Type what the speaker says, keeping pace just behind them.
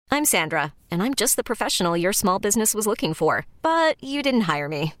I'm Sandra, and I'm just the professional your small business was looking for. But you didn't hire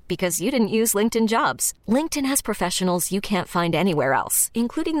me because you didn't use LinkedIn Jobs. LinkedIn has professionals you can't find anywhere else,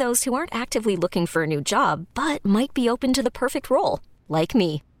 including those who aren't actively looking for a new job, but might be open to the perfect role, like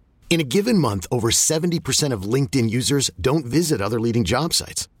me. In a given month, over 70% of LinkedIn users don't visit other leading job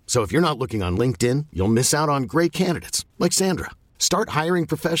sites. So if you're not looking on LinkedIn, you'll miss out on great candidates like Sandra. Start hiring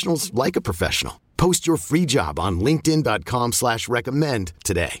professionals like a professional. Post your free job on linkedin.com/recommend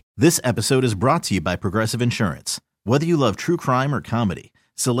today. This episode is brought to you by Progressive Insurance. Whether you love true crime or comedy,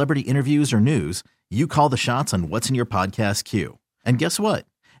 celebrity interviews or news, you call the shots on what's in your podcast queue. And guess what?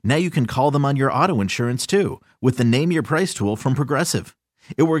 Now you can call them on your auto insurance too with the Name Your Price tool from Progressive.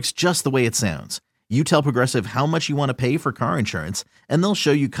 It works just the way it sounds. You tell Progressive how much you want to pay for car insurance, and they'll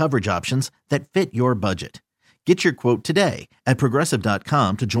show you coverage options that fit your budget. Get your quote today at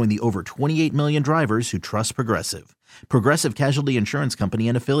Progressive.com to join the over 28 million drivers who trust Progressive. Progressive Casualty Insurance Company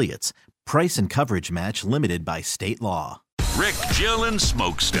and Affiliates. Price and coverage match limited by state law. Rick, Jill, and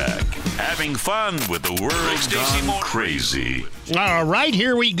Smokestack. Having fun with the world gone crazy. All right,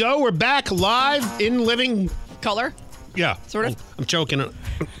 here we go. We're back live in living color. Yeah. Sort of. I'm choking.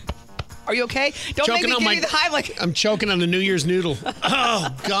 Are you okay? Don't make me give you the high like. I'm choking on the New Year's noodle. Oh,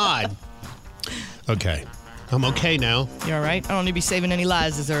 God. Okay. I'm okay now. You all right? I don't need to be saving any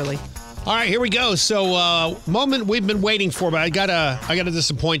lies this early. All right, here we go. So, moment we've been waiting for, but I gotta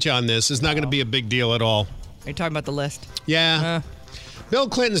disappoint you on this. It's not going to be a big deal at all. Are you talking about the list? Yeah. Bill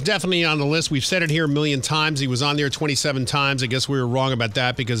Clinton's definitely on the list. We've said it here a million times. He was on there 27 times. I guess we were wrong about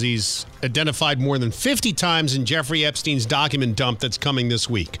that because he's identified more than 50 times in Jeffrey Epstein's document dump that's coming this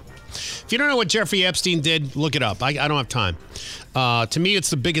week. If you don't know what Jeffrey Epstein did, look it up. I don't have time. To me, it's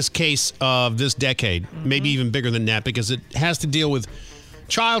the biggest case of this decade, maybe even bigger than that, because it has to deal with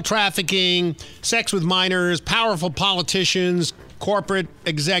child trafficking, sex with minors, powerful politicians, corporate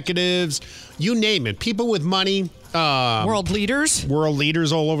executives, you name it. People with money. World leaders. World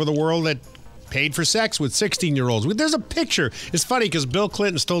leaders all over the world that paid for sex with 16-year-olds. There's a picture. It's funny because Bill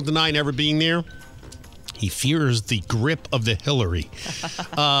Clinton's still denying ever being there. He fears the grip of the Hillary.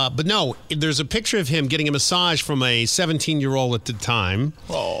 But no, there's a picture of him getting a massage from a 17-year-old at the time.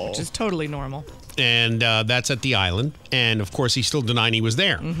 Oh. Which is totally normal. And that's at the island. And, of course, he's still denying he was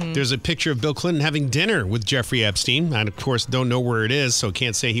there. Mm-hmm. There's a picture of Bill Clinton having dinner with Jeffrey Epstein. I, of course, don't know where it is, so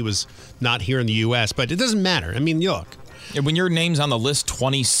can't say he was not here in the U.S. But it doesn't matter. I mean, look. When your name's on the list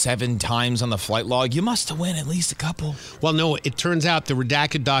 27 times on the flight log, you must have won at least a couple. Well, no, it turns out the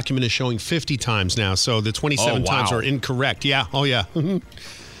redacted document is showing 50 times now, so the 27 times are incorrect. Yeah, oh yeah.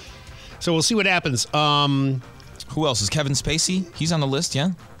 So we'll see what happens. Who else? Is Kevin Spacey? He's on the list, yeah?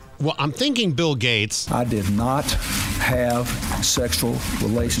 Well, I'm thinking Bill Gates. I did not have sexual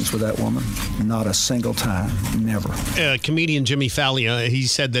relations with that woman. Not a single time. Never. Comedian Jimmy Fallon, he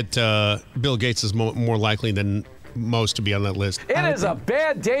said that Bill Gates is more likely than most to be on that list. It is a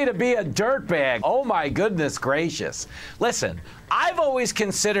bad day to be a dirtbag. Oh, my goodness gracious. Listen, I've always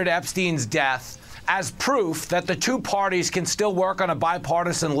considered Epstein's death as proof that the two parties can still work on a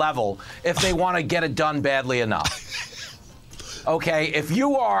bipartisan level if they want to get it done badly enough. Okay, if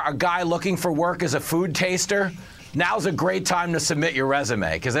you are a guy looking for work as a food taster, now's a great time to submit your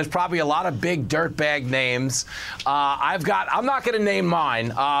resume because there's probably a lot of big dirtbag names. I'm not going to name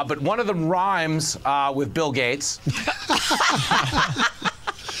mine, but one of them rhymes with Bill Gates.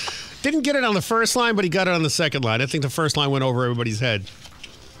 Didn't get it on the first line, but he got it on the second line. I think the first line went over everybody's head.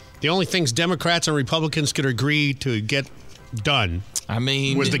 The only things Democrats and Republicans could agree to get done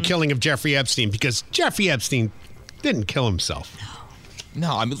was the killing of Jeffrey Epstein, because Jeffrey Epstein didn't kill himself.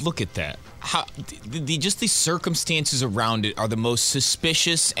 No, I mean, look at that. How just the circumstances around it are the most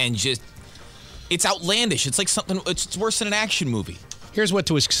suspicious and just, it's outlandish. It's like something, it's worse than an action movie. Here's what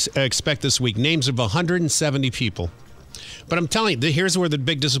to expect this week. Names of 170 people. But I'm telling you, here's where the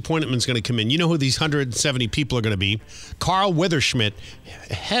big disappointment's going to come in. You know who these 170 people are going to be? Carl Witherschmidt,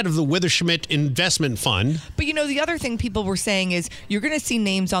 head of the Witherschmidt Investment Fund. But you know, the other thing people were saying is you're going to see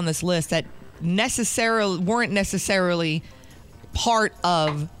names on this list that weren't necessarily part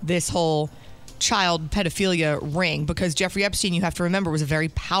of this whole child pedophilia ring, because Jeffrey Epstein, you have to remember, was a very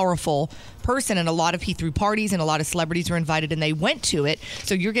powerful person, and he threw parties and a lot of celebrities were invited and they went to it.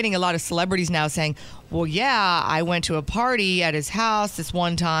 So you're getting a lot of celebrities now saying, well, yeah, I went to a party at his house this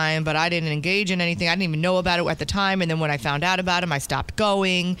one time, but I didn't engage in anything. I didn't even know about it at the time. And then when I found out about him, I stopped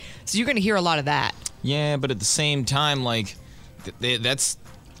going. So you're going to hear a lot of that. Yeah, but at the same time, like, that's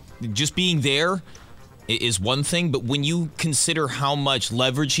just being there is one thing, but when you consider how much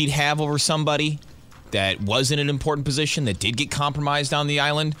leverage he'd have over somebody that was in an important position that did get compromised on the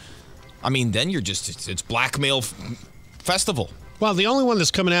island, I mean, then you're just, it's blackmail festival. Well, the only one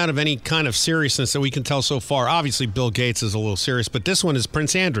that's coming out of any kind of seriousness that we can tell so far, obviously Bill Gates is a little serious, but this one is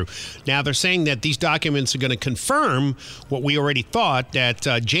Prince Andrew. Now, they're saying that these documents are going to confirm what we already thought, that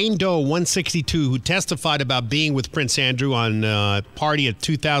Jane Doe 162, who testified about being with Prince Andrew on a party at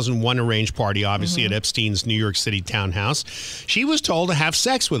 2001 arranged party, obviously at Epstein's New York City townhouse, she was told to have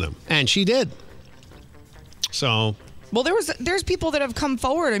sex with him, and she did. So... Well, there's people that have come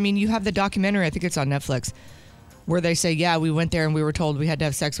forward. I mean, you have the documentary, I think it's on Netflix, where they say, yeah, we went there and we were told we had to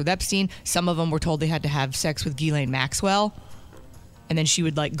have sex with Epstein. Some of them were told they had to have sex with Ghislaine Maxwell. And then she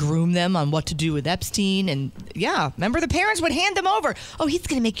would, like, groom them on what to do with Epstein. And, yeah, remember the parents would hand them over. Oh, he's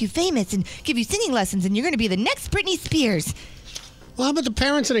going to make you famous and give you singing lessons, and you're going to be the next Britney Spears. Well, how about the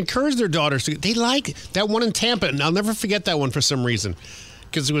parents that encourage their daughters to? They like that one in Tampa, and I'll never forget that one for some reason,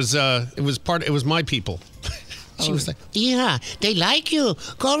 because it was my people. She was like, yeah, they like you.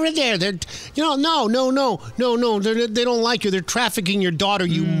 Go over there. They're, no. They don't like you. They're trafficking your daughter,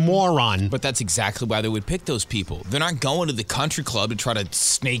 you moron. But that's exactly why they would pick those people. They're not going to the country club to try to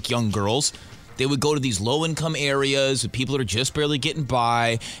snake young girls. They would go to these low-income areas with people that are just barely getting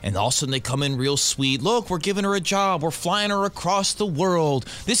by, and all of a sudden they come in real sweet. Look, we're giving her a job. We're flying her across the world.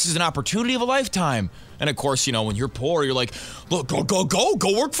 This is an opportunity of a lifetime. And, of course, when you're poor, you're like, look, go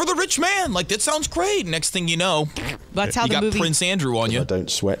work for the rich man. Like, that sounds great. Next thing you know, that's how you got Prince Andrew on you. I don't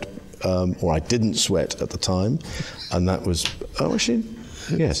sweat, or I didn't sweat at the time, and that was, actually,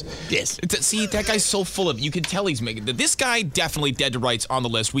 yes. See, that guy's so full of, you can tell he's making, this guy definitely dead to rights on the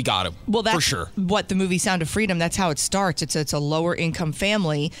list. We got him. Well, that's for sure. What the movie Sound of Freedom, that's how it starts. It's a lower income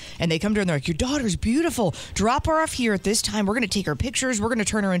family, and they come to her and they're like, your daughter's beautiful. Drop her off here at this time. We're going to take her pictures. We're going to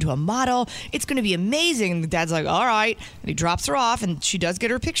turn her into a model. It's going to be amazing. And the dad's like, all right. And he drops her off, and she does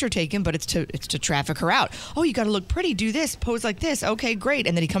get her picture taken, but it's to traffic her out. Oh, you got to look pretty. Do this. Pose like this. Okay, great.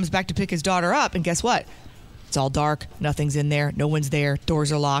 And then he comes back to pick his daughter up, and guess what? It's all dark. Nothing's in there. No one's there.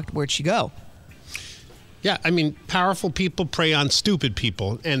 Doors are locked. Where'd she go? Yeah, I mean, powerful people prey on stupid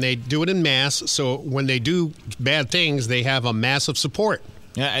people, and they do it in mass. So when they do bad things, they have a massive support.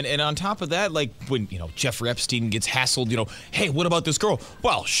 Yeah, and on top of that, like when, Jeffrey Epstein gets hassled, hey, what about this girl?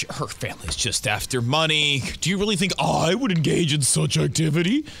 Well, her family's just after money. Do you really think I would engage in such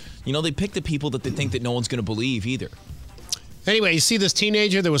activity? They pick the people that they think that no one's going to believe either. Anyway, you see this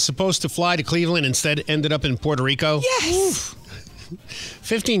teenager that was supposed to fly to Cleveland instead ended up in Puerto Rico? Yes.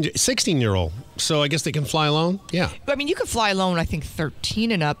 16-year-old. So I guess they can fly alone? Yeah. I mean, you can fly alone, I think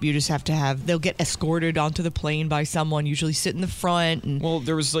 13 and up. You just have to they'll get escorted onto the plane by someone, usually sit in the front. And well,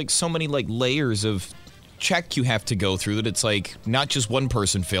 there was so many layers of check you have to go through that it's not just one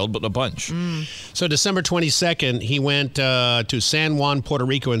person failed, but a bunch. So December 22nd, he went to San Juan, Puerto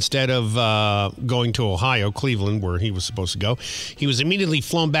Rico, instead of going to Ohio, Cleveland, where he was supposed to go. He was immediately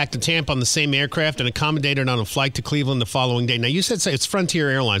flown back to Tampa on the same aircraft and accommodated on a flight to Cleveland the following day. Now, you said it's Frontier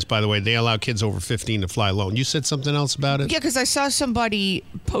Airlines, by the way. They allow kids over 15 to fly alone. You said something else about it? Yeah, because I saw somebody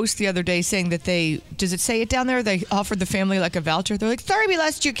post the other day saying that does it say it down there? They offered the family a voucher. They're like, sorry, we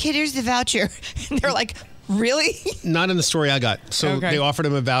lost your kid. Here's the voucher. And they're like, really? Not in the story I got. So They offered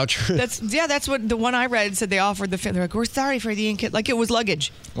him a voucher. That's what the one I read said. They offered they're like, we're sorry for the kid. Like it was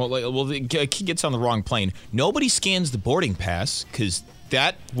luggage. Well, the kid gets on the wrong plane. Nobody scans the boarding pass because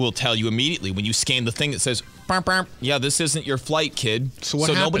that will tell you immediately when you scan the thing that says, burp, burp, yeah, this isn't your flight, kid. So what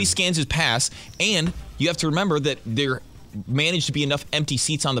happened? Nobody scans his pass. And you have to remember that there managed to be enough empty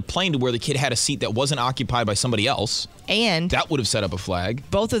seats on the plane to where the kid had a seat that wasn't occupied by somebody else. And that would have set up a flag.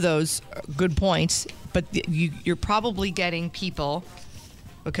 Both of those are good points. But you're probably getting people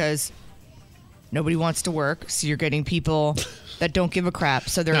because nobody wants to work. So you're getting people that don't give a crap.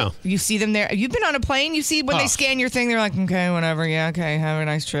 So you see them there. You've been on a plane. You see when they scan your thing, they're like, okay, whatever. Yeah, okay, have a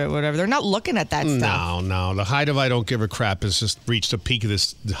nice trip, whatever. They're not looking at that stuff. No. The height of I don't give a crap has just reached a peak of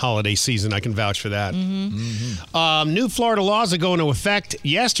this holiday season. I can vouch for that. New Florida laws are going into effect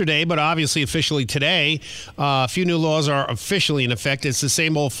yesterday, but obviously officially today. A few new laws are officially in effect. It's the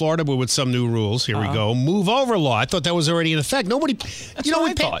same old Florida, but with some new rules. Here we go. Move over law. I thought that was already in effect. Nobody,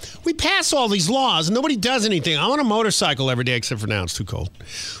 we pass all these laws and nobody does anything. I'm on a motorcycle every day except for now it's too cold.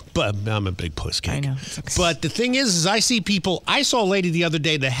 But I'm a big puss cake. I know. It's okay. But the thing is I see people. I saw a lady the other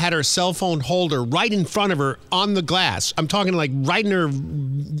day that had her cell phone holder right in front of her on the glass. I'm talking right in her,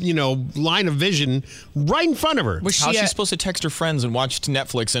 line of vision, right in front of her. How's she supposed to text her friends and watch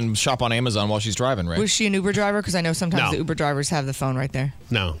Netflix and shop on Amazon while she's driving, right? Was she an Uber driver? Because I know sometimes the Uber drivers have the phone right there.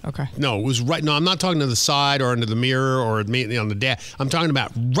 No. Okay. No, it was right. No, I'm not talking to the side or into the mirror or on the dash. I'm talking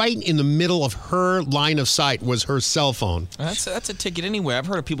about right in the middle of her line of sight was her cell phone. That's a ticket anyway. I've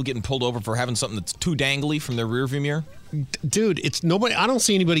heard of people getting pulled over for having something that's too dangly from their rearview mirror. Dude, it's nobody. I don't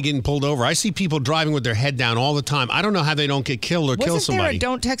see anybody getting pulled over. I see people driving with their head down all the time. I don't know how they don't get killed or kill somebody. Wasn't there a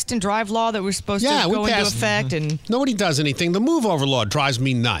don't text and drive law that was supposed to go into effect? And nobody does anything. The move over law drives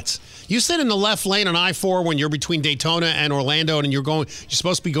me nuts. You sit in the left lane on I-4 when you're between Daytona and Orlando, and you're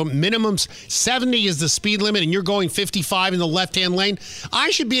supposed to be going minimum 70 is the speed limit, and you're going 55 in the left-hand lane. I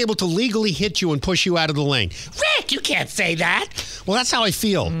should be able to legally hit you and push you out of the lane. Rick, you can't say that. Well, that's how I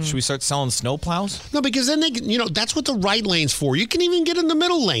feel. Should we start selling snow plows? No, because then that's what the right lane's for. You can even get in the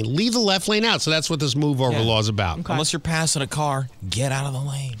middle lane. Leave the left lane out. So that's what this move over law is about. Okay. Unless you're passing a car, get out of the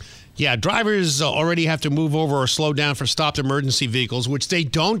lane. Yeah, drivers already have to move over or slow down for stopped emergency vehicles, which they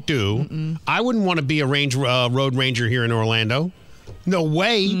don't do. I wouldn't want to be a road ranger here in Orlando. No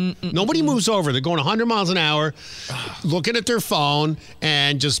way. Nobody moves over. They're going 100 miles an hour, looking at their phone,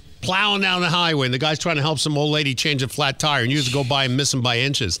 and just plowing down the highway. And the guy's trying to help some old lady change a flat tire, and you just go by and miss him by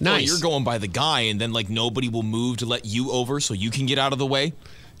inches. Nice. Well, you're going by the guy, and then nobody will move to let you over so you can get out of the way?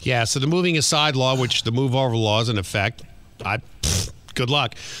 Yeah, so the moving aside law, which the move over law is in effect, good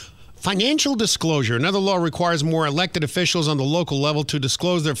luck. Financial disclosure. Another law requires more elected officials on the local level to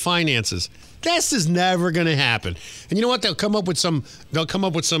disclose their finances. This is never going to happen. And you know what? They'll come up with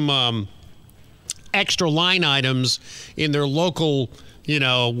some extra line items in their local,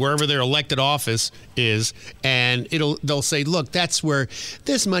 wherever their elected office is, and they'll say, look, that's where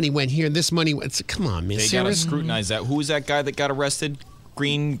this money went here, this money went. Come on, man. They got to scrutinize that. Who was that guy that got arrested?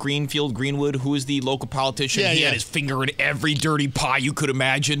 Greenwood, who is the local politician. He had his finger in every dirty pie you could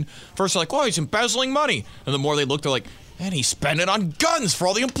imagine. First, they're like, he's embezzling money. And the more they look, they're like, and he spent it on guns for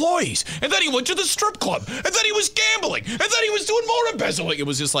all the employees. And then he went to the strip club. And then he was gambling. And then he was doing more embezzling. It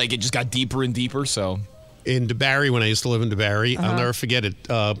was just it just got deeper and deeper, so... In DeBarry, when I used to live in DeBarry, I'll never forget it.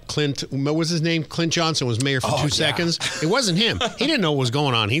 What was his name? Clint Johnson was mayor for 2 seconds. It wasn't him. He didn't know what was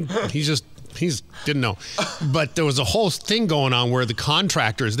going on. He didn't know. But there was a whole thing going on where the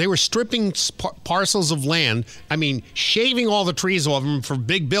contractors, they were stripping parcels of land, shaving all the trees off them for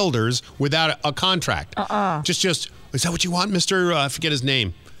big builders without a contract. Just, is that what you want, Mr. I forget his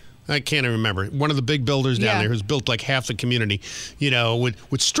name. I can't even remember. One of the big builders down there who's built like half the community,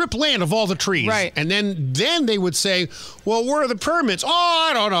 would strip land of all the trees. Right. And then they would say, well, where are the permits? Oh,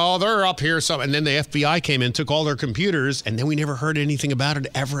 I don't know. They're up here. And then the FBI came in, took all their computers, and then we never heard anything about it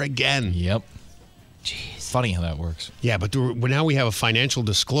ever again. Yep. Jeez. Funny how that works. Yeah, but now we have a financial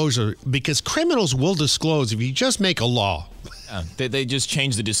disclosure because criminals will disclose if you just make a law. They just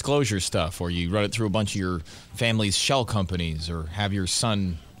change the disclosure stuff, or you run it through a bunch of your family's shell companies, or have your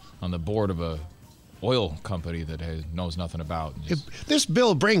son on the board of a oil company that knows nothing about. This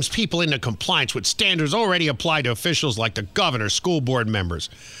bill brings people into compliance with standards already applied to officials like the governor, school board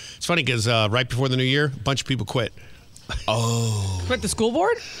members. It's funny because right before the new year, a bunch of people quit. Oh. Quit the school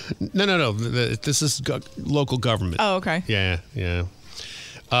board? No. This is local government. Oh, okay. Yeah.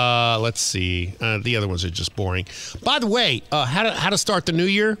 Let's see. The other ones are just boring. By the way, how to start the new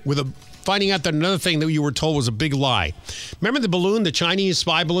year with finding out that another thing that you were told was a big lie. Remember the balloon, the Chinese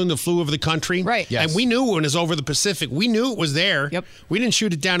spy balloon that flew over the country? Right. Yes. And we knew when it was over the Pacific. We knew it was there. Yep. We didn't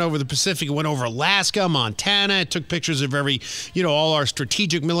shoot it down over the Pacific. It went over Alaska, Montana. It took pictures of all our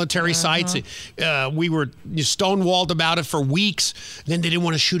strategic military sites. We were stonewalled about it for weeks. Then they didn't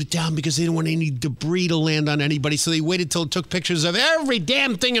want to shoot it down because they didn't want any debris to land on anybody. So they waited till it took pictures of every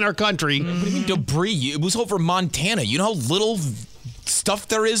damn thing in our country. What do you mean debris? It was over Montana. You know how little stuff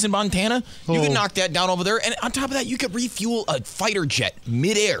there is in Montana? You can knock that down over there, and on top of that, you could refuel a fighter jet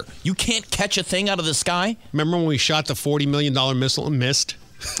midair. You can't catch a thing out of the sky. Remember when we shot the $40 million missile and missed?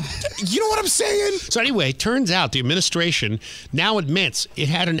 You know what I'm saying? So anyway, it turns out the administration now admits it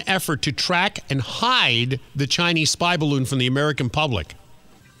had an effort to track and hide the Chinese spy balloon from the American public.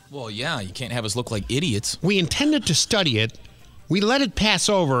 Well, yeah, you can't have us look like idiots. We intended to study it. We let it pass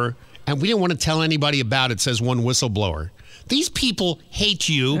over, and we didn't want to tell anybody about it, says one whistleblower. These people hate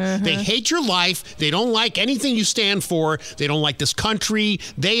you. They hate your life. They don't like anything you stand for. They don't like this country.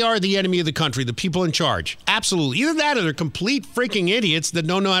 They are the enemy of the country, the people in charge. Absolutely. Either that or they're complete freaking idiots that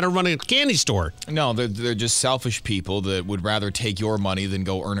don't know how to run a candy store. No, they're just selfish people that would rather take your money than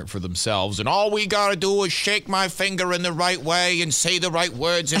go earn it for themselves. And all we got to do is shake my finger in the right way and say the right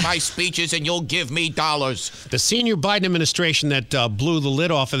words in my speeches and you'll give me dollars. The senior Biden administration that blew the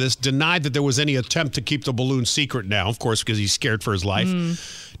lid off of this denied that there was any attempt to keep the balloon secret now, of course, because he's scared for his life.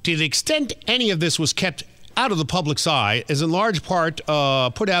 To the extent any of this was kept out of the public's eye is in large part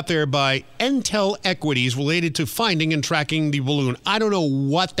put out there by Intel Equities related to finding and tracking the balloon. I don't know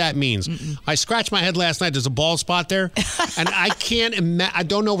what that means. I scratched my head last night. There's a bald spot there. And I can't imagine. I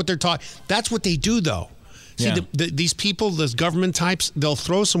don't know what they're talking. That's what they do, though. See, these people, those government types, they'll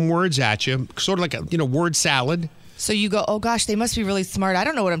throw some words at you, sort of like a word salad. So you go, oh gosh, they must be really smart. I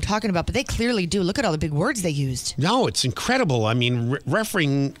don't know what I'm talking about, but they clearly do. Look at all the big words they used. No, it's incredible. I mean,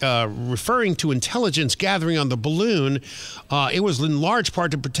 referring to intelligence gathering on the balloon, it was in large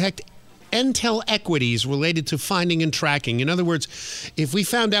part to protect intel equities related to finding and tracking. In other words, if we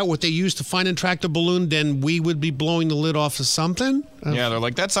found out what they used to find and track the balloon, then we would be blowing the lid off of something. Yeah, they're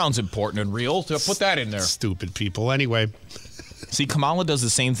like, that sounds important and real. So put that in there. Stupid people. Anyway. See, Kamala does the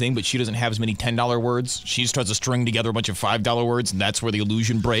same thing, but she doesn't have as many $10 words. She just tries to string together a bunch of $5 words, and that's where the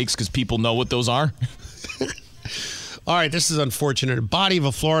illusion breaks because people know what those are. All right, this is unfortunate. A body of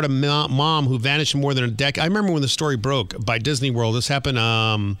a Florida mom who vanished more than a decade. I remember when the story broke by Disney World. This happened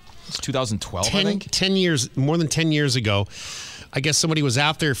 2012, I think. 10 years, more than 10 years ago. I guess somebody was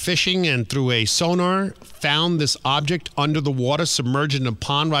out there fishing and through a sonar found this object under the water, submerged in a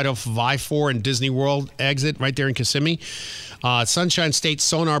pond right off of I-4 and Disney World exit right there in Kissimmee. Sunshine State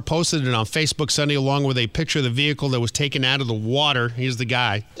Sonar posted it on Facebook Sunday along with a picture of the vehicle that was taken out of the water. Here's the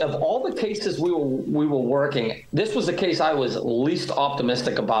guy. Of all the cases we were working, this was the case I was least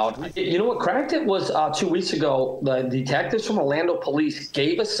optimistic about. You know what cracked it was 2 weeks ago, the detectives from Orlando Police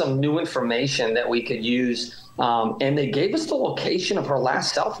gave us some new information that we could use. And they gave us the location of her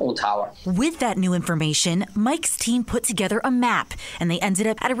last cell phone tower. With that new information, Mike's team put together a map, and they ended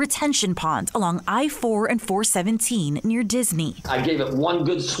up at a retention pond along I-4 and 417 near Disney. I gave it one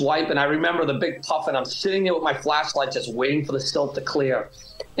good swipe, and I remember the big puff, and I'm sitting there with my flashlight just waiting for the silt to clear.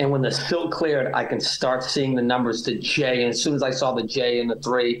 And when the silt cleared, I can start seeing the numbers to J. And as soon as I saw the J and the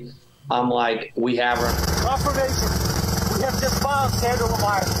 3, I'm like, we have her. Confirmation. We have just found Sandra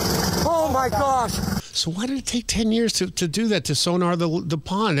Lamar. Oh, my gosh. So why did it take 10 years to do that, to sonar the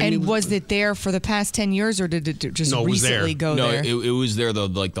pond? And was it there for the past 10 years, or did it just recently go there? No, it was there the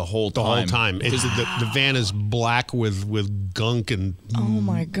whole time. The whole time. The van is black with gunk and... Oh,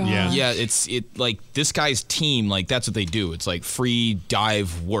 my God. Yeah, it's like this guy's team, like that's what they do. It's like free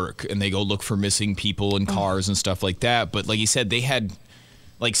dive work, and they go look for missing people and cars and stuff like that. But like he said, they had...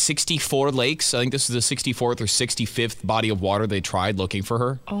 like 64 lakes. I think this is the 64th or 65th body of water they tried looking for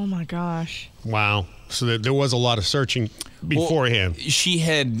her. Oh, my gosh. Wow. So there was a lot of searching beforehand. Well, she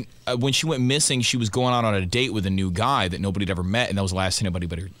had, when she went missing, she was going out on a date with a new guy that nobody had ever met, and that was the last time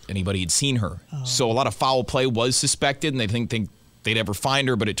anybody had seen her. Oh. So a lot of foul play was suspected, and they didn't think they'd ever find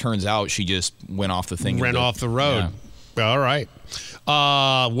her, but it turns out she just went off the thing. Ran off the road. Yeah. All right.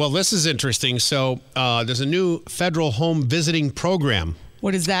 Well, this is interesting. So there's a new federal home visiting program.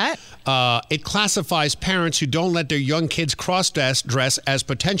 What is that? It classifies parents who don't let their young kids cross-dress as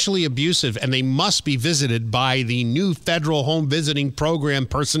potentially abusive, and they must be visited by the new federal home visiting program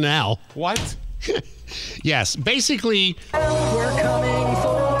personnel. What? Yes. Basically... We're coming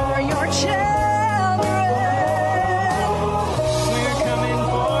for your children.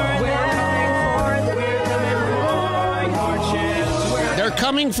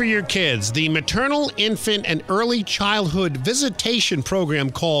 Coming for your kids, the Maternal, Infant, and Early Childhood Visitation Program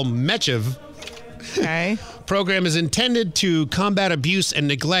called MECHIV program is intended to combat abuse and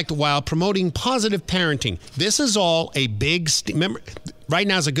neglect while promoting positive parenting. This is all a big... Remember, right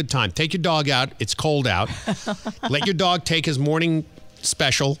now is a good time. Take your dog out. It's cold out. Let your dog take his morning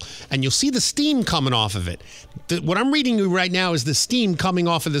special, and you'll see the steam coming off of it. What I'm reading you right now is the steam coming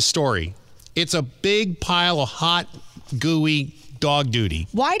off of this story. It's a big pile of hot, gooey dog duty.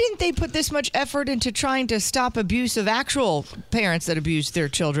 Why didn't they put this much effort into trying to stop abuse of actual parents that abuse their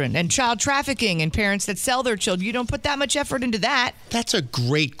children and child trafficking and parents that sell their children? You don't put that much effort into that. That's a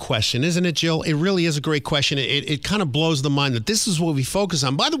great question, isn't it, Jill? It really is a great question. It kind of blows the mind that this is what we focus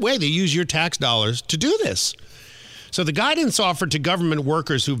on. By the way, they use your tax dollars to do this. So the guidance offered to government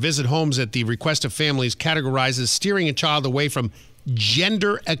workers who visit homes at the request of families categorizes steering a child away from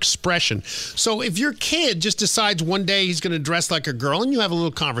gender expression. So if your kid just decides one day he's going to dress like a girl, and you have a little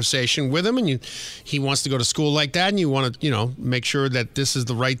conversation with him, and he wants to go to school like that, and you want to, make sure that this is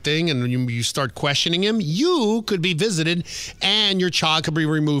the right thing, and you start questioning him, you could be visited, and your child could be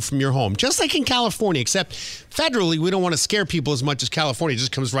removed from your home. Just like in California, except federally, we don't want to scare people as much as California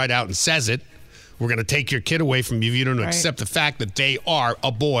just comes right out and says it. We're going to take your kid away from you if you don't accept the fact that they are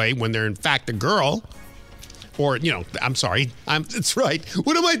a boy when they're in fact a girl. Or, I'm sorry. It's right.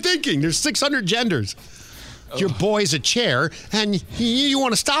 What am I thinking? There's 600 genders. Your boy's a chair, and you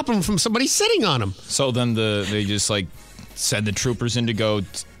want to stop him from somebody sitting on him. So then they just, send the troopers in to go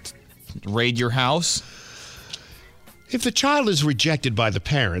raid your house? If the child is rejected by the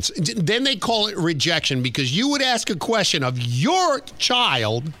parents, then they call it rejection because you would ask a question of your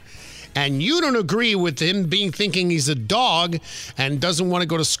child, and you don't agree with him thinking he's a dog and doesn't want to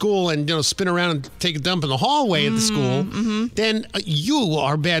go to school and spin around and take a dump in the hallway at the school, then you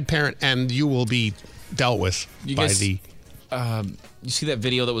are a bad parent and you will be dealt with You see that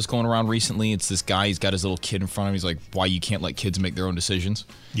video that was going around recently? It's this guy, he's got his little kid in front of him. He's like, why you can't let kids make their own decisions?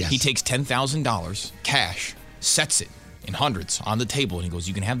 Yes. He takes $10,000 cash, sets it in hundreds on the table, and he goes,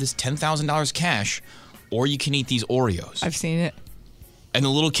 you can have this $10,000 cash, or you can eat these Oreos. I've seen it. And the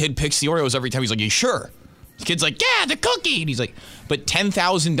little kid picks the Oreos every time. He's like, you sure? The kid's like, yeah, the cookie. And he's like, but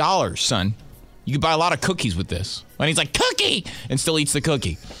 $10,000, son. You could buy a lot of cookies with this. And he's like, cookie! And still eats the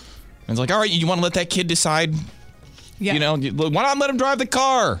cookie. And it's like, all right, you want to let that kid decide? Yeah. You know, why not let him drive the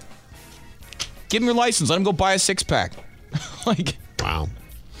car? Give him your license. Let him go buy a six-pack. Wow.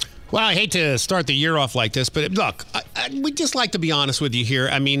 Well, I hate to start the year off like this, but look, we'd just like to be honest with you here.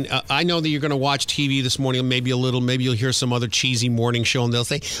 I mean, I know that you're going to watch TV this morning, maybe you'll hear some other cheesy morning show, and they'll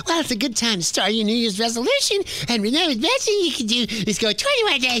say, well, it's a good time to start your New Year's resolution, and remember, the best thing you can do is go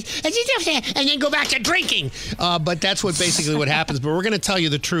 21 days, and then go back to drinking. But that's basically what happens. But we're going to tell you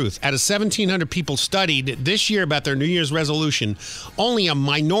the truth. Out of 1,700 people studied this year about their New Year's resolution, only a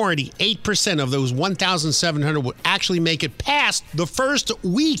minority, 8% of those 1,700 would actually make it past the first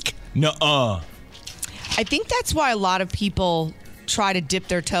week. Nuh-uh. I think that's why a lot of people try to dip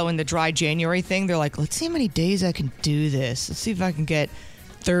their toe in the dry January thing. They're like, let's see how many days I can do this. Let's see if I can get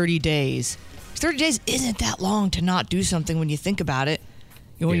 30 days. 30 days isn't that long to not do something when you think about it.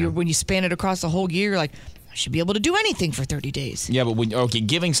 When you span it across the whole year, you're like, I should be able to do anything for 30 days. Yeah, but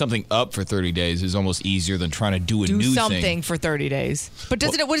giving something up for 30 days is almost easier than trying to do new something thing. For 30 days. But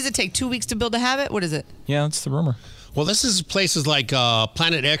what does it take, 2 weeks to build a habit? What is it? Yeah, that's the rumor. Well, this is places like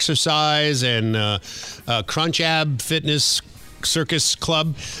Planet Exercise and Crunch Ab Fitness Circus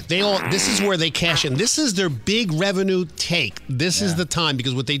Club. This is where they cash in. This is their big revenue take. This is the time,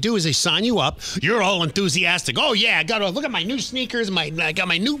 because what they do is they sign you up. You're all enthusiastic. Oh yeah, I got to look at my new sneakers. I got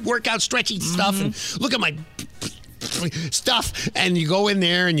my new workout stretchy stuff, and look at my stuff. And you go in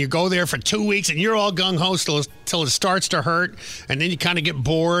there and you go there for 2 weeks, and you're all gung ho till it starts to hurt, and then you kind of get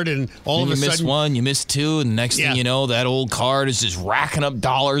bored, and all of a sudden you miss one, you miss two, and the next thing you know, that old card is just racking up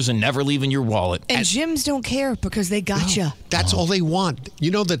dollars and never leaving your wallet. And gyms don't care because they got you. That's all they want. You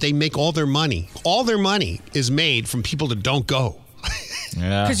know that they make all their money. All their money is made from people that don't go.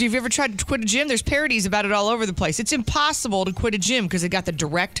 Yeah. Because if you've ever tried to quit a gym, there's parodies about it all over the place. It's impossible to quit a gym because they got the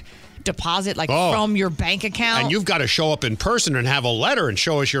direct deposit from your bank account. And you've got to show up in person and have a letter and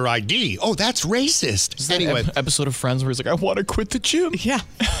show us your ID. Oh, that's racist. Anyway, episode of Friends where he's like, I want to quit the gym. Yeah.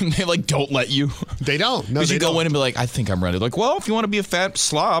 And they don't let you. They don't. No, you go in and be like, I think I'm ready. Like, well, if you want to be a fat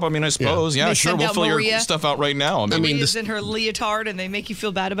slob, I mean, I suppose. Yeah, sure, we'll fill your stuff out right now. Maria's in her leotard and they make you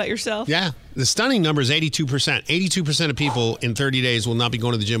feel bad about yourself. Yeah. The stunning number is 82%. 82% of people in 30 days will not be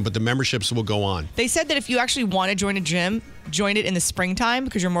going to the gym, but the memberships will go on. They said that if you actually want to join a gym, join it in the springtime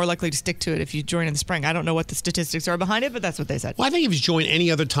because you're more likely to stick to it if you join in the spring. I don't know what the statistics are behind it, but that's what they said. Well, I think if you join any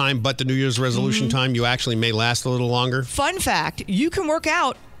other time but the New Year's resolution time, you actually may last a little longer. Fun fact, you can work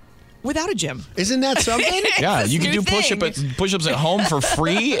out without a gym. Isn't that something? Yeah, you can do push-ups at home for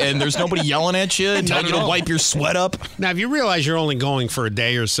free, and there's nobody yelling at you and telling you to wipe your sweat up. Now, if you realize you're only going for a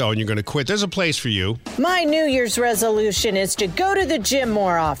day or so and you're going to quit, there's a place for you. My New Year's resolution is to go to the gym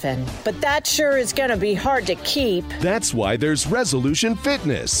more often, but that sure is going to be hard to keep. That's why there's Resolution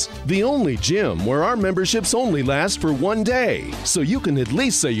Fitness, the only gym where our memberships only last for 1 day, so you can at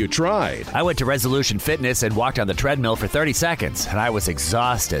least say you tried. I went to Resolution Fitness and walked on the treadmill for 30 seconds, and I was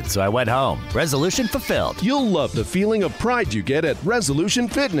exhausted, so I went home. Resolution fulfilled. You'll love the feeling of pride you get at Resolution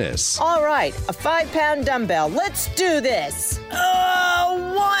Fitness. All right, a 5-pound dumbbell. Let's do this.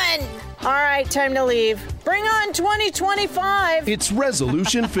 Oh, 1. All right, time to leave. Bring on 2025. It's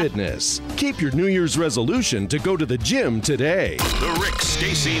Resolution Fitness. Keep your New Year's resolution to go to the gym today. The Rick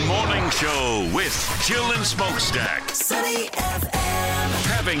Stacy Morning Show with Jill and Smokestack. Sunny FM.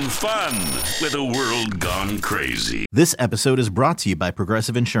 Having fun with a world gone crazy. This episode is brought to you by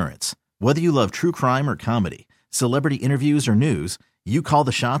Progressive Insurance. Whether you love true crime or comedy, celebrity interviews or news, you call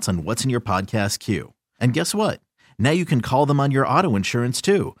the shots on what's in your podcast queue. And guess what? Now you can call them on your auto insurance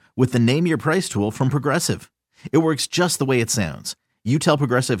too with the Name Your Price tool from Progressive. It works just the way it sounds. You tell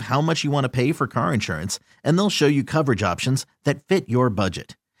Progressive how much you want to pay for car insurance, and they'll show you coverage options that fit your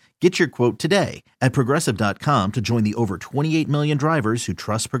budget. Get your quote today at Progressive.com to join the over 28 million drivers who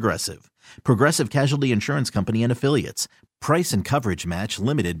trust Progressive. Progressive Casualty Insurance Company and Affiliates. Price and coverage match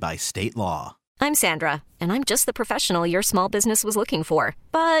limited by state law. I'm Sandra, and I'm just the professional your small business was looking for.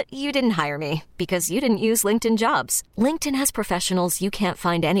 But you didn't hire me because you didn't use LinkedIn Jobs. LinkedIn has professionals you can't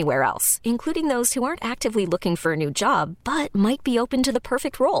find anywhere else, including those who aren't actively looking for a new job, but might be open to the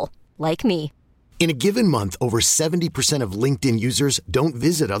perfect role, like me. In a given month, over 70% of LinkedIn users don't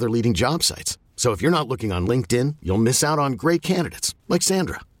visit other leading job sites. So if you're not looking on LinkedIn, you'll miss out on great candidates like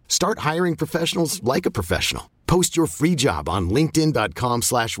Sandra. Start hiring professionals like a professional. Post your free job on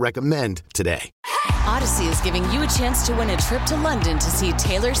linkedin.com/recommend today. Odyssey is giving you a chance to win a trip to London to see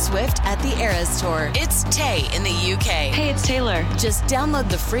Taylor Swift at the Eras Tour. It's Tay in the UK. Hey, it's Taylor. Just download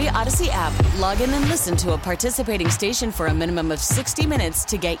the free Odyssey app, log in and listen to a participating station for a minimum of 60 minutes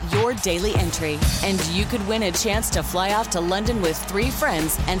to get your daily entry. And you could win a chance to fly off to London with 3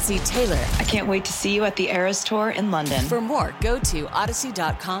 friends and see Taylor. I can't wait to see you at the Eras Tour in London. For more, go to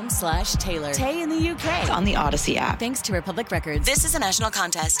odyssey.com/Taylor. Tay in the UK. It's on the Odyssey app. Thanks to Republic Records. This is a national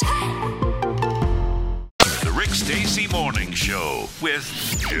contest. The Rick Stacy Morning Show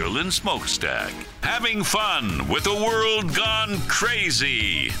with Grill and Smokestack. Having fun with the world gone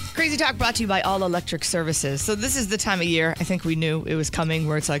crazy. Crazy Talk brought to you by All Electric Services. So this is the time of year, I think we knew it was coming,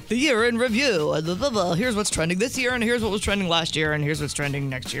 where it's like the year in review. Blah, blah, blah. Here's what's trending this year, and here's what was trending last year, and here's what's trending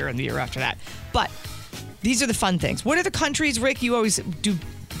next year and the year after that. But these are the fun things. What are the countries, Rick? You always do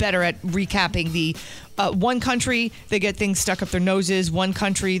better at recapping the one country, they get things stuck up their noses. One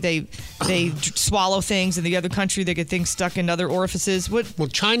country, they swallow things. In the other country, they get things stuck in other orifices. Well,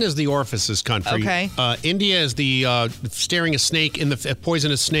 China's the orifices country. Okay. India is the staring a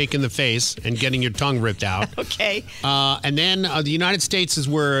poisonous snake in the face and getting your tongue ripped out. Okay. And then the United States is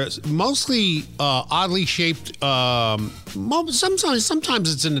where mostly oddly shaped. Sometimes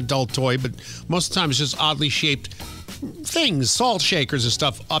it's an adult toy, but most of the time it's just oddly shaped things, salt shakers and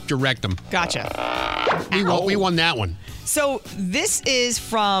stuff up your rectum. Gotcha. We won that one. So this is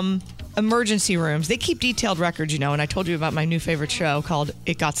from emergency rooms. They keep detailed records, and I told you about my new favorite show called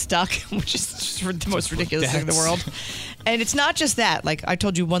It Got Stuck, which is just the most ridiculous thing in the world. And it's not just that. Like I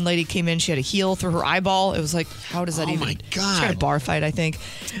told you, one lady came in, she had a heel through her eyeball. It was like, how does that even? Oh my God. She had a bar fight, I think.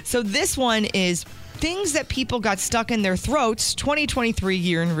 So this one is things that people got stuck in their throats, 2023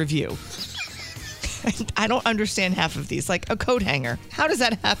 year in review. I don't understand half of these. Like a coat hanger. How does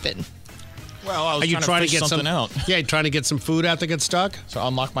that happen? Well, I was trying to get something out. Yeah, trying to get some food out that gets stuck. So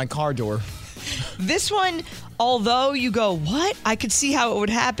unlock my car door. This one, although you go, what? I could see how it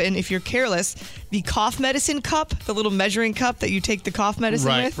would happen if you're careless. The cough medicine cup, the little measuring cup that you take the cough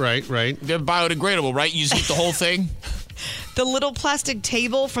medicine with. Right. They're biodegradable, right? You just eat the whole thing. The little plastic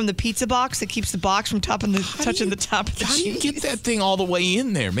table from the pizza box that keeps the box from touching the top of the cheese. How do you get that thing all the way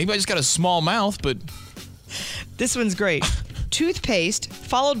in there? Maybe I just got a small mouth, but... This one's great. Toothpaste,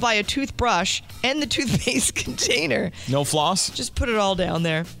 followed by a toothbrush and the toothpaste container. No floss? Just put it all down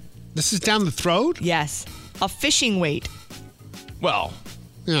there. This is down the throat? Yes. A fishing weight. Well,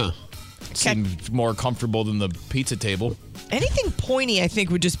 yeah. Seems more comfortable than the pizza table. Anything pointy, I think,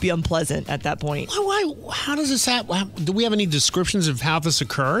 would just be unpleasant at that point. Why? How does this happen? Do we have any descriptions of how this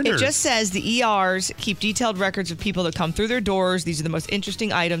occurred? It just says the ERs keep detailed records of people that come through their doors. These are the most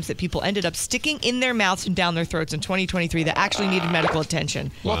interesting items that people ended up sticking in their mouths and down their throats in 2023 that actually needed medical attention.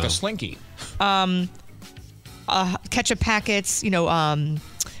 Wow. Look, a slinky. Ketchup packets,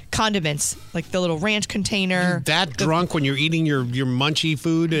 condiments, like the little ranch container. Drunk when you're eating your munchy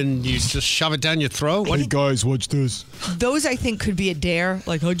food and you just shove it down your throat? Hey, guys, watch this. Those, I think, could be a dare.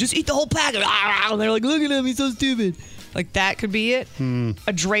 Like, oh, just eat the whole packet. And they're like, look at him, he's so stupid. Like, that could be it.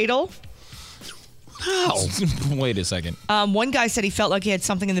 A dreidel. How? Wait a second. One guy said he felt like he had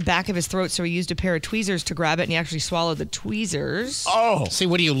something in the back of his throat, so he used a pair of tweezers to grab it, and he actually swallowed the tweezers. Oh. See,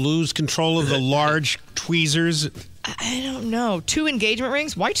 what do you lose control of the large tweezers? I don't know. 2 engagement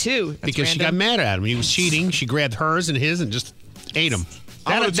rings? Why 2? That's because random. she got mad at him. He was cheating. She grabbed hers and his and just ate them.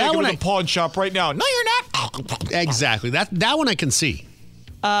 I'm going to take him to the pawn shop right now. No, you're not. Exactly. That one I can see.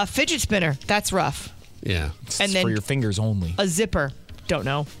 Fidget spinner. That's rough. Yeah. And then for your fingers only. A zipper. Don't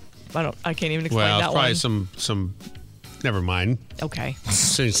know. I can't even explain that one. Well, probably some. Never mind. Okay.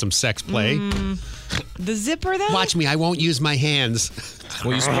 Some sex play. The zipper, though? Watch me. I won't use my hands.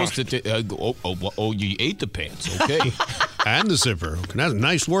 Well, you're supposed to. You ate the pants. Okay. And the zipper. That's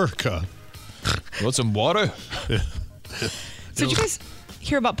nice work. Want some water? So did you guys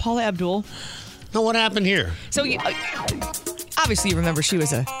hear about Paula Abdul? No, what happened here? So obviously you remember she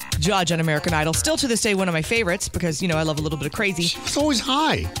was a judge on American Idol. Still to this day one of my favorites because, I love a little bit of crazy. She was always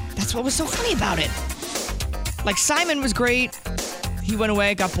high. That's what was so funny about it. Like Simon was great. He went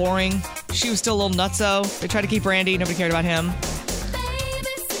away, got boring. She was still a little nutso. They tried to keep Randy. Nobody cared about him.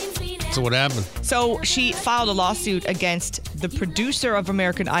 So what happened? So she filed a lawsuit against the producer of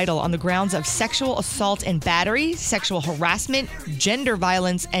American Idol on the grounds of sexual assault and battery, sexual harassment, gender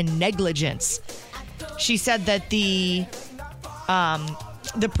violence, and negligence. She said that the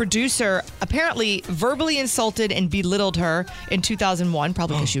producer apparently verbally insulted and belittled her in 2001,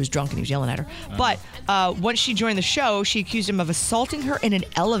 probably because she was drunk and he was yelling at her. But once she joined the show, she accused him of assaulting her in an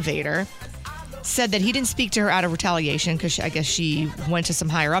elevator. said that he didn't speak to her out of retaliation because I guess she went to some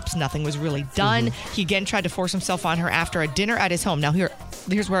higher ups. Nothing was really done. He again tried to force himself on her after a dinner at his home. Now,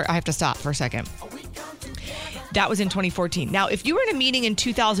 here's where I have to stop for a second. That was in 2014. Now, if you were in a meeting in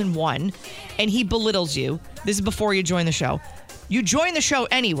 2001 and he belittles you, this is before you join the show. You join the show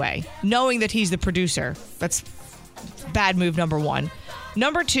anyway, knowing that he's the producer. That's bad move number one.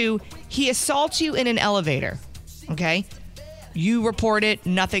 Number two, he assaults you in an elevator. Okay? You report it,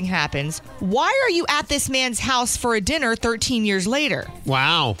 nothing happens. Why are you at this man's house for a dinner 13 years later?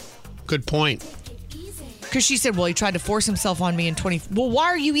 Wow. Good point. Because she said, well, he tried to force himself on me in 20... Well, why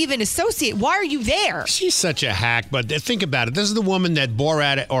are you even associate? Why are you there? She's such a hack, but think about it. This is the woman that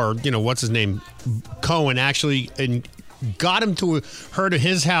Borat, or, what's his name, Cohen, actually got him to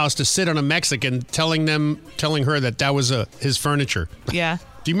his house to sit on a Mexican, telling her that was his furniture. Yeah.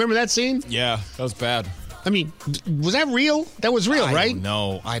 Do you remember that scene? Yeah, that was bad. I mean, was that real? That was real, right?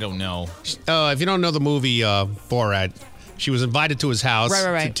 I don't know. If you don't know the movie Borat, she was invited to his house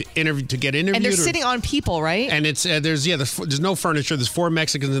right. to get interviewed. And they're sitting on people, right? And it's there's no furniture. There's 4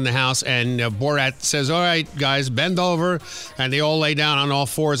 Mexicans in the house, and Borat says, "All right, guys, bend over," and they all lay down on all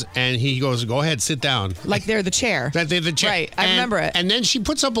fours. And he goes, "Go ahead, sit down." Like they're the chair. That they're the chair. Right, I remember it. And then she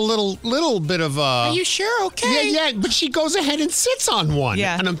puts up a little bit of. Are you sure? Okay. Yeah, but she goes ahead and sits on one.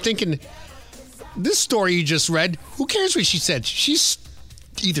 Yeah. And I'm thinking, this story you just read, who cares what she said? She's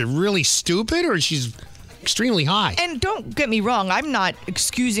either really stupid or she's extremely high. And don't get me wrong, I'm not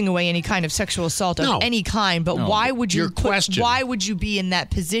excusing away any kind of sexual assault of any kind, but why would you why would you be in that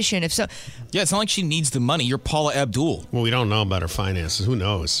position if so? Yeah, it's not like she needs the money. You're Paula Abdul. Well, we don't know about her finances. Who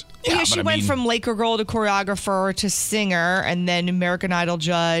knows? Yeah, she went from Laker girl to choreographer to singer and then American Idol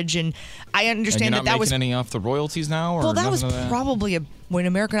judge, and I understand and you're not making any off the royalties now? Or well, that was probably when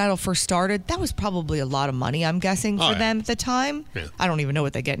American Idol first started, that was probably a lot of money, I'm guessing, for them at the time. Yeah. I don't even know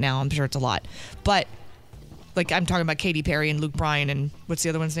what they get now. I'm sure it's a lot. But like I'm talking about Katy Perry and Luke Bryan and what's the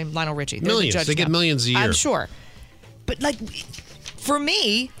other one's name? Lionel Richie. Millions. They get millions a year. I'm sure. But like for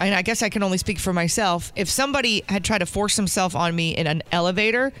me, and I guess I can only speak for myself, if somebody had tried to force himself on me in an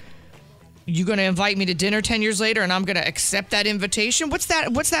elevator, you going to invite me to dinner 10 years later and I'm going to accept that invitation? What's that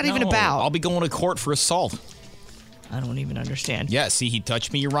even about? I'll be going to court for assault. I don't even understand. Yeah, see, he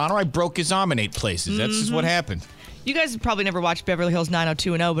touched me, Your Honor. I broke his arm in 8 places. That's just what happened. You guys have probably never watched Beverly Hills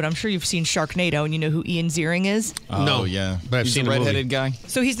 90210, but I'm sure you've seen Sharknado, and you know who Ian Ziering is? Oh, no, yeah. But He's the redheaded guy.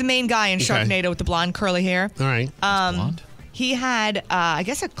 So he's the main guy in Sharknado with the blonde curly hair. All right. Blonde? He had, I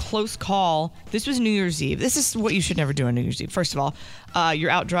guess, a close call. This was New Year's Eve. This is what you should never do on New Year's Eve. First of all, you're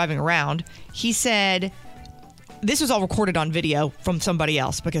out driving around. He said, this was all recorded on video from somebody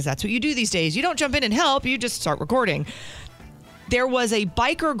else because that's what you do these days. You don't jump in and help. You just start recording. There was a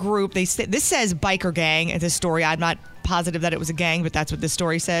biker group. This says biker gang in this story. I'm not positive that it was a gang, but that's what this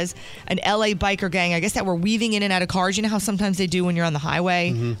story says. An LA biker gang, I guess, that were weaving in and out of cars. You know how sometimes they do when you're on the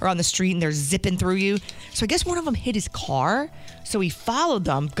highway or on the street and they're zipping through you? So I guess one of them hit his car. So he followed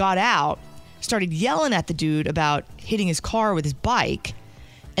them, got out, started yelling at the dude about hitting his car with his bike.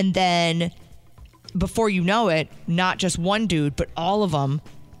 And then before you know it, not just one dude, but all of them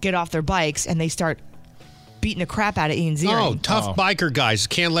get off their bikes and they start beating the crap out of Ian Ziering. Oh, tough biker guys.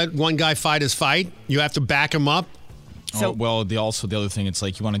 Can't let one guy fight his fight. You have to back him up. So, the other thing, it's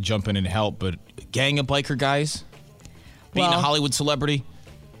like you want to jump in and help, but gang of biker guys being a Hollywood celebrity.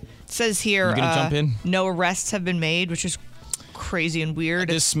 It says here, you gonna jump in? No arrests have been made, which is crazy and weird.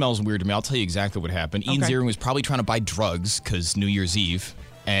 This smells weird to me. I'll tell you exactly what happened. Ian Ziering was probably trying to buy drugs because New Year's Eve,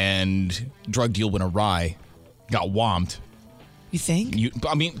 and drug deal went awry, got whomped. You think?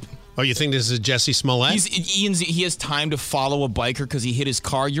 Oh, you think this is Jesse Smollett? He has time to follow a biker because he hit his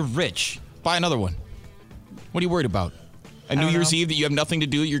car. You're rich. Buy another one. What are you worried about? New Year's Eve that you have nothing to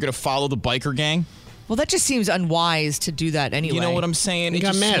do, you're going to follow the biker gang? Well, that just seems unwise to do that anyway. You know what I'm saying? It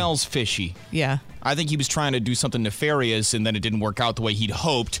just smells fishy. Yeah. I think he was trying to do something nefarious, and then it didn't work out the way he'd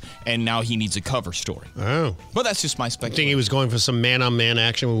hoped, and now he needs a cover story. Oh. But that's just my speculation. I think he was going for some man-on-man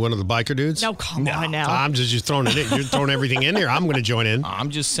action with one of the biker dudes? No, come on now. I'm just throwing it in. You're throwing everything in there. I'm going to join in. I'm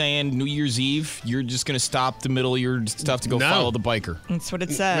just saying, New Year's Eve, you're just going to stop the middle of your stuff to go follow the biker. That's what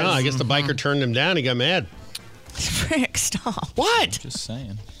it says. No, I guess the biker turned him down. He got mad. Rick, stop. What? Just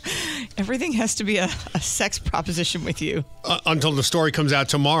saying. Everything has to be a sex proposition with you. Until the story comes out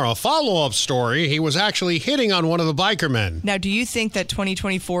tomorrow. Follow-up story, he was actually hitting on one of the biker men. Now, do you think that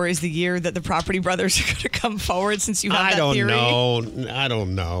 2024 is the year that the Property Brothers are going to come forward since you have that theory? I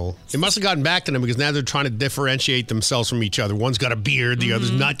don't know. It must have gotten back to them because now they're trying to differentiate themselves from each other. One's got a beard, the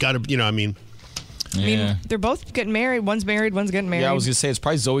other's not got a, I mean, they're both getting married. One's married, one's getting married. Yeah, I was going to say, it's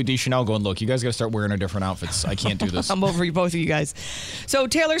probably Zooey Deschanel going, look, you guys got to start wearing our different outfits. I can't do this. I'm over both of you guys. So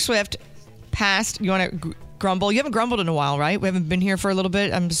Taylor Swift passed. You want to grumble? You haven't grumbled in a while, right? We haven't been here for a little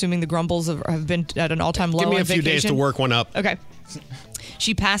bit. I'm assuming the grumbles have been at an all-time low. Give me on a few days to work one up. Okay.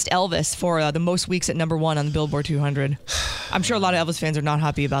 She passed Elvis for the most weeks at number 1 on the Billboard 200. I'm sure a lot of Elvis fans are not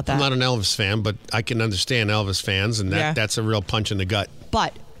happy about that. I'm not an Elvis fan, but I can understand Elvis fans, and that's a real punch in the gut.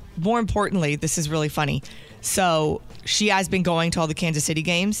 But more importantly, this is really funny. So she has been going to all the Kansas City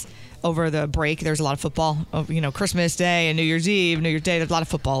games over the break. There's a lot of football. Christmas Day and New Year's Eve, New Year's Day. There's a lot of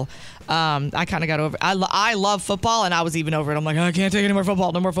football. I kind of got over it. I love football, and I was even over it. I'm like, I can't take any more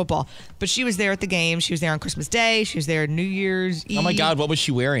football. No more football. But she was there at the game. She was there on Christmas Day. She was there New Year's Eve. Oh, my God. What was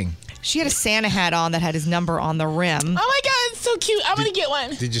she wearing? She had a Santa hat on that had his number on the rim. Oh, my God. It's so cute. I'm going to get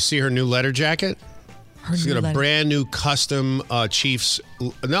one. Did you see her new letter jacket? She's got a brand new custom Chiefs.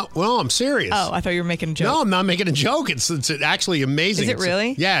 No, I'm serious. Oh, I thought you were making a joke. No, I'm not making a joke. It's actually amazing. Is it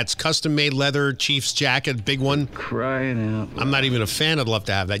really? It's custom made leather Chiefs jacket, big one. Crying out. I'm not even a fan. I'd love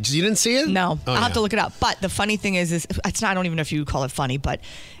to have that. You didn't see it? No, I'll have to look it up. But the funny thing is it's not. I don't even know if you would call it funny, but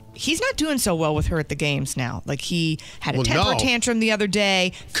he's not doing so well with her at the games now. Like, he had a temper tantrum the other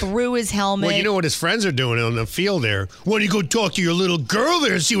day, threw his helmet. Well, you know what his friends are doing on the field there? Why don't you go talk to your little girl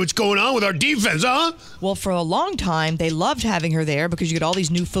there and see what's going on with our defense, huh? Well, for a long time, they loved having her there because you get all these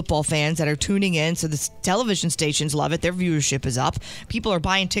new football fans that are tuning in, so the television stations love it. Their viewership is up. People are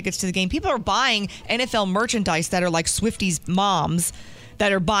buying tickets to the game. People are buying NFL merchandise that are like Swifties' moms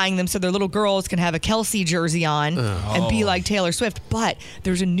that are buying them so their little girls can have a Kelsey jersey on and be like Taylor Swift. But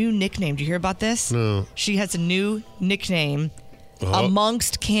there's a new nickname. Do you hear about this? No. She has a new nickname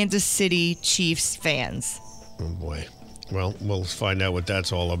amongst Kansas City Chiefs fans. Oh, boy. Well, we'll find out what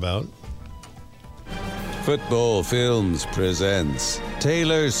that's all about. Football Films presents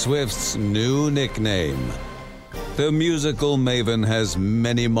Taylor Swift's new nickname. The musical maven has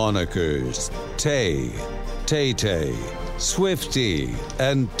many monikers. Tay, Tay-Tay, Swiftie,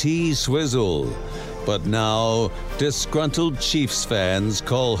 and T-Swizzle. But now, disgruntled Chiefs fans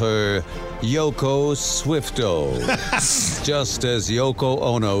call her Yoko Swifto. Just as Yoko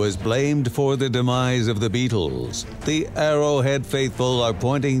Ono is blamed for the demise of the Beatles, the Arrowhead faithful are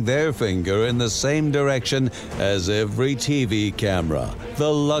pointing their finger in the same direction as every TV camera,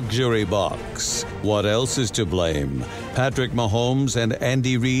 the luxury box. What else is to blame? Patrick Mahomes and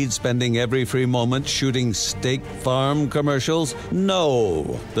Andy Reid spending every free moment shooting State Farm commercials?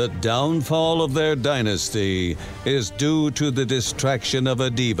 No. The downfall of their dynasty is due to the distraction of a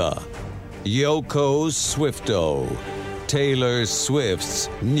diva. Yoko Swifto, Taylor Swift's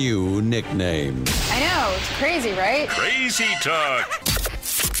new nickname. I know, it's crazy, right? Crazy talk.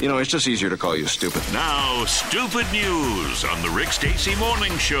 You know, it's just easier to call you stupid. Now, stupid news on the Rick Stacy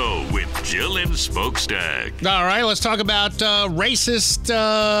Morning Show with Jill and Smokestack. All right, let's talk about racist,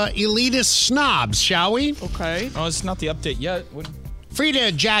 elitist snobs, shall we? Okay. Oh, it's not the update yet.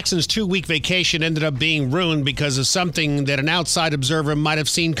 Frida Jackson's 2-week vacation ended up being ruined because of something that an outside observer might have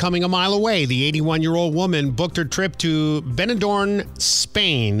seen coming a mile away. The 81-year-old woman booked her trip to Benidorm,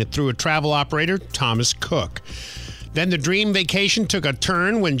 Spain through a travel operator, Thomas Cook. Then the dream vacation took a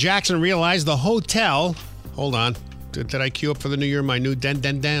turn when Jackson realized the hotel... Hold on. Did I queue up for the new year my new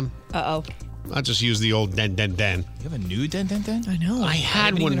den? Uh-oh. I'll just use the old den. You have a new den? I know. I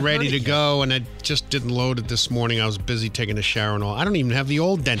had one ready to go, and I just didn't load it this morning. I was busy taking a shower and all. I don't even have the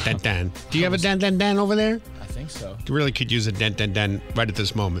old den. Do you have a den over there? I think so. You really could use a den right at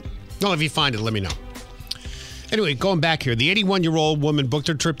this moment. Well, if you find it, let me know. Anyway, going back here, the 81-year-old woman booked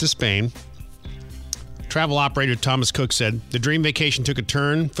her trip to Spain. Travel operator Thomas Cook said the dream vacation took a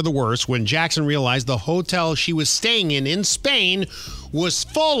turn for the worse when Jackson realized the hotel she was staying in Spain was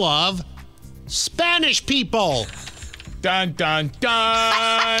full of Spanish people. Dun, dun,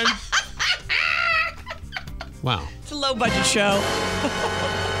 dun. Wow. It's a low-budget show.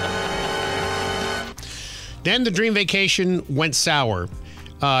 Then the dream vacation went sour.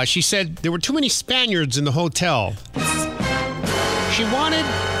 She said there were too many Spaniards in the hotel.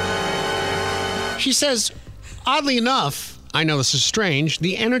 She says, oddly enough, I know this is strange,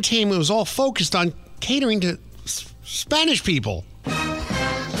 the entertainment was all focused on catering to Spanish people.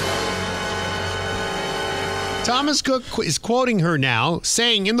 Thomas Cook is quoting her now,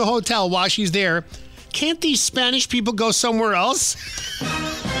 saying in the hotel while she's there, can't these Spanish people go somewhere else?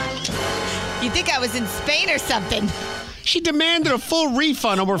 You think I was in Spain or something? She demanded a full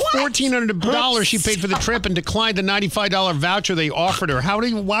refund over $1,400 she paid for the trip and declined the $95 voucher they offered her.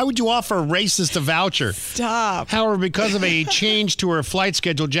 Why would you offer a racist a voucher? Stop. However, because of a change to her flight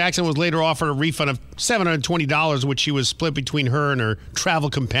schedule, Jackson was later offered a refund of $720, which she was split between her and her travel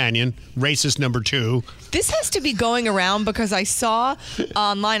companion, racist number 2. This has to be going around because I saw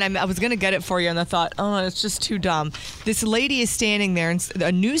online, I was going to get it for you, and I thought, oh, it's just too dumb. This lady is standing there, and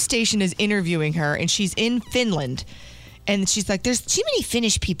a news station is interviewing her, and she's in Finland. And she's like, there's too many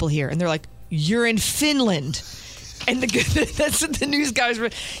Finnish people here. And they're like, you're in Finland. And that's what the news guys were.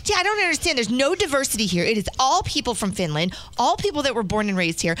 Yeah, I don't understand. There's no diversity here. It is all people from Finland, all people that were born and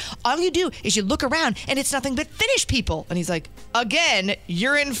raised here. All you do is you look around, and it's nothing but Finnish people. And he's like, again,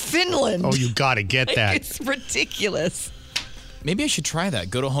 you're in Finland. Oh, you got to get that. It's ridiculous. Maybe I should try that.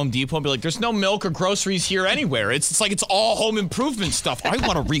 Go to Home Depot and be like, there's no milk or groceries here anywhere. It's like it's all home improvement stuff. I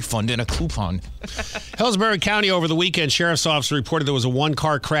want a refund and a coupon. Hillsborough County over the weekend, sheriff's officer reported there was a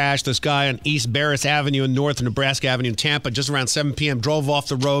one-car crash. This guy on East Barris Avenue and North Nebraska Avenue in Tampa, just around 7 p.m., drove off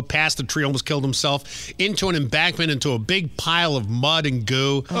the road, past the tree, almost killed himself, into an embankment, into a big pile of mud and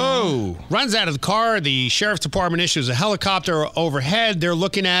goo. Oh. Runs out of the car. The sheriff's department issues a helicopter overhead. They're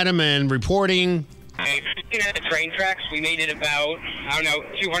looking at him and reporting. At the train tracks, we made it about,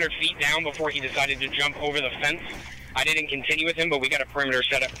 200 feet down before he decided to jump over the fence. I didn't continue with him, but we got a perimeter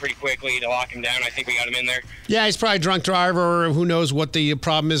set up pretty quickly to lock him down. I think we got him in there. Yeah, he's probably a drunk driver, or who knows what the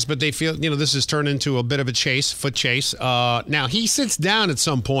problem is, but they feel, this has turned into a bit of a foot chase. Now, he sits down at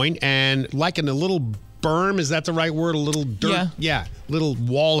some point, and like in a little berm, is that the right word? A little dirt? Yeah, little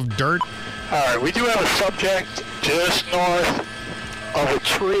wall of dirt. All right, we do have a subject just north of a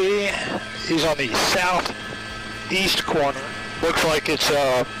tree. He's on the southeast corner. Looks like it's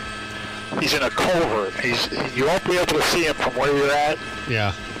he's in a culvert. You won't be able to see him from where you're at.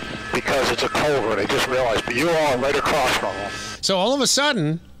 Yeah. Because it's a culvert. I just realized, but you are right across from him. So all of a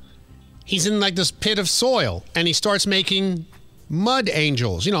sudden, he's in like this pit of soil, and he starts making mud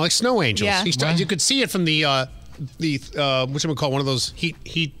angels. Like snow angels. Yeah. You could see it from the whatchamacallit, one of those heat.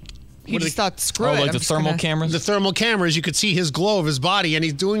 He just thought, screw it. Like the thermal cameras? The thermal cameras, you could see his glow of his body, and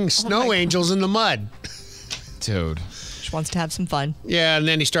he's doing snow angels in the mud. Dude. Just wants to have some fun. Yeah, and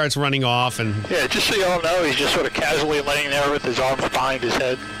then he starts running off. And yeah, just so you all know, he's just sort of casually laying there with his arms behind his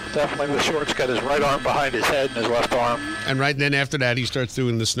head. Definitely the short's got his right arm behind his head and his left arm. And right then after that, he starts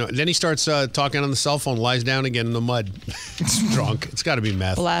doing the snow. Then he starts talking on the cell phone, lies down again in the mud. Drunk. It's got to be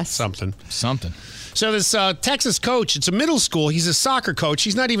meth. Bless. Something. So this Texas coach, it's a middle school. He's a soccer coach.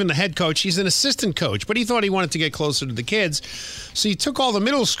 He's not even the head coach. He's an assistant coach. But he thought he wanted to get closer to the kids. So he took all the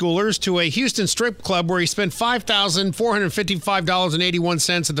middle schoolers to a Houston strip club where he spent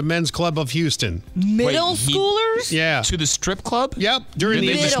 $5,455.81 at the Men's Club of Houston. Middle schoolers? Yeah. To the strip club? Yep. Did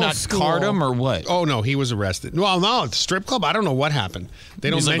they just not card him or what? Oh, no. He was arrested. Well, no. At the strip club, I don't know what happened. They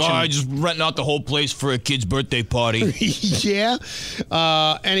don't mention. I just renting out the whole place for a kid's birthday party. Yeah.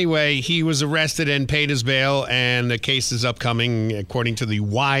 Anyway, he was arrested and paid his bail, and the case is upcoming, according to the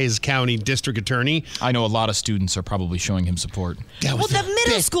Wise County District Attorney. I know a lot of students are probably showing him support. Well, the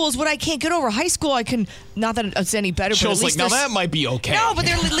middle school is what I can't get over. High school, I can, not that it's any better. Show's like, now that might be okay. No, but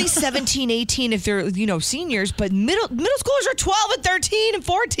they're at least 17, 18 if they're, seniors. But middle schoolers are 12 and 13 and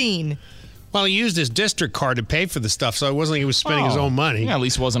 14. Well, he used his district card to pay for the stuff, so it wasn't like he was spending his own money. Yeah, at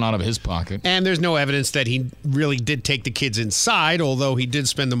least it wasn't out of his pocket. And there's no evidence that he really did take the kids inside, although he did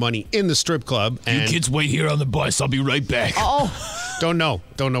spend the money in the strip club. And you kids wait here on the bus. I'll be right back. Oh. Don't know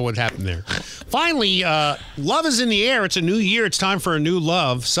what happened there. Finally, love is in the air. It's a new year. It's time for a new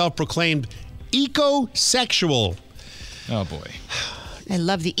love. Self-proclaimed eco-sexual. Oh, boy. I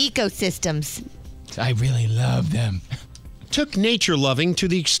love the ecosystems. I really love them. Took nature loving to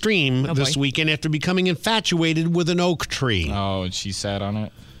the extreme this weekend after becoming infatuated with an oak tree. Oh, and she sat on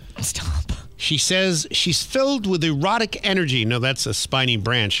it? Stop. She says she's filled with erotic energy. No, that's a spiny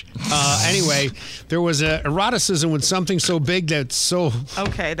branch. Anyway, there was eroticism with something so big that's so...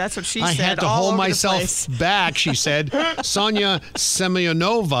 Okay, that's what she said. I had to hold myself back, she said. Sonia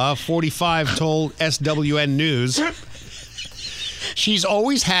Semyonova, 45, told SWN News. She's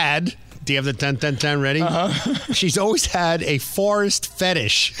always had... Do you have the 10-10-10 ready? Uh-huh. She's always had a forest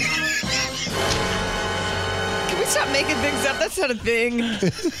fetish. Can we stop making things up? That's not a thing.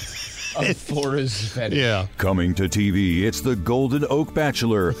 A forest fetish. Yeah. Coming to TV, it's the Golden Oak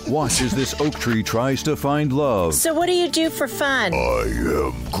Bachelor. Watch as this oak tree tries to find love. So what do you do for fun? I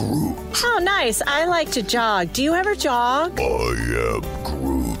am Groot. Oh, nice. I like to jog. Do you ever jog? I am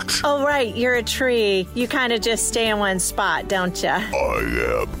Groot. Oh, right. You're a tree. You kind of just stay in one spot, don't you?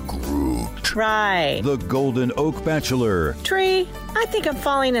 I am Groot. Right. The Golden Oak Bachelor. Tree, I think I'm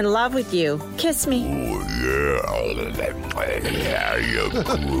falling in love with you. Kiss me.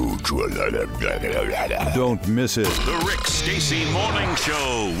 Don't miss it. The Rick Stacy Morning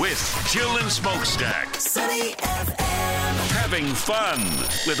Show with Jill and Smokestack. Sunny FM. Having fun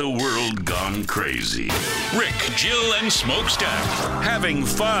with a world gone crazy. Rick, Jill, and Smokestack. Having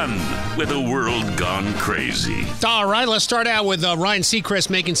fun with a world gone crazy. All right, let's start out with Ryan Seacrest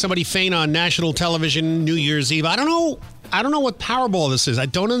making somebody faint on national television New Year's Eve. I don't know what Powerball this is. I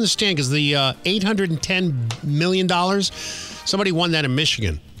don't understand because the $810 million, somebody won that in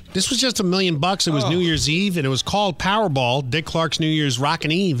Michigan. This was just $1 million. It was New Year's Eve, and it was called Powerball. Dick Clark's New Year's Rockin'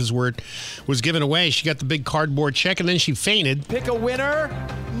 Eve is where it was given away. She got the big cardboard check, and then she fainted. Pick a winner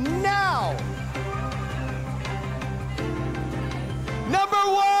now. Number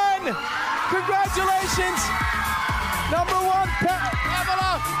one. Congratulations. Number one,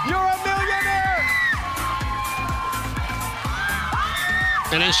 Pamela. You're a millionaire.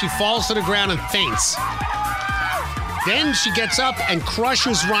 And then she falls to the ground and faints. Then she gets up and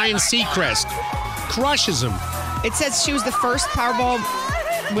crushes Ryan Seacrest. Crushes him. It says she was the first Powerball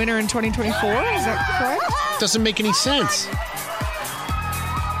winner in 2024. Is that correct? Doesn't make any sense.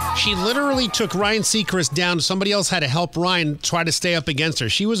 She literally took Ryan Seacrest down. Somebody else had to help Ryan try to stay up against her.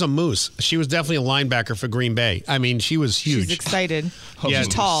 She was a moose. She was definitely a linebacker for Green Bay. I mean, she was huge. She's excited. Yeah, she's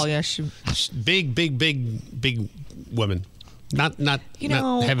tall. Yeah, big woman. Not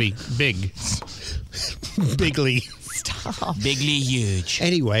heavy. Big. Bigly. Stop. Bigly huge.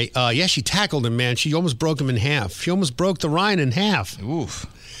 Anyway, she tackled him, man. She almost broke him in half. She almost broke the Ryan in half. Oof.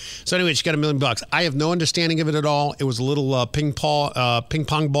 So anyway, she got $1 million. I have no understanding of it at all. It was a little ping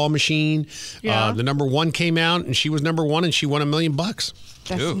pong ball machine. Yeah. The number one came out, and she was number one, and she won $1 million.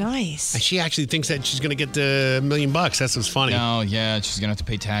 That's nice. And she actually thinks that she's going to get the $1 million. That's what's funny. No, yeah, she's gonna have to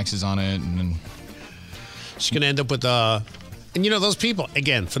pay taxes on it, and then she's going to end up with And those people,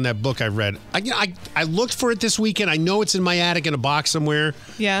 again, from that book I read, I looked for it this weekend. I know it's in my attic in a box somewhere.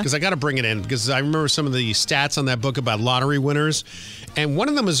 Yeah. Because I got to bring it in because I remember some of the stats on that book about lottery winners. And one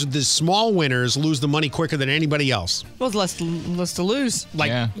of them is the small winners lose the money quicker than anybody else. Well, less to lose.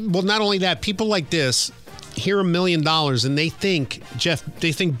 Well, not only that, people like this hear $1 million and they think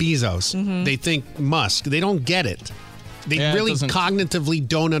Bezos, they think Musk. They don't get it. They really cognitively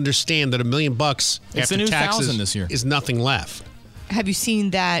don't understand that $1 million after new taxes 1,000 this year. is nothing left. Have you seen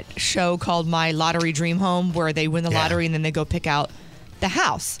that show called My Lottery Dream Home where they win the lottery and then they go pick out the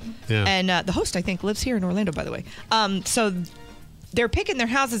house? Yeah. And the host, I think, lives here in Orlando, by the way. So they're picking their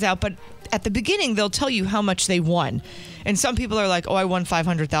houses out, but at the beginning, they'll tell you how much they won. And some people are like, I won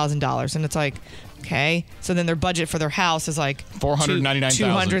 $500,000. And it's like, okay. So then their budget for their house is like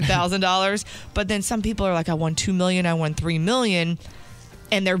 $499,000. $200,000. But then some people are like, I won $2 million, I won $3 million.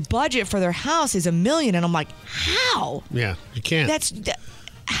 And their budget for their house is $1 million. And I'm like, how? Yeah, you can't.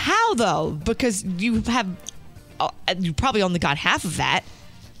 How though? Because you probably only got half of that.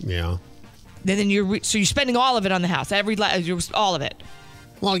 Yeah. Then you're spending all of it on the house, all of it.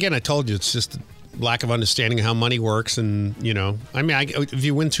 Well, again, I told you it's just lack of understanding of how money works, and if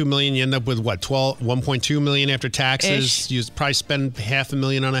you win $2 million, you end up with what, $1.2 million after taxes. Ish. You probably spend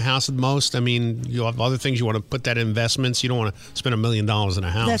 $500,000 on a house at most. I mean, you have other things you want to put that in investments. You don't want to spend $1 million in a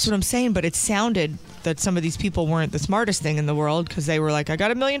house. That's what I'm saying. But it sounded that some of these people weren't the smartest thing in the world because they were like, I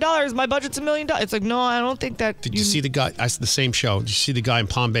got $1 million. My budget's $1 million. It's like, no, I don't think that. Did you see the guy? The same show. Did you see the guy in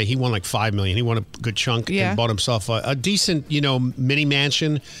Palm Bay? He won like $5 million. He won a good chunk and bought himself a decent, mini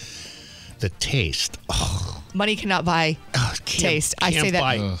mansion. The taste. Oh. Money cannot buy taste. I say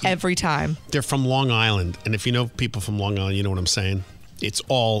that every time. They're from Long Island. And if you know people from Long Island, you know what I'm saying. It's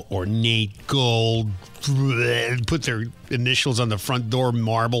all ornate gold. Put their initials on the front door,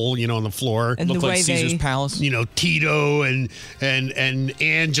 marble, on the floor. And look like Caesar's Palace. Tito and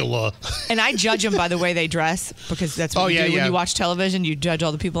Angela. And I judge them by the way they dress because that's what you do. When you watch television, you judge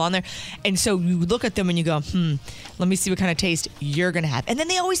all the people on there. And so you look at them and you go, let me see what kind of taste you're going to have. And then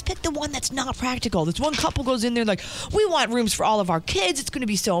they always pick the one that's not practical. This one couple goes in there like, we want rooms for all of our kids. It's going to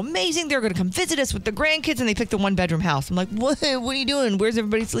be so amazing. They're going to come visit us with the grandkids. And they pick the one-bedroom house. I'm like, what are you doing? Where's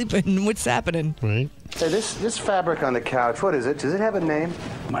everybody sleeping? What's happening? Right. Hey, this fabric on the couch, what is it? Does it have a name?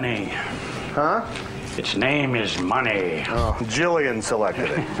 Money. Huh? Its name is Money. Oh, Jillian selected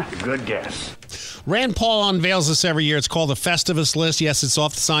it. Good guess. Rand Paul unveils this every year. It's called the Festivus List. Yes, it's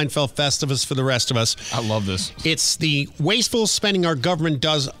off the Seinfeld Festivus for the rest of us. I love this. It's the wasteful spending our government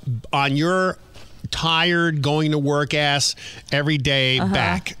does on your tired, going to work ass every day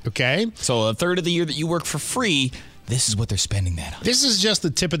back, okay? So a third of the year that you work for free, This is what they're spending that on. This is just the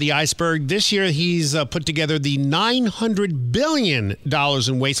tip of the iceberg. This year, he's put together the $900 billion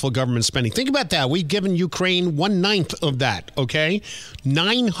in wasteful government spending. Think about that. We've given Ukraine 1/9 of that, okay?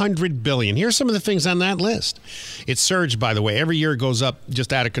 $900 billion. Here's some of the things on that list. It surged, by the way. Every year it goes up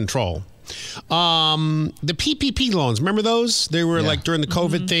just out of control. The PPP loans, remember those? They were like during the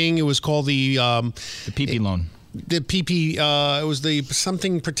COVID thing. It was called the PP loan. The PP, it was the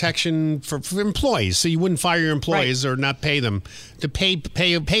something protection for employees, so you wouldn't fire your employees or not pay them. The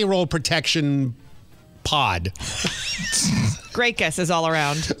payroll protection pod. Great guesses all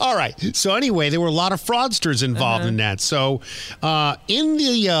around. All right. So anyway, there were a lot of fraudsters involved in that. So in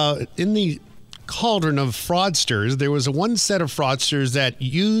the cauldron of fraudsters, there was one set of fraudsters that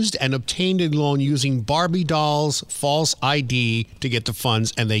used and obtained a loan using Barbie dolls' false ID to get the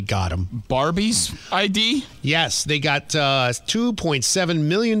funds, and they got them. Barbie's ID? Yes, they got $2.7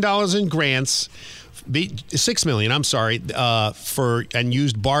 million in grants. $6 million, I'm sorry, for and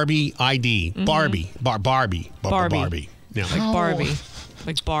used Barbie ID. Barbie. Yeah. Like Barbie.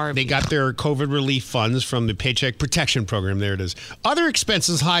 Like Barbie. They got their COVID relief funds from the Paycheck Protection Program. There it is. Other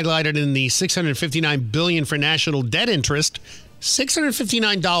expenses highlighted in the $659 billion for national debt interest.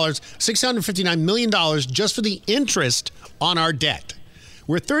 $659 million just for the interest on our debt.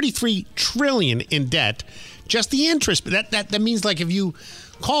 We're $33 trillion in debt. Just the interest. But that means like if you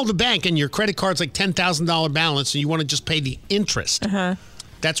call the bank and your credit card's like $10,000 balance and you want to just pay the interest.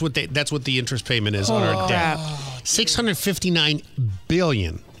 That's what the interest payment is on our debt. $659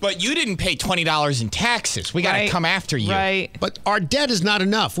 billion. But you didn't pay $20 in taxes. We got to come after you. Right. But our debt is not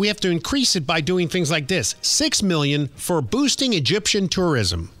enough. We have to increase it by doing things like this. $6 million for boosting Egyptian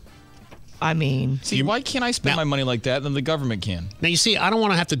tourism. I mean, see, why can't I spend my money like that? Then the government can. Now, you see, I don't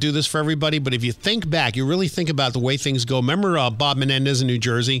want to have to do this for everybody, but if you think back, you really think about the way things go. Remember Bob Menendez in New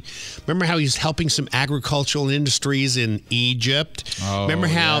Jersey? Remember how he's helping some agricultural industries in Egypt? Remember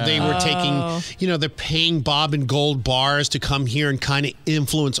how they were taking, they're paying Bob in gold bars to come here and kind of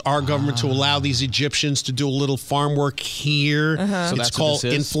influence our government to allow these Egyptians to do a little farm work here. So it's called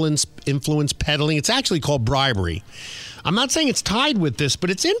influence peddling. It's actually called bribery. I'm not saying it's tied with this,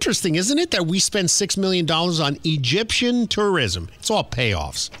 but it's interesting, isn't it, that we spend $6 million on Egyptian tourism? It's all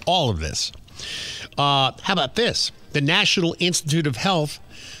payoffs, all of this. How about this? The National Institute of Health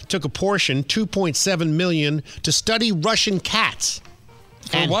took a portion, $2.7 million, to study Russian cats.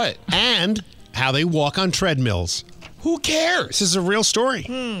 For what? And how they walk on treadmills. Who cares? This is a real story.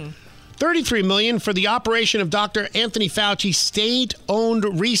 $33 million for the operation of Dr. Anthony Fauci's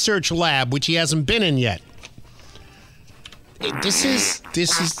state-owned research lab, which he hasn't been in yet. This is. You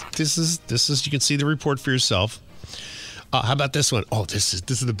can see the report for yourself. How about this one? Oh, this is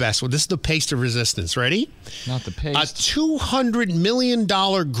the best one. This is the paste of resistance. Ready? Not the paste. A $200 million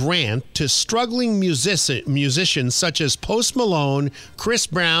grant to struggling musicians such as Post Malone, Chris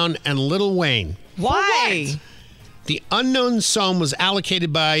Brown, and Lil Wayne. Why? The unknown sum was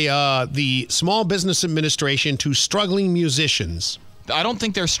allocated by the Small Business Administration to struggling musicians. I don't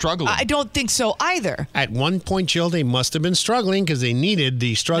think they're struggling. I don't think so either. At one point, Jill, they must have been struggling because they needed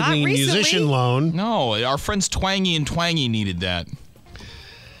the struggling musician loan. No, our friends Twangy and Twangy needed that.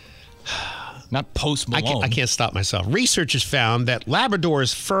 Not Post Malone. I can't stop myself. Researchers found that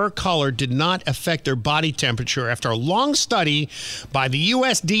Labrador's fur color did not affect their body temperature after a long study by the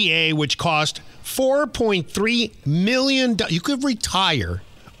USDA, which cost $4.3 million. You could retire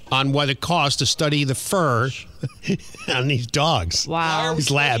on what it costs to study the fur on these dogs. Wow. These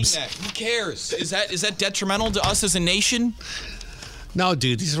labs. Who cares? Is that detrimental to us as a nation? No,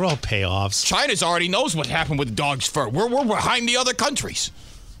 dude, these are all payoffs. China's already knows what happened with dogs' fur. We're behind the other countries.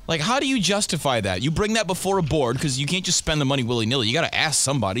 Like, how do you justify that? You bring that before a board because you can't just spend the money willy-nilly. You got to ask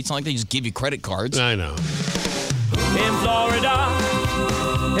somebody. It's not like they just give you credit cards. I know. In Florida,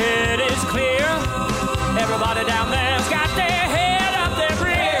 it is clear. Everybody down there's got their head up their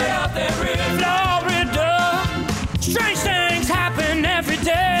rear. Florida, strange things happen every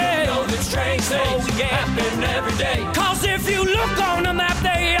day. You know that strange things happen every day. Cause if you look on the map,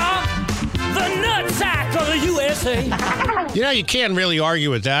 they are the nutsack of the USA. You know, you can't really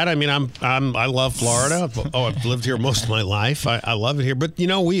argue with that. I mean, I love Florida. I've lived here most of my life. I love it here. But, you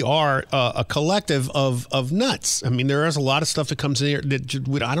know, we are a collective of nuts. I mean, there is a lot of stuff that comes in here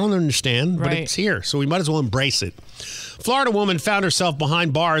that I don't understand, but it's here. So we might as well embrace it. Florida woman found herself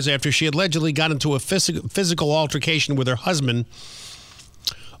behind bars after she allegedly got into a physical altercation with her husband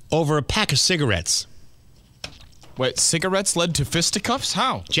over a pack of cigarettes. Wait, cigarettes led to fisticuffs?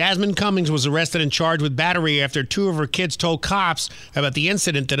 How? Jasmine Cummings was arrested and charged with battery after 2 of her kids told cops about the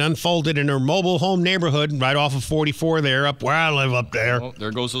incident that unfolded in her mobile home neighborhood right off of 44 there, up where I live up there. Well,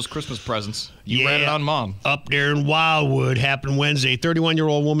 there goes those Christmas presents. You ran it on Mom. Up there in Wildwood, happened Wednesday.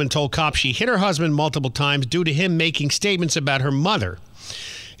 31-year-old woman told cops she hit her husband multiple times due to him making statements about her mother.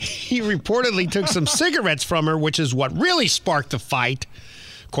 He reportedly took some cigarettes from her, which is what really sparked the fight.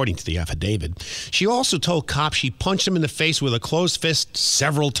 According to the affidavit, she also told cops she punched him in the face with a closed fist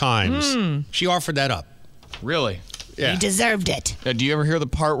several times. She offered that up. Really? Yeah. He deserved it. Do you ever hear the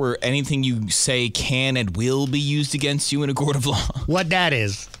part where anything you say can and will be used against you in a court of law? What that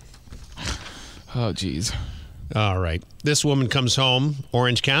is? Oh, geez. All right. This woman comes home,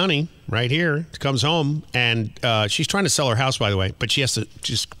 Orange County, right here, comes home, and she's trying to sell her house, by the way, but she has to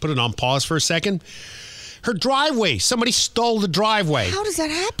just put it on pause for a second. Her driveway. Somebody stole the driveway. How does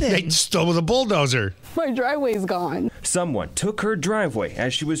that happen? They stole with a bulldozer. My driveway's gone. Someone took her driveway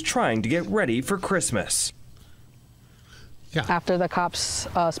as she was trying to get ready for Christmas. Yeah. After the cops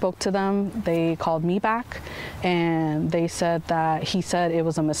spoke to them, they called me back, and they said that he said it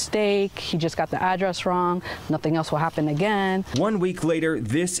was a mistake. He just got the address wrong. Nothing else will happen again. 1 week later,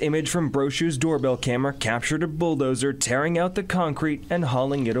 this image from Brochu's doorbell camera captured a bulldozer tearing out the concrete and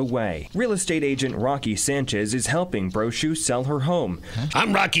hauling it away. Real estate agent Rocky Sanchez is helping Brochu sell her home.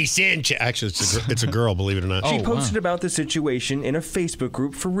 I'm Rocky Sanchez. Actually, it's a girl, believe it or not. She posted about the situation in a Facebook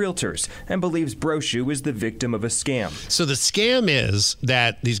group for realtors and believes Brochu is the victim of a scam. So the scam is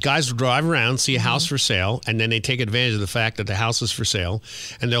that these guys will drive around, see a house for sale, and then they take advantage of the fact that the house is for sale,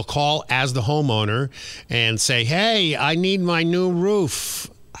 and they'll call as the homeowner and say, hey, I need my new roof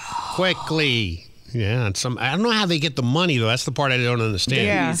quickly. Yeah, I don't know how they get the money, though. That's the part I don't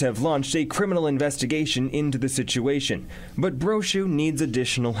understand. Police have launched a criminal investigation into the situation, but Brochu needs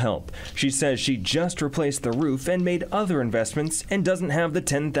additional help. She says she just replaced the roof and made other investments and doesn't have the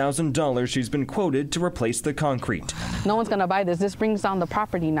 $10,000 she's been quoted to replace the concrete. No one's going to buy this. This brings down the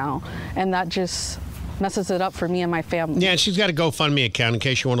property now, and that just messes it up for me and my family. Yeah, she's got a GoFundMe account in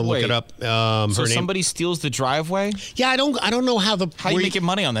case you want to look it up. So somebody steals the driveway? Yeah, I don't know how you making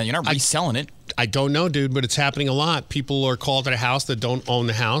money on that? You're not reselling it. I don't know, dude, but it's happening a lot. People are called at a house that don't own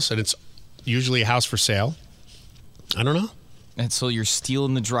the house, and it's usually a house for sale. I don't know. And so you're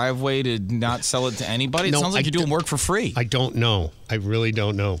stealing the driveway to not sell it to anybody? It No, sounds like you're doing work for free. I don't know. I really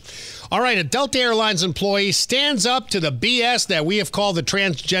don't know. All right, a Delta Airlines employee stands up to the BS that we have called the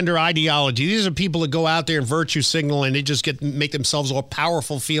transgender ideology. These are people that go out there and virtue signal, and they just make themselves all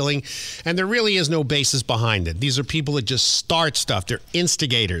powerful feeling, and there really is no basis behind it. These are people that just start stuff. They're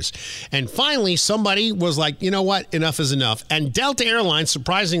instigators. And finally, somebody was like, you know what? Enough is enough. And Delta Airlines,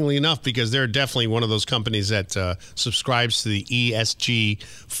 surprisingly enough, because they're definitely one of those companies that subscribes to the ESG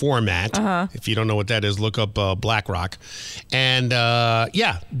format. If you don't know what that is, look up BlackRock. And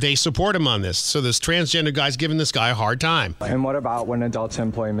they support him on this. So this transgender guy's giving this guy a hard time. And what about when a Delta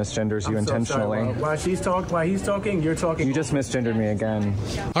employee misgenders you intentionally? While he's talking, you're talking. You just misgendered me again.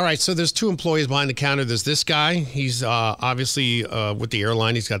 All right, so there's 2 employees behind the counter. There's this guy. He's obviously with the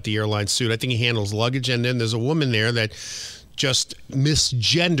airline. He's got the airline suit. I think he handles luggage. And then there's a woman there that just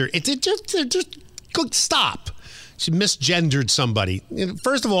misgendered. Just stop. She misgendered somebody.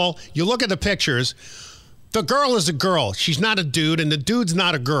 First of all, you look at the pictures. The girl is a girl. She's not a dude, and the dude's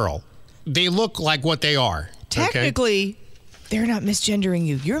not a girl. They look like what they are. Technically, they're not misgendering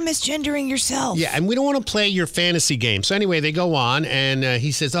you. You're misgendering yourself. Yeah, and we don't want to play your fantasy game. So anyway, they go on, and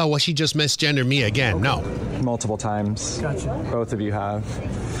he says, oh, well, she just misgendered me again. Okay. No. Multiple times. Gotcha. Both of you have.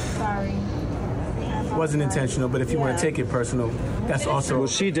 Sorry. Wasn't intentional, but if you want to take it personal, that's also... Well,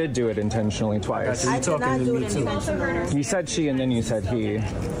 she did do it intentionally twice. You're talking to me, too. You said she, and then you said he.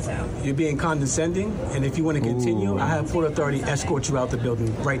 You're being condescending, and if you want to continue, I have Port Authority escort you out the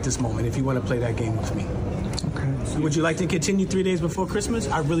building right this moment if you want to play that game with me. Okay. Would you like to continue 3 days before Christmas?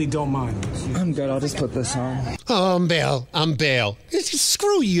 I really don't mind. I'm good. I'll just put this on. Oh, I'm bail.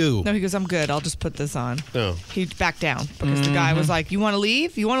 Screw you. No, he goes, I'm good. I'll just put this on. Oh. He backed down because the guy was like, you want to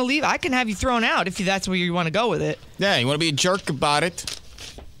leave? You want to leave? I can have you thrown out if that's where you want to go with it. Yeah, you want to be a jerk about it?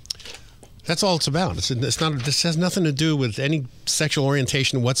 That's all it's about. It's not. This has nothing to do with any sexual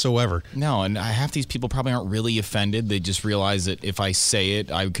orientation whatsoever. No, and half these people probably aren't really offended. They just realize that if I say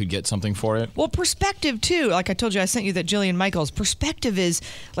it, I could get something for it. Well, perspective, too. Like I told you, I sent you that Jillian Michaels. Perspective is,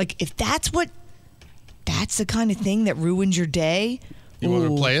 like, if that's the kind of thing that ruins your day. You want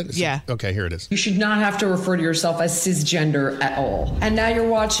to play it? Yeah. Okay, here it is. You should not have to refer to yourself as cisgender at all. And now you're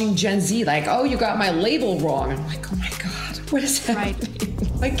watching Gen Z like, oh, you got my label wrong. I'm like, oh my God, what is that?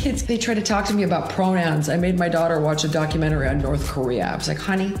 Right. My kids, they try to talk to me about pronouns. I made my daughter watch a documentary on North Korea. I was like,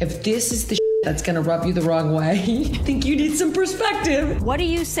 honey, if this is the that's going to rub you the wrong way. I think you need some perspective. What do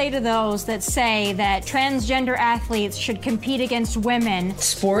you say to those that say that transgender athletes should compete against women?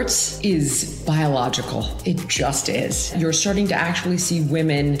 Sports is biological. It just is. You're starting to actually see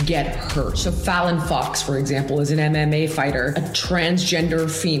women get hurt. So Fallon Fox, for example, is an MMA fighter, a transgender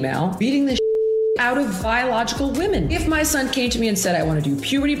female, beating the out of biological women. If my son came to me and said, I want to do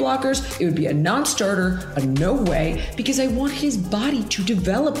puberty blockers, it would be a non-starter, a no way, because I want his body to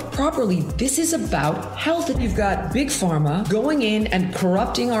develop properly. This is about health. And you've got Big Pharma going in and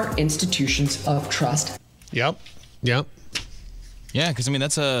corrupting our institutions of trust. Yep. Yeah, because,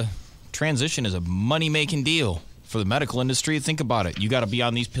 that's a transition is a money-making deal for the medical industry. Think about it. You got to be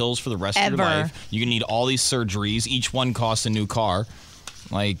on these pills for the rest of your life. You need all these surgeries. Each one costs a new car.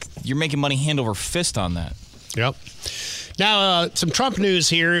 You're making money hand over fist on that. Yep. Now, some Trump news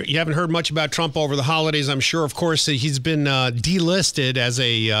here. You haven't heard much about Trump over the holidays, I'm sure. Of course, he's been delisted as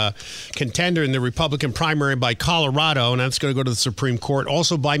a contender in the Republican primary by Colorado, and that's going to go to the Supreme Court.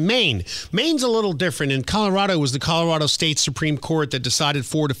 Also by Maine. Maine's a little different. In Colorado, it was the Colorado State Supreme Court that decided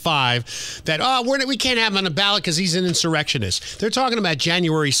 4-5 that, we can't have him on the ballot because he's an insurrectionist. They're talking about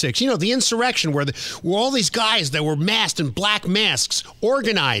January 6th. The insurrection where all these guys that were masked in black masks,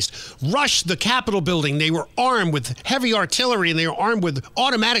 organized, rushed the Capitol building. They were armed with heavy artillery and they were armed with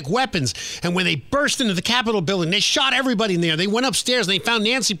automatic weapons. And when they burst into the Capitol building, they shot everybody in there. They went upstairs and they found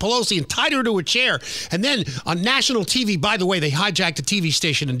Nancy Pelosi and tied her to a chair. And then on national TV, by the way, they hijacked a TV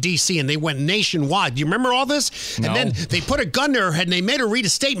station in D.C. and they went nationwide. Do you remember all this? No. And then they put a gun to her head and they made her read a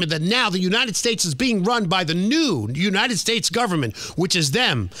statement that now the United States is being run by the new United States government, which is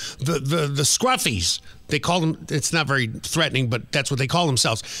them, the scruffies. They call them, it's not very threatening, but that's what they call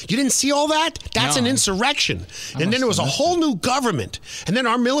themselves. You didn't see all that? That's an insurrection. And then there was a whole new government. And then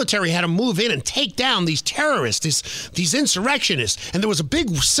our military had to move in and take down these terrorists, these insurrectionists. And there was a big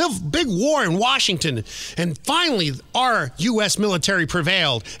war in Washington. And finally, our U.S. military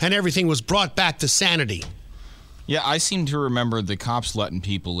prevailed and everything was brought back to sanity. Yeah, I seem to remember the cops letting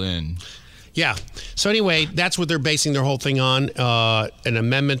people in. Yeah. So anyway, that's what they're basing their whole thing on, an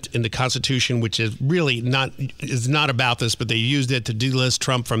amendment in the Constitution, which is really not about this, but they used it to delist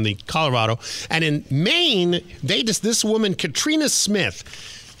Trump from the Colorado. And in Maine, this woman, Katrina Smith.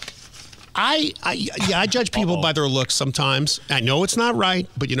 I judge people by their looks sometimes. I know it's not right,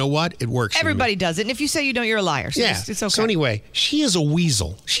 but you know what? It works. Everybody does it. And if you say you don't, you're a liar. So it's okay. So anyway, she is a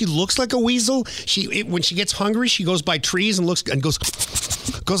weasel. She looks like a weasel. When she gets hungry, she goes by trees and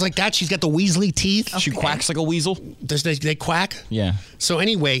goes like that. She's got the weaselly teeth. Okay. She quacks like a weasel. They quack? Yeah. So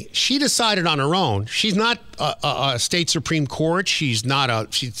anyway, she decided on her own. She's not a state Supreme Court. She's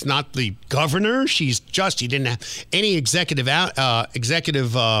not the governor. She didn't have any executive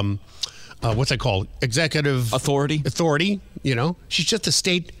what's that called? Executive authority. She's just a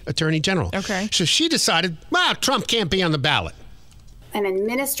state attorney general. Okay. So she decided, Trump can't be on the ballot. An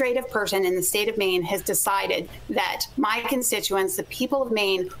administrative person in the state of Maine has decided that my constituents, the people of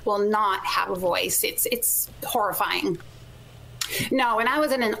Maine, will not have a voice. It's horrifying. No, when I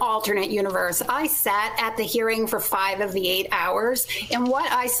was in an alternate universe, I sat at the hearing for 5 of the 8 hours, and what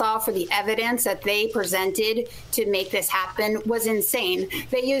I saw for the evidence that they presented to make this happen was insane.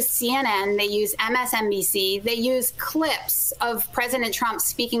 They used CNN, they used MSNBC, they used clips of President Trump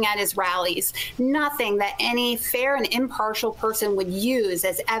speaking at his rallies. Nothing that any fair and impartial person would use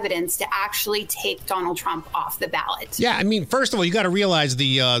as evidence to actually take Donald Trump off the ballot. Yeah, first of all, you got to realize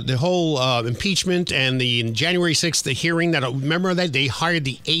the whole impeachment and the January 6th, the hearing that, remember that they hired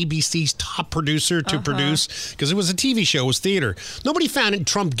the ABC's top producer to produce because it was a TV show, it was theater. Nobody found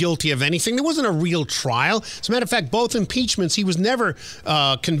Trump guilty of anything. There wasn't a real trial. As a matter of fact, both impeachments, he was never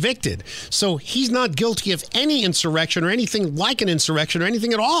convicted. So he's not guilty of any insurrection or anything like an insurrection or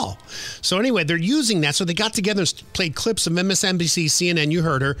anything at all. So anyway, they're using that. So they got together and played clips of MSNBC, CNN, you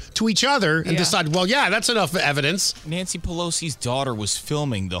heard her, to each other and decided, that's enough evidence. Nancy Pelosi's daughter was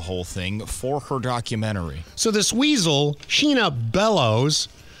filming the whole thing for her documentary. So this weasel, Sheena Bellows,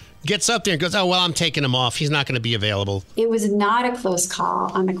 gets up there and goes, I'm taking him off. He's not going to be available. It was not a close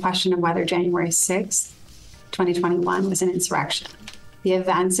call on the question of whether January 6th, 2021 was an insurrection. The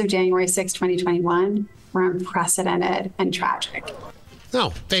events of January 6th, 2021 were unprecedented and tragic.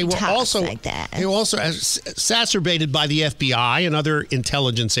 No, they were also exacerbated by the FBI and other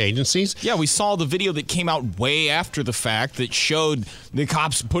intelligence agencies. Yeah, we saw the video that came out way after the fact that showed the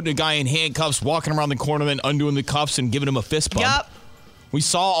cops putting a guy in handcuffs, walking around the corner, then undoing the cuffs and giving him a fist bump. Yep. We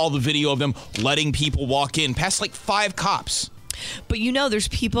saw all the video of them letting people walk in, past like 5 cops. But there's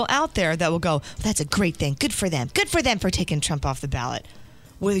people out there that will go, that's a great thing. Good for them. Good for them for taking Trump off the ballot.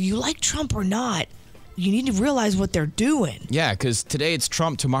 Whether you like Trump or not, you need to realize what they're doing. Yeah, because today it's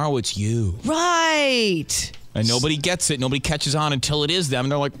Trump, tomorrow it's you. Right. And nobody gets it. Nobody catches on until it is them.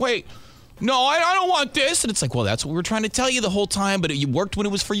 And they're like, wait, no, I don't want this. And it's like, well, that's what we were trying to tell you the whole time, but it worked when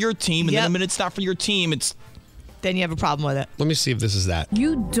it was for your team. And then the minute it's not for your team, then you have a problem with it. Let me see if this is that.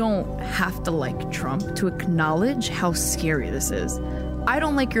 You don't have to like Trump to acknowledge how scary this is. I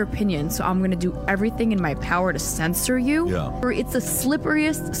don't like your opinion, so I'm going to do everything in my power to censor you. Yeah. Or it's the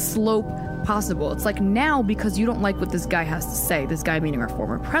slipperiest slope possible. It's like now, because you don't like what this guy has to say, this guy meaning our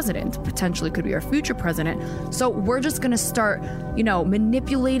former president, potentially could be our future president, so we're just going to start,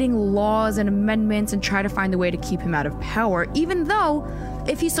 manipulating laws and amendments and try to find a way to keep him out of power, even though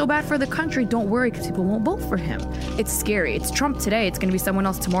if he's so bad for the country, don't worry, because people won't vote for him. It's scary. It's Trump today. It's going to be someone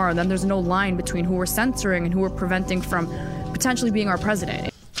else tomorrow. And then there's no line between who we're censoring and who we're preventing from potentially being our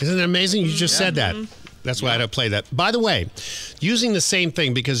president. Isn't it amazing? You just said that. That's why I had to play that. By the way, using the same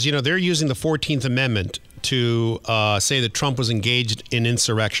thing, because, they're using the 14th Amendment to say that Trump was engaged in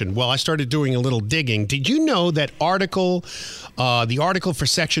insurrection. Well, I started doing a little digging. Did you know that the article for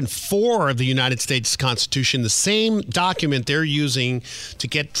Section 4 of the United States Constitution, the same document they're using to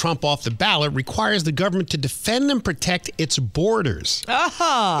get Trump off the ballot, requires the government to defend and protect its borders.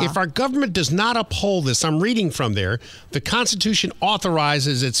 If our government does not uphold this, I'm reading from there, the Constitution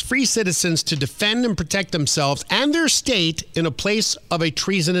authorizes its free citizens to defend and protect themselves and their state in a place of a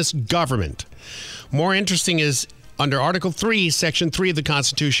treasonous government. More interesting is, under Article 3, Section 3 of the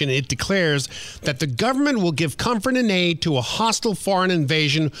Constitution, it declares that the government will give comfort and aid to a hostile foreign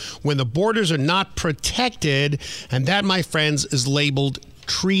invasion when the borders are not protected, and that, my friends, is labeled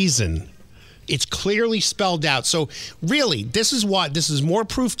treason. It's clearly spelled out. So really, this is more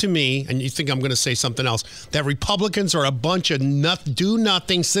proof to me, and you think I'm going to say something else, that Republicans are a bunch of do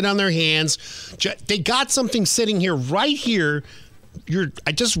nothing, sit on their hands. They got something sitting here right here.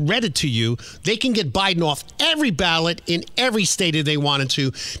 I just read it to you. They can get Biden off every ballot in every state if they wanted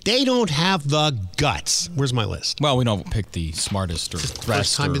to. They don't have the guts. Where's my list? Well, we don't pick the smartest or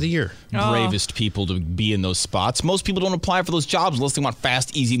first time of the year, bravest people to be in those spots. Most people don't apply for those jobs unless they want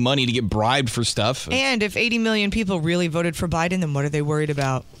fast, easy money to get bribed for stuff. And if 80 million people really voted for Biden, then what are they worried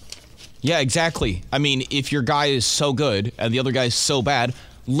about? Yeah, exactly. I mean, if your guy is so good and the other guy is so bad,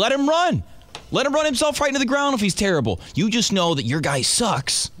 let him run. Let him run himself right into the ground if he's terrible. You just know that your guy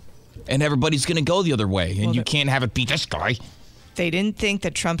sucks, and everybody's going to go the other way, and you can't have it beat this guy. They didn't think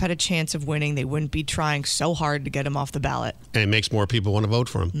that Trump had a chance of winning. They wouldn't be trying so hard to get him off the ballot. And it makes more people want to vote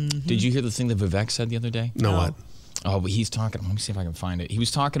for him. Mm-hmm. Did you hear the thing that Vivek said the other day? No, what? Oh, but he's talking. Let me see if I can find it. He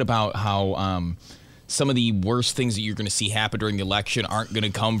was talking about how some of the worst things that you're going to see happen during the election aren't going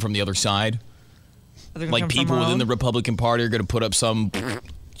to come from the other side. Like people within the Republican Party are going to put up some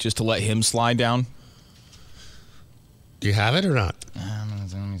just to let him slide down. Do you have it or not?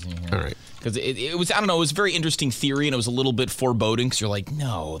 Let me see here. All right. Because it was, I don't know, it was a very interesting theory, and it was a little bit foreboding, because you're like,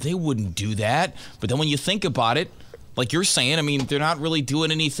 no, they wouldn't do that. But then when you think about it, like you're saying, I mean, they're not really doing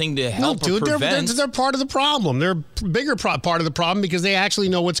anything to help or prevent. They're part of the problem. They're a bigger part of the problem because they actually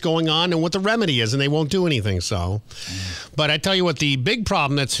know what's going on and what the remedy is, and they won't do anything. So, but I tell you what, the big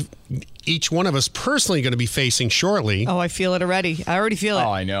problem that's each one of us personally going to be facing shortly. Oh, I feel it already. I already feel it.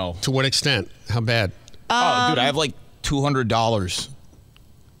 Oh, I know. To what extent? How bad? Oh, dude, I have like $200.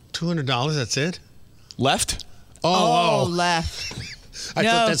 $200? That's it? Left? Oh, left. I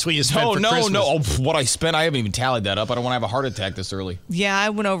thought that's what you spent for Christmas. No. Oh, what I spent, I haven't even tallied that up. I don't want to have a heart attack this early. Yeah, I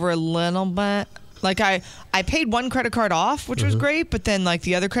went over a little bit. Like I paid one credit card off, which was great, but then like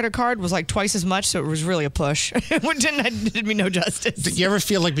the other credit card was like twice as much, so it was really a push. It did me no justice. Do you ever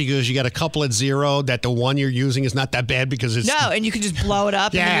feel like because you got a couple at zero that the one you're using is not that bad because it's... No, and you can just blow it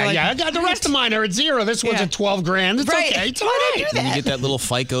up. Yeah, and I got the rest of mine are at zero. This one's at 12 grand. It's okay. It's all right. And you get that little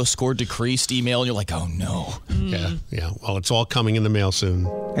FICO score decreased email, and you're like, oh no. Yeah. Well, it's all coming in the mail soon.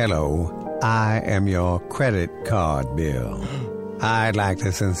 Hello, I am your credit card bill. I'd like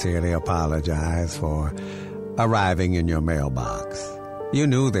to sincerely apologize for arriving in your mailbox. You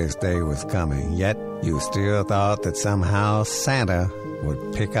knew this day was coming, yet you still thought that somehow Santa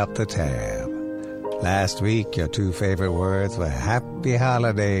would pick up the tab. Last week, your two favorite words were happy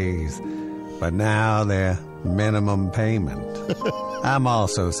holidays, but now they're minimum payment. I'm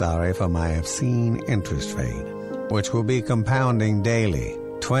also sorry for my obscene interest rate, which will be compounding daily.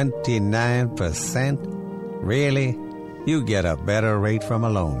 29%? Really? You get a better rate from a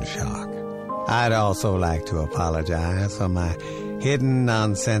loan shark. I'd also like to apologize for my hidden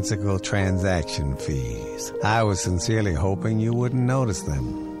nonsensical transaction fees. I was sincerely hoping you wouldn't notice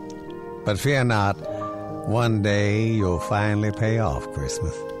them. But fear not, one day you'll finally pay off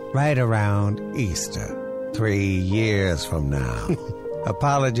Christmas, right around Easter, 3 years from now.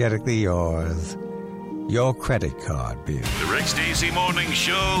 Apologetically yours, your credit card bill. The Rick Stacy Morning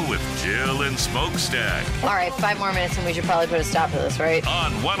Show with Jill and Smokestack. All right, 5 more minutes and we should probably put a stop to this, right?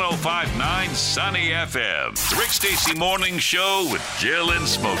 On 105.9 Sunny FM. The Rick Stacy Morning Show with Jill and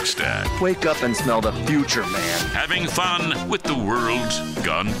Smokestack. Wake up and smell the future, man. Having fun with the world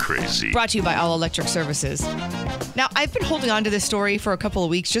gone crazy. Brought to you by All Electric Services. Now, I've been holding on to this story for a couple of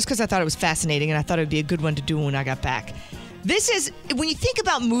weeks just because I thought it was fascinating and I thought it would be a good one to do when I got back. This is, when you think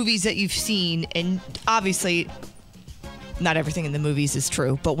about movies that you've seen, and obviously not everything in the movies is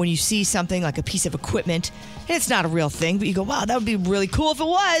true, but when you see something like a piece of equipment, and it's not a real thing, but you go, wow, that would be really cool if it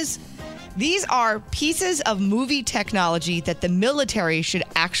was. These are pieces of movie technology that the military should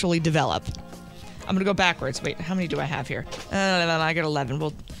actually develop. I'm going to go backwards. Wait, how many do I have here? I got 11.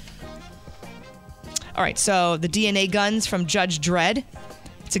 All right, so the DNA guns from Judge Dredd.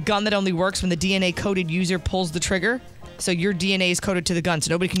 It's a gun that only works when the DNA-coded user pulls the trigger. So your DNA is coded to the gun,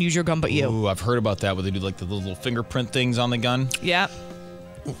 so nobody can use your gun but you. Ooh, I've heard about that, where they do like the little fingerprint things on the gun. Yeah.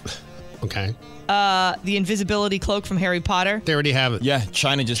 Okay. The invisibility cloak from Harry Potter. They already have it. Yeah,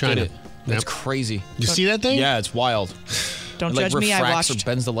 China just did it. That's Yep. crazy. You see that thing? Yeah, it's wild. Don't It, like, judge me. I refracts watched or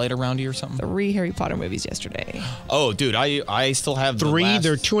bends the light around you or something. 3 Harry Potter movies yesterday. Oh, dude, I still have the 3. last...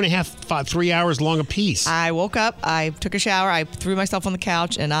 They're 2.5, 3 hours long a piece. I woke up, I took a shower, I threw myself on the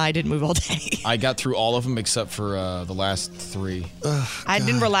couch, and I didn't move all day. I got through all of them except for the last 3. I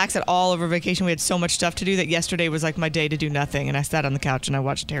didn't relax at all over vacation. We had so much stuff to do that yesterday was like my day to do nothing, and I sat on the couch and I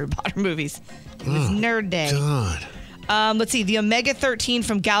watched Harry Potter movies. It was nerd day. God. Let's see, the Omega-13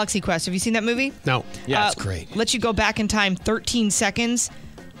 from Galaxy Quest. Have you seen that movie? No. Yeah, it's great. Lets you go back in time 13 seconds,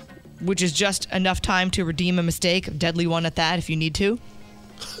 which is just enough time to redeem a mistake, a deadly one at that if you need to.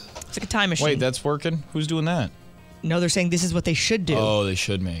 It's like a time machine. Wait, that's working? Who's doing that? No, they're saying this is what they should do. Oh, they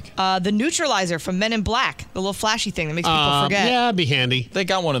should make. The neutralizer from Men in Black, the little flashy thing that makes people forget. Yeah, it'd be handy. They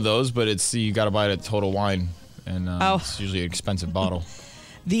got one of those, but it's you got to buy it at Total Wine, and it's usually an expensive bottle.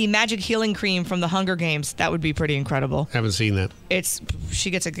 The magic healing cream from the Hunger Games, that would be pretty incredible. Haven't seen that. She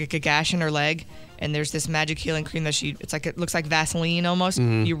gets a gash in her leg, and there's this magic healing cream that it looks like Vaseline almost.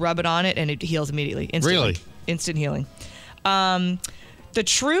 Mhm. You rub it on it, and it heals immediately. Instantly. Really? Instant healing. The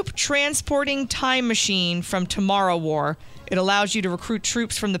Troop Transporting Time Machine from Tomorrow War. It allows you to recruit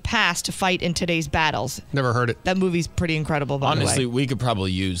troops from the past to fight in today's battles. Never heard it. That movie's pretty incredible, by the way. Honestly, we could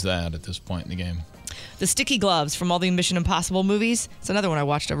probably use that at this point in the game. The sticky gloves from all the Mission Impossible movies. It's another one I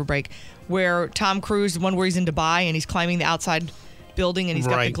watched over break, where Tom Cruise, the one where he's in Dubai and he's climbing the outside building and he's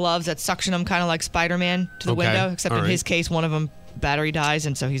got the Right. gloves that suction him kind of like Spider-Man to the Okay. window, except All in right. his case, one of them battery dies,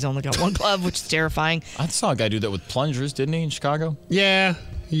 and so he's only got one glove, which is terrifying. I saw a guy do that with plungers, didn't he, in Chicago? Yeah,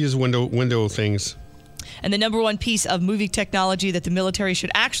 he uses window things. And the number one piece of movie technology that the military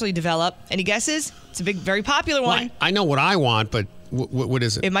should actually develop, any guesses? It's a big, very popular one. Well, I know what I want, but what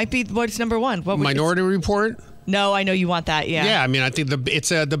is it? It might be what's number one. Minority Report? No, I know you want that, yeah. Yeah, I mean, I think it's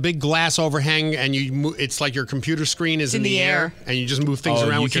the big glass overhang, and it's like your computer screen is in the air, and you just move things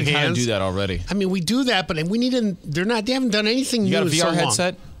around with your you can kind hands. of do that already. I mean, we do that, but we need to. They haven't done anything You new got a in VR so long.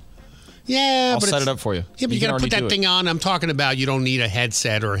 headset? Yeah, I'll but set it up for you. Yeah, but you can got to put already that do thing on. I'm talking about you don't need a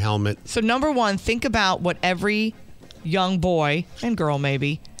headset or a helmet. So number one, think about what every young boy and girl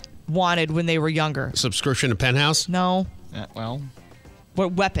maybe wanted when they were younger. Subscription to Penthouse? No. Well,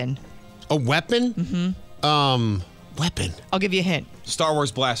 What weapon? A weapon? Mm-hmm. Weapon. I'll give you a hint. Star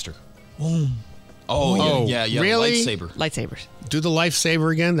Wars blaster. Boom. Oh, yeah, really? Lightsabers. Do the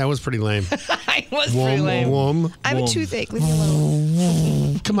lifesaver again? That was pretty lame. I was pretty lame. I have a toothache. Leave me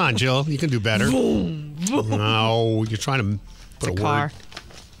alone. Come on, Jill. You can do better. No, you're trying to put a car.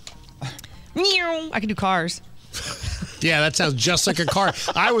 word. I can do cars. Yeah, that sounds just like a car.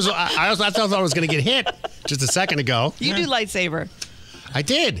 I thought I was going to get hit just a second ago. You do lightsaber. I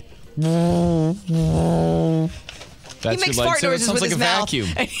did. That's He makes your fart lightsaber. It noises sounds with like his a mouth. vacuum.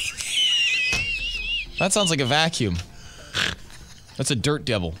 That sounds like a vacuum. That's a dirt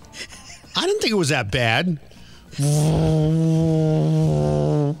devil. I didn't think it was that bad. That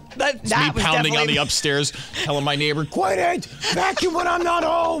It's me was pounding on definitely- the upstairs, telling my neighbor, "Quit it! Vacuum when I'm not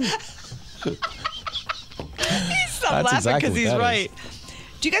home." Stop laughing because he's right.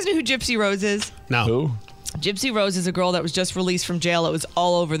 Do you guys know who Gypsy Rose is? No. Who? Gypsy Rose is a girl that was just released from jail. It was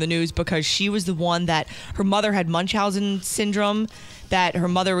all over the news because she was the one that her mother had Munchausen syndrome, that her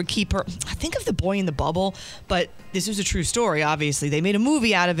mother would keep her. I think of The Boy in the Bubble, but this was a true story, obviously. They made a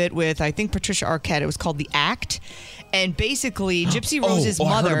movie out of it with, I think, Patricia Arquette. It was called The Act. And basically, Gypsy Rose's I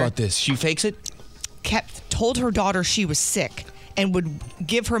mother heard about this. She fakes it? told her daughter she was sick and would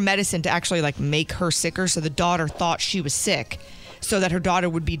give her medicine to actually like make her sicker, so the daughter thought she was sick, so that her daughter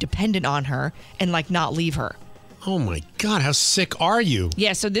would be dependent on her and like not leave her. Oh my God, how sick are you?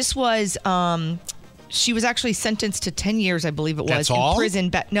 Yeah, so this was she was actually sentenced to 10 years, I believe it was, That's all? in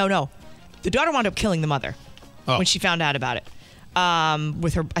prison. No. The daughter wound up killing the mother when she found out about it.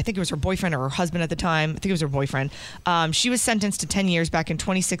 With her, I think it was her boyfriend or her husband at the time. I think it was her boyfriend. She was sentenced to 10 years back in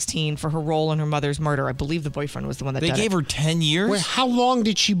 2016 for her role in her mother's murder. I believe the boyfriend was the one that did it. They gave her 10 years? Wait, how long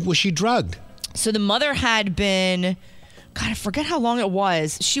was she drugged? So the mother had been, God, I forget how long it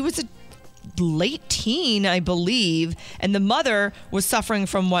was. She was a late teen, I believe, and the mother was suffering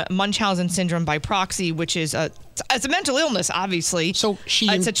from what Munchausen syndrome by proxy, which is it's a mental illness, obviously. So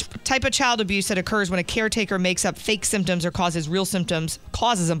it's a type of child abuse that occurs when a caretaker makes up fake symptoms or causes real symptoms,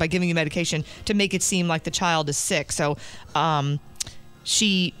 causes them by giving you medication to make it seem like the child is sick. So,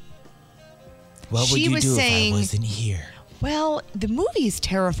 she. What would you do if I wasn't here? Well, the movie is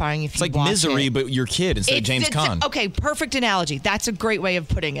terrifying if you watch it. It's like Misery, but your kid instead of James Caan. Okay, perfect analogy. That's a great way of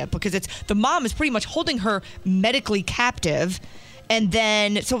putting it because the mom is pretty much holding her medically captive, and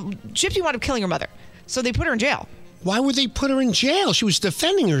then so Gypsy wound up killing her mother, so they put her in jail. Why would they put her in jail? She was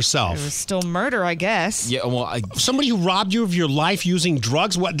defending herself. It was still murder, I guess. Yeah, well, somebody who robbed you of your life using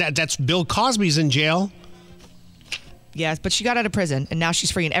drugs. What? That's Bill Cosby's in jail. Yes, but she got out of prison, and now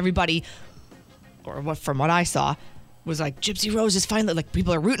she's free, and everybody, from what I saw, was like, Gypsy Rose is finally, like,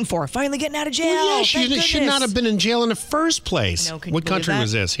 people are rooting for her, finally getting out of jail. Well, yeah, she should not have been in jail in the first place. No, can you what believe country that?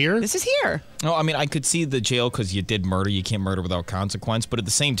 was this? Here? This is here. No, I mean, I could see the jail because you did murder. You can't murder without consequence. But at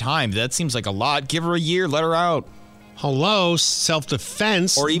the same time, that seems like a lot. Give her a year. Let her out. Hello,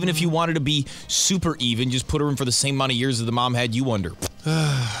 self-defense. Or even if you wanted to be super even, just put her in for the same amount of years that the mom had you under.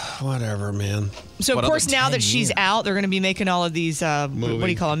 Whatever, man. So, of course, now that she's out, they're going to be making all of these, what do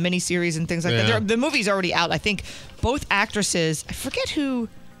you call them, miniseries and things like that. The movie's already out. I think both actresses, I forget who,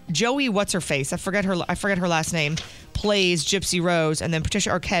 Joey What's-Her-Face, I forget her last name, plays Gypsy Rose, and then Patricia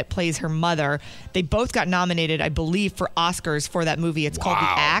Arquette plays her mother. They both got nominated, I believe, for Oscars for that movie. It's called The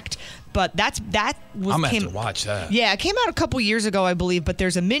Act. But I'm gonna have to watch that. Yeah, it came out a couple years ago, I believe. But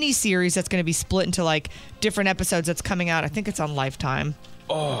there's a mini series that's going to be split into like different episodes that's coming out. I think it's on Lifetime.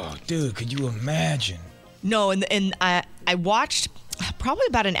 Oh, dude, could you imagine? No, and I watched probably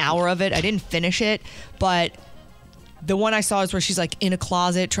about an hour of it. I didn't finish it, but the one I saw is where she's like in a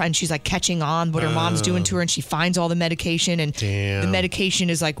closet and she's like catching on what her mom's doing to her, and she finds all the medication, and the medication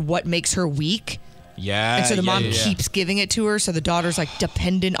is like what makes her weak. Yeah. And so the mom keeps giving it to her, so the daughter's like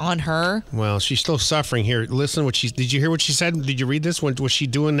dependent on her. Well, she's still suffering here. Listen, did you hear what she said? Did you read this? What's she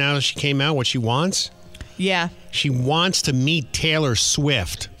doing now that she came out? What she wants? Yeah. She wants to meet Taylor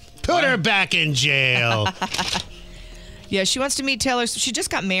Swift. Put her back in jail. Yeah, she wants to meet Taylor. She just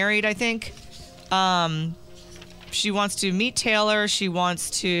got married, I think. She wants to meet Taylor. She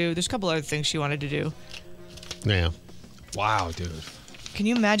wants to... There's a couple other things she wanted to do. Yeah. Wow, dude. Can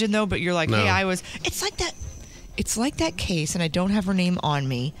you imagine, though? But you're like, No. hey, I was... It's like that case, and I don't have her name on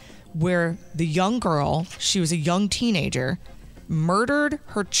me, where the young girl, she was a young teenager, murdered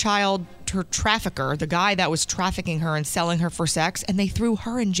her child, her trafficker, the guy that was trafficking her and selling her for sex, and they threw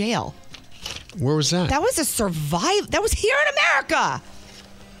her in jail. Where was that? That was that was here in America.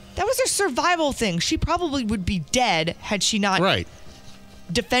 That was a survival thing. She probably would be dead had she not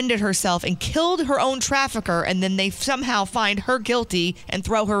defended herself and killed her own trafficker, and then they somehow find her guilty and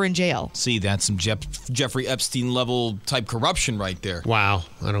throw her in jail. See, that's some Jeffrey Epstein level type corruption right there. Wow,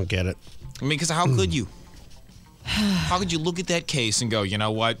 I don't get it. I mean, because how could you? How could you look at that case and go, you know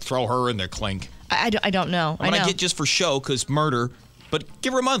what, throw her in there, clink? I don't know. I get just for show, because murder, but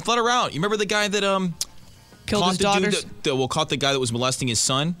give her a month, let her out. You remember the guy that killed his daughters? Caught the guy that was molesting his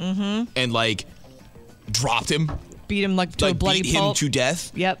son and like dropped him. Beat him like to a bloody beat him pulp. to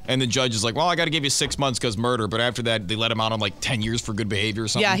death. Yep. And the judge is like, well, I got to give you 6 months because murder. But after that, they let him out on like 10 years for good behavior or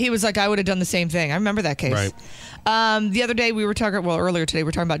something. Yeah, he was like, I would have done the same thing. I remember that case. Right. The other day we were talking, earlier today we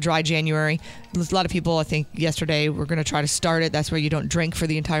were talking about dry January. There's a lot of people, I think yesterday, we're going to try to start it. That's where you don't drink for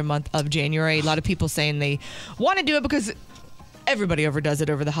the entire month of January. A lot of people saying they want to do it because everybody overdoes it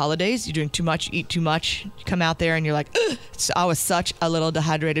over the holidays. You drink too much, eat too much. You come out there and you're like, ugh, I was such a little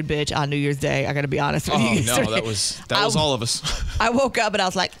dehydrated bitch on New Year's Day. I got to be honest with you. Oh, no, that was all of us. I woke up and I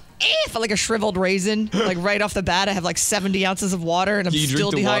was like, I felt like a shriveled raisin. Like right off the bat, I have like 70 ounces of water and I'm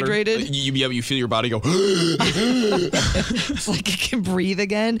still dehydrated. You feel your body go. It's like it can breathe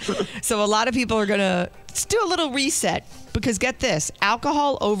again. So a lot of people are going to do a little reset because get this,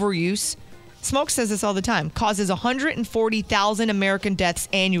 alcohol overuse, Smoke says this all the time, causes 140,000 American deaths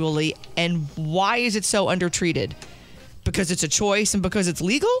annually. And why is it so undertreated? Because it's a choice and because it's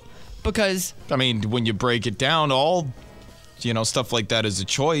legal? Because... I mean, when you break it down, all, stuff like that is a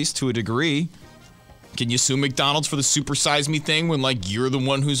choice to a degree. Can you sue McDonald's for the Super Size Me thing when, you're the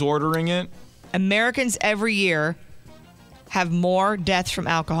one who's ordering it? Americans every year have more deaths from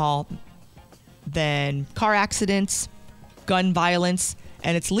alcohol then car accidents, gun violence,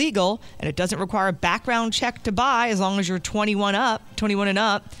 and it's legal, and it doesn't require a background check to buy as long as you're 21 and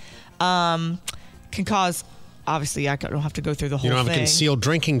up, can cause, obviously, I don't have to go through the whole thing. You don't have a concealed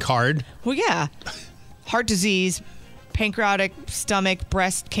drinking card. Well, yeah. Heart disease, pancreatic, stomach,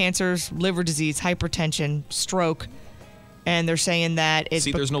 breast cancers, liver disease, hypertension, stroke. And they're saying that it's...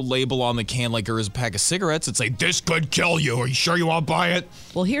 See, there's no label on the can like there is a pack of cigarettes. It's like, this could kill you. Are you sure you want to buy it?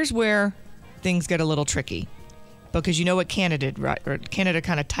 Well, here's where things get a little tricky. Because you know what Canada did, right? Canada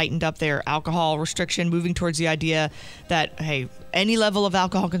kind of tightened up their alcohol restriction, moving towards the idea that, hey, any level of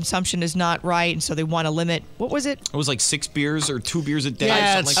alcohol consumption is not right, and so they want to limit, what was it? It was like 6 beers or 2 beers a day.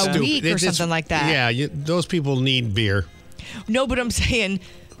 Yeah, or something like a that. week or something like that. Yeah, those people need beer. No, but I'm saying,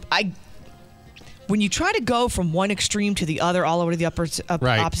 when you try to go from one extreme to the other, all over to the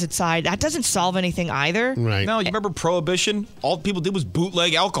opposite side, that doesn't solve anything either. Right. No, you remember Prohibition? All people did was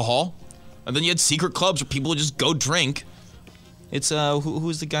bootleg alcohol. And then you had secret clubs where people would just go drink. It's,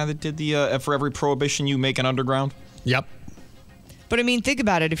 who's the guy that did the, for every prohibition you make an underground? Yep. But I mean, think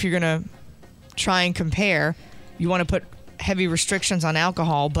about it. If you're going to try and compare, you want to put heavy restrictions on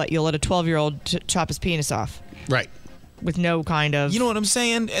alcohol, but you'll let a 12-year-old chop his penis off. Right. With no kind of... You know what I'm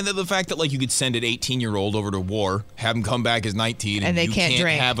saying? And the fact that, like, you could send an 18-year-old over to war, have him come back as 19, and they you can't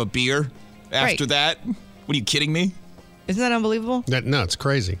drink. Have a beer after that? What, are you kidding me? Isn't that unbelievable? No, it's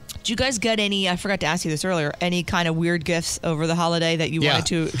crazy. Did you guys get any, I forgot to ask you this earlier, any kind of weird gifts over the holiday that you wanted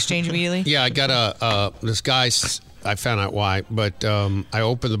to exchange immediately? Yeah, I got this guy's, I found out why, but I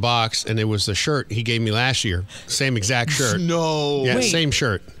opened the box and it was the shirt he gave me last year. Same exact shirt. No. Yeah, Wait. same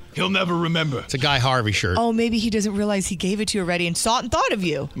shirt. He'll never remember. It's a Guy Harvey shirt. Oh, maybe he doesn't realize he gave it to you already and saw it and thought of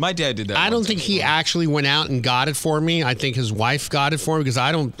you. My dad did that. I don't think he actually went out and got it for me. I think his wife got it for me because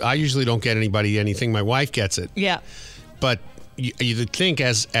I usually don't get anybody anything. My wife gets it. Yeah. But you'd think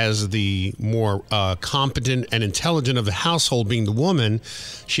as the more competent and intelligent of the household, being the woman,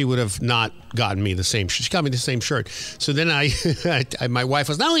 she would have not gotten me the same. She got me the same shirt. So then my wife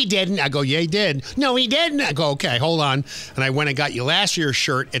was, no, he didn't. I go, yeah, he did. No, he didn't. I go, okay, hold on. And I went and got you last year's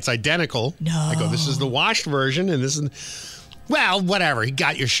shirt. It's identical. No. I go, this is the washed version, and this is, well, whatever. He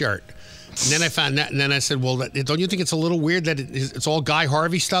got your shirt. And then I found that, and then I said, well, don't you think it's a little weird that it's all Guy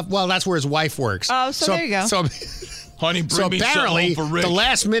Harvey stuff? Well, that's where his wife works. Oh, so there you go. So, honey, bring me apparently, something for Rick. the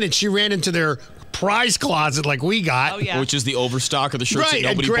last minute, she ran into their prize closet like we got. Oh, yeah. Which is the overstock of the shirts Right, that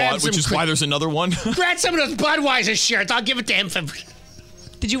nobody and grab bought, which some is why there's another one. Grab some of those Budweiser shirts. I'll give it to him for...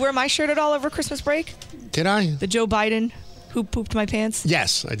 Did you wear my shirt at all over Christmas break? Did I? The Joe Biden who pooped my pants?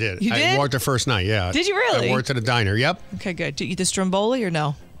 Yes, I did. You did? I wore it the first night, yeah. Did you really? I wore it to the diner, yep. Okay, good. Did you eat the Stromboli or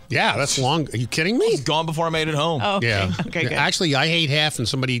no? Yeah, that's long. Are you kidding me? It's gone before I made it home. Oh, okay. Yeah. Okay, good. Actually, I ate half, and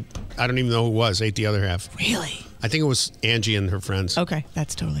somebody, I don't even know who it was, ate the other half. Really? I think it was Angie and her friends. Okay,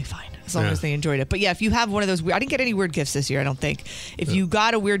 that's totally fine. As long Yeah. as they enjoyed it. But yeah, if you have one of those, I didn't get any weird gifts this year, I don't think. If you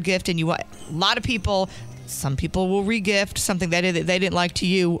got a weird gift and you want, a lot of people, some people will re-gift something that they didn't like to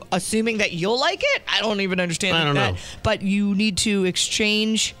you, assuming that you'll like it. I don't even understand I don't that. know. But you need to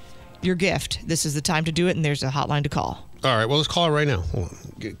exchange your gift. This is the time to do it, and there's a hotline to call. All right, well, let's call it right now. Hold on.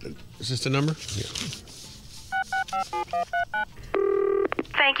 Is this the number? Yeah.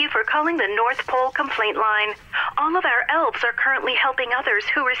 Thank you for calling the North Pole Complaint Line. All of our elves are currently helping others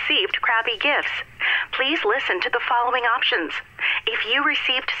who received crappy gifts. Please listen to the following options. If you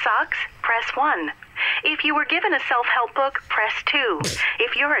received socks, press 1. If you were given a self-help book, press 2.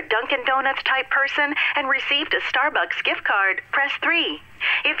 If you're a Dunkin' Donuts type person and received a Starbucks gift card, press 3.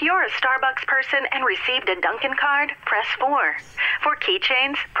 If you're a Starbucks person and received a Dunkin' card, press 4. For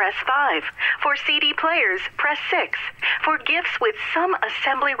keychains, press 5. For CD players, press 6. For gifts with some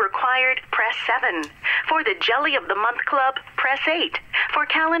assembly required, press 7. For the Jelly of the Month Club, press 8. For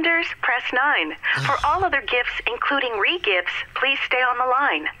calendars, press 9. For all other gifts, including re-gifts, please stay on the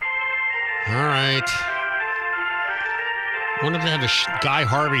line. All right. I wonder if they have a Guy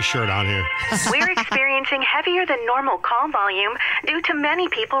Harvey shirt on here. We're experiencing heavier than normal call volume due to many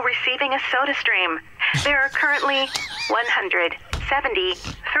people receiving a soda stream. There are currently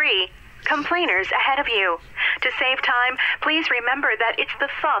 173 complainers ahead of you. To save time, please remember that it's the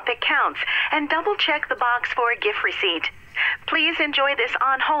thought that counts and double check the box for a gift receipt. Please enjoy this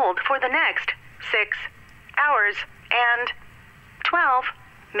on hold for the next 6 hours and 12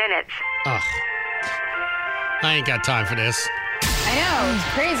 minutes. Ugh. I ain't got time for this. I know. It's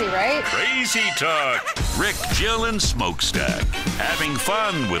crazy, right? Crazy talk. Rick, Jill, and Smokestack. Having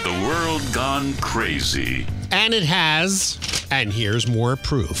fun with the world gone crazy. And it has. And here's more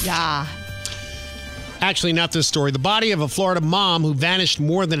proof. Yeah. Actually, not this story. The body of a Florida mom who vanished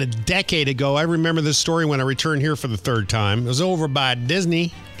more than a decade ago. I remember this story when I returned here for the third time. It was over by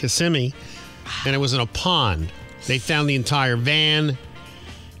Disney, Kissimmee. and it was in a pond. They found the entire van.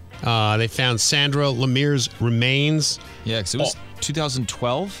 They found Sandra Lemire's remains. Yeah, because it was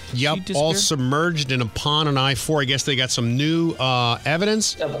 2012. Yep, all submerged in a pond on I-4. I guess they got some new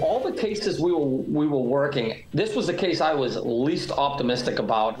evidence. Of all the cases we were working, this was the case I was least optimistic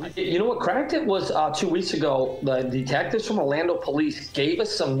about. You know what cracked it was 2 weeks ago, the detectives from Orlando Police gave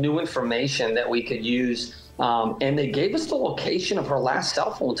us some new information that we could use. And they gave us the location of her last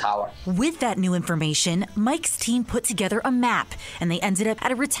cell phone tower. With that new information, Mike's team put together a map, and they ended up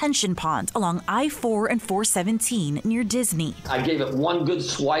at a retention pond along I-4 and 417 near Disney. I gave it one good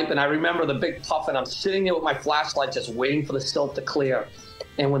swipe, and I remember the big puff, and I'm sitting there with my flashlight just waiting for the silt to clear.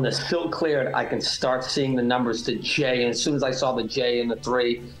 And when the silt cleared, I can start seeing the numbers to J. And as soon as I saw the J and the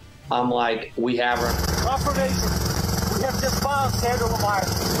 3, I'm like, we have her. Confirmation. We have just found Sandra Lemire.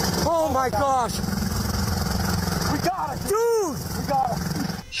 Oh, my gosh. We got it, dude! We got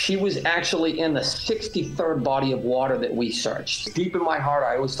it. She was actually in the 63rd body of water that we searched. Deep in my heart,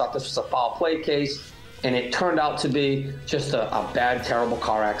 I always thought this was a foul play case, and it turned out to be just a bad, terrible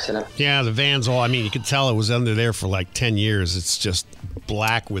car accident. Yeah, the van's you could tell it was under there for like 10 years. It's just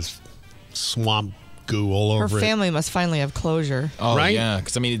black with swamp goo all over it. Her family must finally have closure. Oh, right? Yeah,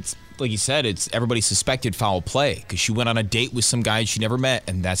 because, it's like you said, it's everybody suspected foul play because she went on a date with some guy she never met,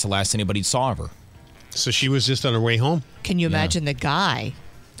 and that's the last anybody saw of her. So she was just on her way home? Can you imagine the guy?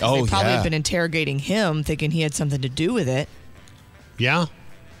 They probably have been interrogating him, thinking he had something to do with it. Yeah.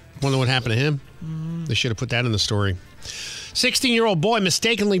 Wonder what happened to him. They should have put that in the story. 16-year-old boy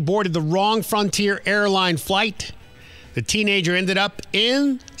mistakenly boarded the wrong Frontier airline flight. The teenager ended up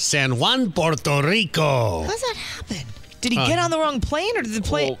in San Juan, Puerto Rico. How does that happen? Did he get on the wrong plane, or did the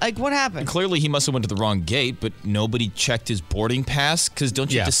plane, what happened? Clearly, he must have went to the wrong gate, but nobody checked his boarding pass, because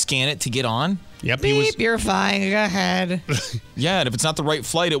don't you have to scan it to get on? Yep, Beep, you're fine. Go ahead. Yeah, and if it's not the right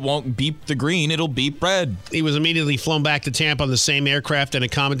flight, it won't beep the green. It'll beep red. He was immediately flown back to Tampa on the same aircraft and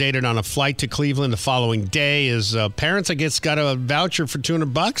accommodated on a flight to Cleveland the following day. His parents, I guess, got a voucher for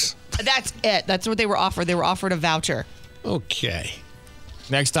 $200. That's it. That's what they were offered. They were offered a voucher. Okay.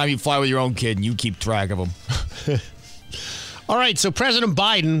 Next time you fly with your own kid, and you keep track of them. All right, so President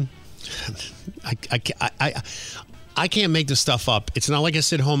Biden, I can't make this stuff up. It's not like I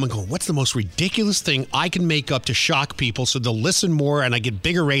sit home and go, what's the most ridiculous thing I can make up to shock people so they'll listen more and I get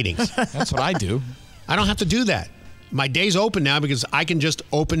bigger ratings? That's what I do. I don't have to do that. My day's open now because I can just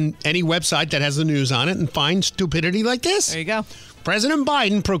open any website that has the news on it and find stupidity like this. There you go. President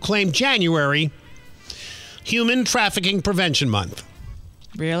Biden proclaimed January Human Trafficking Prevention Month.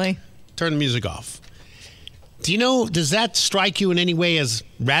 Really? Turn the music off. Do you know, does that strike you in any way as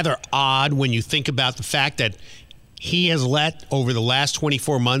rather odd when you think about the fact that he has let, over the last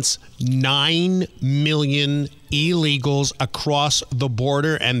 24 months, 9 million illegals across the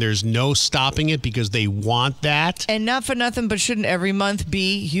border, and there's no stopping it because they want that? And not for nothing, but shouldn't every month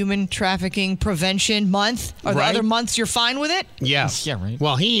be Human Trafficking Prevention Month? Are the other months you're fine with it? Yeah. Yeah, right.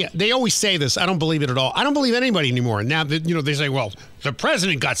 Well, they always say this. I don't believe it at all. I don't believe anybody anymore. Now, they say, well, the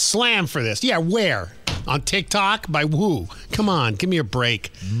president got slammed for this. Yeah, where? On TikTok? By who? Come on, give me a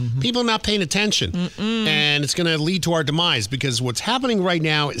break. People not paying attention. And it's going to lead to our demise because what's happening right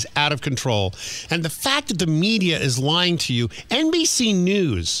now is out of control. And the fact that the media is lying to you, NBC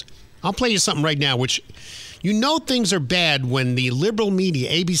News, I'll play you something right now, which you know things are bad when the liberal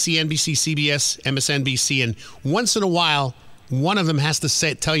media, ABC, NBC, CBS, MSNBC, and once in a while, one of them has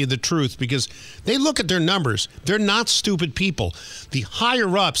to tell you the truth because they look at their numbers. They're not stupid people. The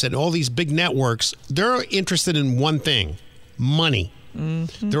higher ups at all these big networks, they're interested in one thing, money.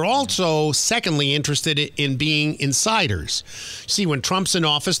 They're also, secondly, interested in being insiders. See, when Trump's in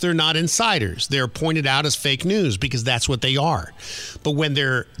office, they're not insiders. They're pointed out as fake news because that's what they are. But when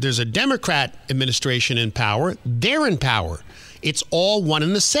there's a Democrat administration in power, they're in power. It's all one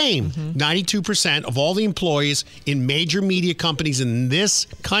and the same. 92% of all the employees in major media companies in this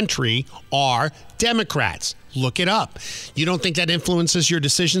country are Democrats. Look it up. You don't think that influences your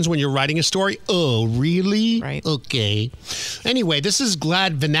decisions when you're writing a story? Oh, really? Right. Okay. Anyway, this is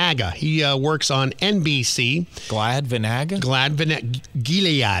Glad Vanaga. He works on NBC. Glad Vanaga?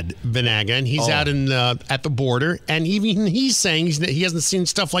 Gilead Vanaga. And he's out at the border. And even he's saying he hasn't seen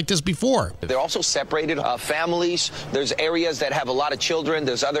stuff like this before. They're also separated families. There's areas that have a lot of children.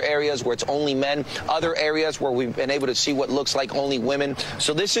 There's other areas where it's only men. Other areas where we've been able to see what looks like only women.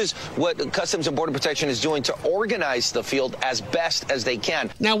 So this is what Customs and Border Protection is doing to organize the field as best as they can.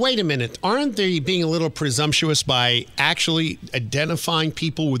 Now, wait a minute. Aren't they being a little presumptuous by actually identifying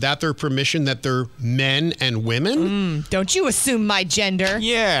people without their permission that they're men and women? Don't you assume my gender.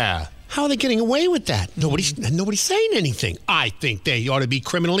 Yeah. How are they getting away with that? Nobody's saying anything. I think they ought to be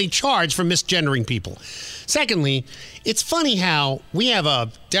criminally charged for misgendering people. Secondly, it's funny how we have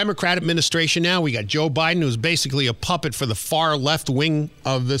a Democrat administration now. We got Joe Biden, who's basically a puppet for the far left wing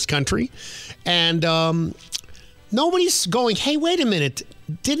of this country. And nobody's going, hey, wait a minute.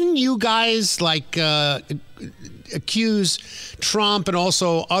 Didn't you guys accuse Trump and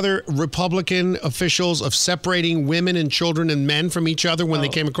also other Republican officials of separating women and children and men from each other when they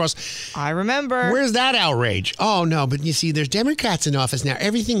came across? I remember. Where's that outrage? Oh, no, but you see, there's Democrats in office now.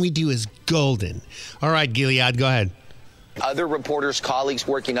 Everything we do is golden. All right, Gilead, go ahead. Other reporters, colleagues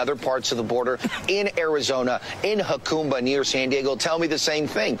working other parts of the border in Arizona, in Jacumba, near San Diego, tell me the same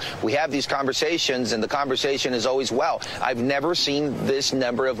thing. We have these conversations, and the conversation is always, well, I've never seen this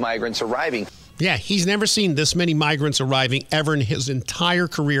number of migrants arriving. Yeah, he's never seen this many migrants arriving ever in his entire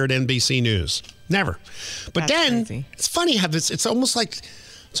career at NBC News. Never. But That's then crazy. it's funny how it's almost like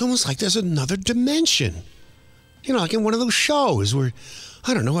there's another dimension. You know, like in one of those shows where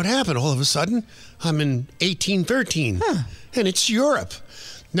I don't know what happened. All of a sudden, I'm in 1813, and it's Europe.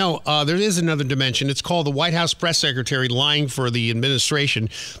 No, there is another dimension. It's called the White House press secretary lying for the administration.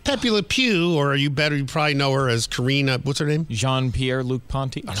 Pepe Le Pew, or you probably know her as Karina. What's her name? Jean-Pierre Luc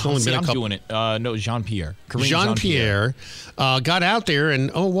Ponty. I'm doing it. No, Jean-Pierre. Jean-Pierre got out there,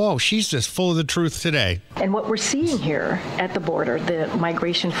 and oh, whoa, she's just full of the truth today. And what we're seeing here at the border, the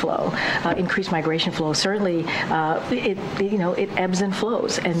migration flow, increased migration flow, certainly it ebbs and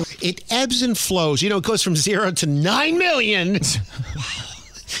flows. And it ebbs and flows. You know, it goes from 0 to 9 million.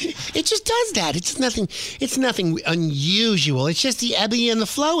 It just does that. It's nothing unusual. It's just the ebbing and the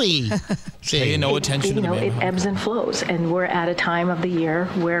flowy. Pay no attention to the man. It ebbs and flows, and we're at a time of the year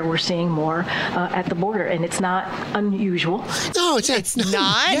where we're seeing more at the border, and it's not unusual. No, it's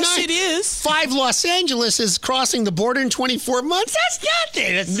not. Yes, it is. 5 Los Angeles is crossing the border in 24 months. That's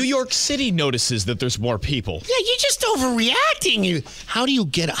nothing. New York City notices that there's more people. Yeah, you're just overreacting. How do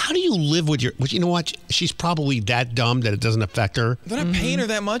you live with your? You know what? She's probably that dumb that it doesn't affect her. They're not paying her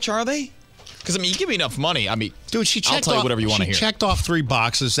that much, are they? Because, you give me enough money. Dude, I'll tell you whatever you want to hear. She checked off 3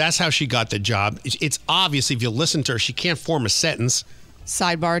 boxes. That's how she got the job. It's obvious if you listen to her, she can't form a sentence.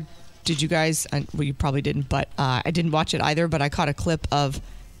 Sidebar, did you guys, well, you probably didn't, but I didn't watch it either, but I caught a clip of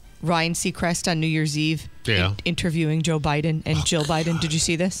Ryan Seacrest on New Year's Eve interviewing Joe Biden and Jill Biden. Did you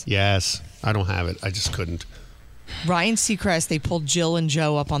see this? Yes. I don't have it. I just couldn't. Ryan Seacrest, they pulled Jill and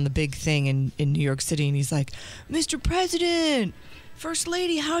Joe up on the big thing in New York City, and he's like, Mr. President, First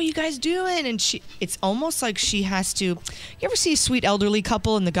Lady, how are you guys doing? And it's almost like she has to. You ever see a sweet elderly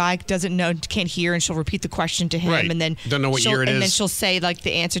couple and the guy doesn't know, can't hear, and she'll repeat the question to him, and then don't know what year it is, and then she'll say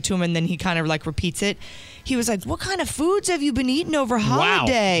the answer to him, and then he kind of repeats it. He was like, "What kind of foods have you been eating over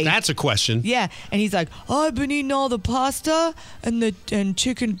holiday?" Wow, that's a question. Yeah, and he's like, "Oh, I've been eating all the pasta and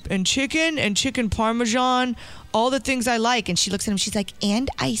chicken parmesan, all the things I like." And she looks at him, she's like, "And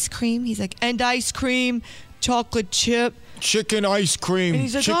ice cream." He's like, "And ice cream, chocolate chip." Chicken ice cream, and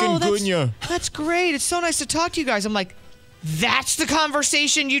he's like, chikungunya. That's great. It's so nice to talk to you guys. I'm like, that's the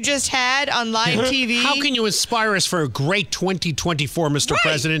conversation you just had on live TV? How can you inspire us for a great 2024, Mr.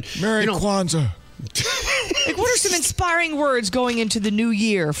 President? Merry Kwanzaa. What are some inspiring words going into the new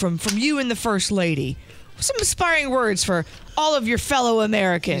year from you and the First Lady? Some inspiring words for all of your fellow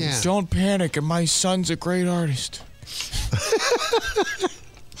Americans. Yeah. Don't panic, and my son's a great artist.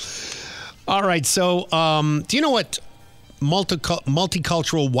 All right, so do you know what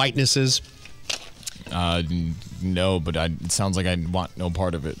multicultural whiteness is? No, but it sounds like I want no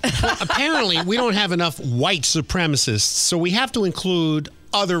part of it. Well, apparently, we don't have enough white supremacists, so we have to include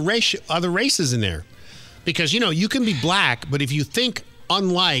other races in there. Because, you can be black, but if you think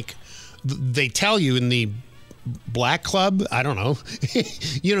unlike they tell you in the black club, I don't know,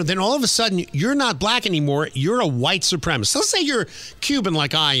 then all of a sudden you're not black anymore. You're a white supremacist. Let's say you're Cuban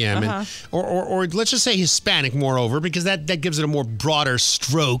like I am, or let's just say Hispanic, moreover, because that gives it a more broader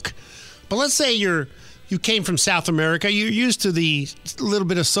stroke. But let's say you came from South America. You're used to the little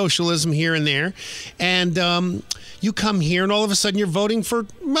bit of socialism here and there, and you come here, and all of a sudden you're voting for,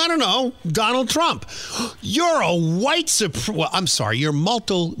 I don't know, Donald Trump. You're a you're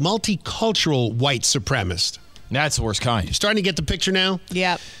multicultural white supremacist. That's the worst kind. You're starting to get the picture now?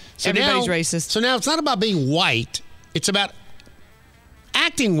 Yeah. So everybody's racist. So now it's not about being white. It's about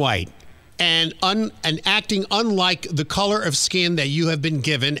acting white and acting unlike the color of skin that you have been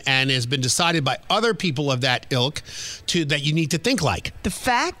given and has been decided by other people of that ilk that you need to think like. The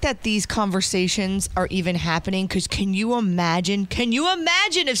fact that these conversations are even happening, because can you imagine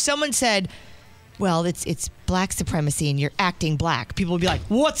if someone said, well, it's black supremacy and you're acting black? People would be like,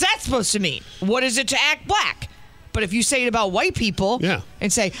 what's that supposed to mean? What is it to act black? But if you say it about white people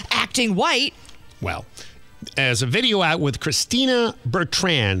and say acting white. Well, as a video out with Christina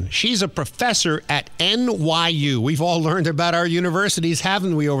Bertrand. She's a professor at NYU. We've all learned about our universities,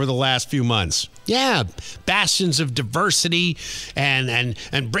 haven't we, over the last few months? Yeah, bastions of diversity and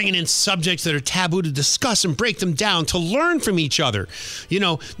bringing in subjects that are taboo to discuss and break them down, to learn from each other. You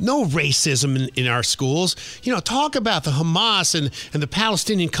know, no racism in our schools. You know, talk about the Hamas and the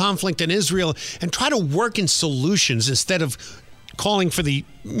Palestinian conflict in Israel and try to work in solutions instead of calling for the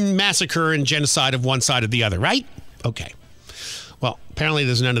massacre and genocide of one side or the other, right? Okay. Well, apparently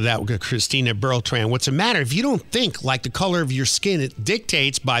there's none of that with Christina Bertrand. What's the matter? If you don't think like the color of your skin, it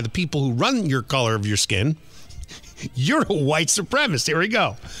dictates by the people who run your color of your skin, you're a white supremacist. Here we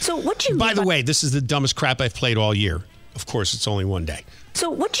go. So what do you By the way, this is the dumbest crap I've played all year. Of course, it's only one day. So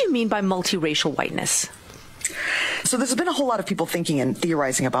what do you mean by multiracial whiteness? So there's been a whole lot of people thinking and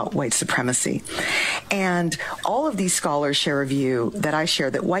theorizing about white supremacy. And all of these scholars share a view that I share,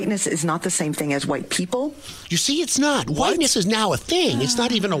 that whiteness is not the same thing as white people. You see, it's not. Whiteness is now a thing. It's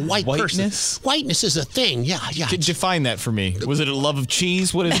not even a white person. Whiteness is a thing. Yeah. Define that for me. Was it a love of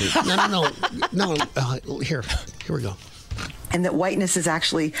cheese? What is it? No. Here we go. And that whiteness is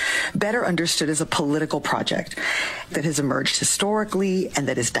actually better understood as a political project that has emerged historically and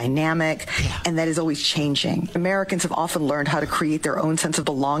that is dynamic and that is always changing. Americans have often learned how to create their own sense of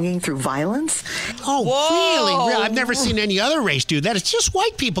belonging through violence. Oh, really? I've never seen any other race do that. It's just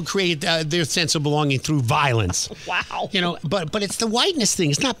white people create their sense of belonging through violence. Wow. You know, but it's the whiteness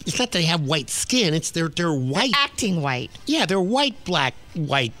thing. It's not that they have white skin. It's they're white. Acting white. Yeah, they're white, black,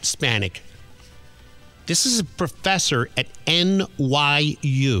 white, Hispanic. This is a professor at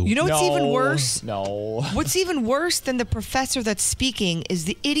NYU. You know what's even worse? No. What's even worse than the professor that's speaking is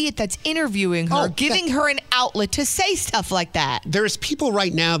the idiot that's interviewing her, giving her an outlet to say stuff like that. There's people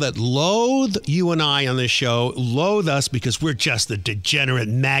right now that loathe you and I on this show, loathe us because we're just the degenerate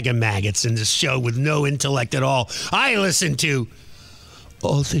MAGA maggots in this show with no intellect at all. I listen to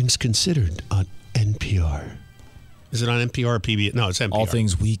All Things Considered on NPR. Is it on NPR or PBS? No, it's NPR. All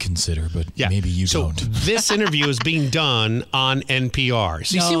things we consider, but maybe you don't. So this interview is being done on NPR.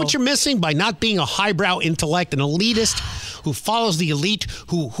 So you see what you're missing by not being a highbrow intellect, an elitist who follows the elite,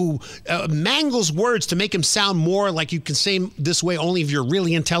 who mangles words to make him sound more like you can say this way only if you're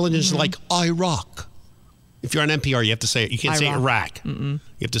really intelligent, like Iraq. If you're on NPR, you have to say it. You can't say Iraq. You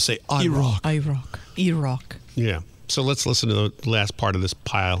have to say Iraq. Iraq. Yeah. So let's listen to the last part of this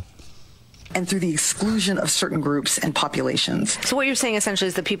pile. And through the exclusion of certain groups and populations. So what you're saying essentially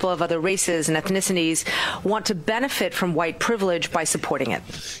is that people of other races and ethnicities want to benefit from white privilege by supporting it.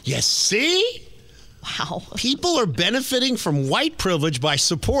 Yes, see? Wow. People are benefiting from white privilege by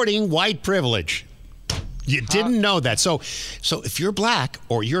supporting white privilege. You didn't know that. So if you're black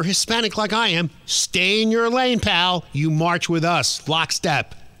or you're Hispanic like I am, stay in your lane, pal. You march with us,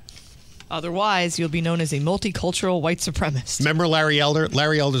 lockstep. Otherwise, you'll be known as a multicultural white supremacist. Remember Larry Elder?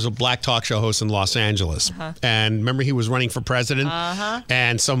 Larry Elder's a black talk show host in Los Angeles. And remember he was running for president?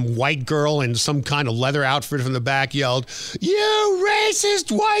 And some white girl in some kind of leather outfit from the back yelled, "You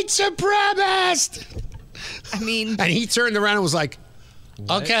racist white supremacist!" I mean... And he turned around and was like,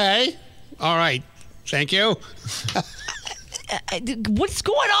 okay, all right, thank you. What's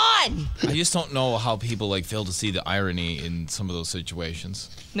going on? I just don't know how people fail to see the irony in some of those situations.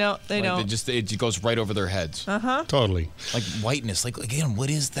 No, they don't. It goes right over their heads. Totally. Like whiteness. Again, what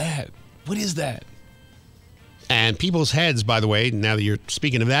is that? What is that? And people's heads, by the way, now that you're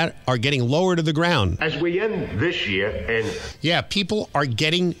speaking of that, are getting lower to the ground. As we end this year and... Yeah, people are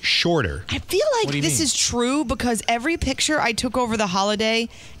getting shorter. I feel like this is true because every picture I took over the holiday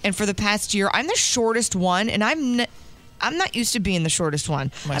and for the past year, I'm the shortest one, and I'm not used to being the shortest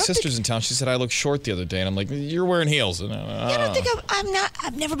one. My sister's in town. She said I look short the other day, and I'm like, "You're wearing heels." And I don't think I'm not.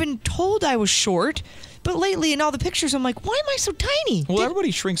 I've never been told I was short, but lately in all the pictures, I'm like, why am I so tiny? Well,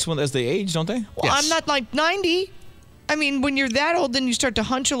 everybody shrinks as they age, don't they? Well, yes. I'm not like 90. I mean, when you're that old, then you start to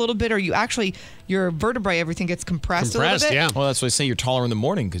hunch a little bit, or your vertebrae, everything gets compressed a little bit. Yeah. Well, that's why I say you're taller in the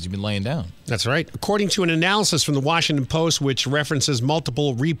morning because you've been laying down. That's right. According to an analysis from the Washington Post, which references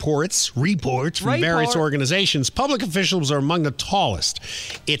multiple reports from various organizations, public officials are among the tallest.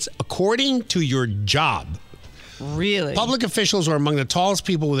 It's according to your job. Really? Public officials are among the tallest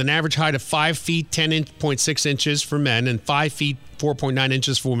people with an average height of 5 feet 10.6 inches for men and 5 feet 4.9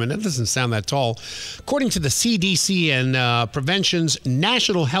 inches for women. That doesn't sound that tall. According to the CDC and Prevention's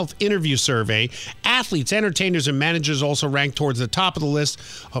National Health Interview Survey, athletes, entertainers, and managers also rank towards the top of the list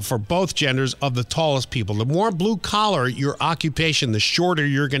for both genders of the tallest people. The more blue collar your occupation, the shorter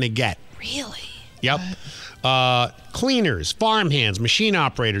you're going to get. Really? Yep. Cleaners, farmhands, machine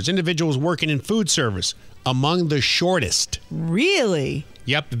operators, individuals working in food service, among the shortest. Really?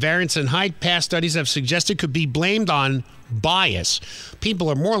 Yep, the variance in height past studies have suggested could be blamed on bias. People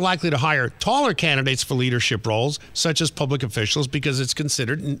are more likely to hire taller candidates for leadership roles, such as public officials, because it's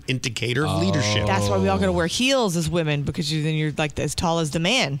considered an indicator of leadership. That's why we all got to wear heels as women, because then you're like as tall as the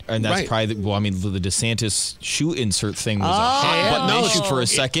man. And that's probably, the DeSantis shoe insert thing was a hot button issue for a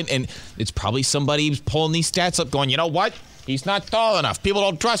second, and it's probably somebody who's pulling these stats up going, you know what? He's not tall enough. People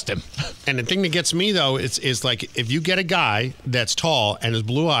don't trust him. And the thing that gets me, though, is like if you get a guy that's tall and has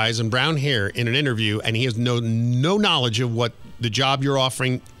blue eyes and brown hair in an interview and he has no knowledge of what the job you're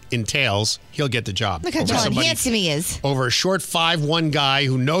offering entails, he'll get the job. Look how tall and handsome he is. Over a short 5'1" guy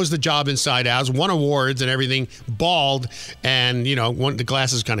who knows the job inside out, won awards and everything, bald, and, the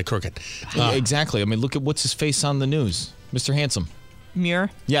glass is kind of crooked. Exactly. I mean, look at what's his face on the news. Mr. Handsome.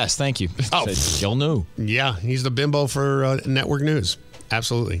 Muir? Yes, thank you. Jill knew. Yeah, he's the bimbo for network news.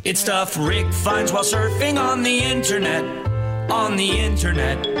 Absolutely. It's stuff Rick finds while surfing on the internet. On the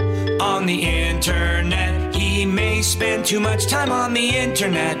internet. On the internet. He may spend too much time on the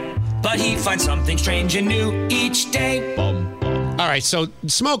internet, but he finds something strange and new each day. All right, so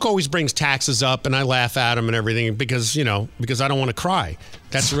Smoke always brings taxes up, and I laugh at him and everything because I don't want to cry.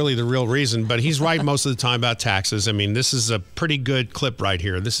 That's really the real reason. But he's right most of the time about taxes. I mean, this is a pretty good clip right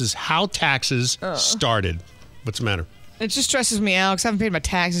here. This is how taxes started. What's the matter? It just stresses me out because I haven't paid my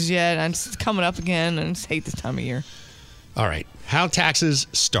taxes yet. And it's coming up again, and I just hate this time of year. All right, how taxes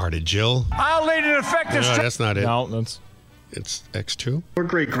started, Jill. I'll lead an effective... No, that's not it. No, it's X2. Our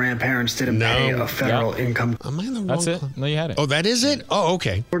great-grandparents didn't pay a federal income. Am I in the wrong? That's it. No, you had it. Oh, that is it? Oh,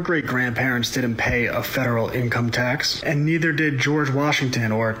 okay. Our great-grandparents didn't pay a federal income tax, and neither did George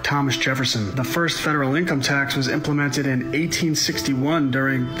Washington or Thomas Jefferson. The first federal income tax was implemented in 1861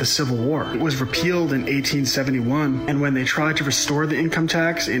 during the Civil War. It was repealed in 1871, and when they tried to restore the income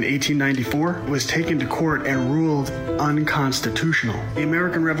tax in 1894, it was taken to court and ruled unconstitutional. The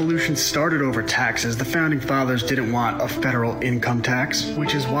American Revolution started over taxes. The Founding Fathers didn't want a federal income tax,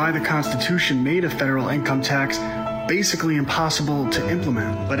 which is why the Constitution made a federal income tax basically impossible to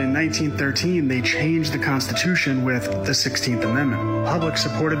implement. But in 1913, they changed the Constitution with the 16th Amendment. The public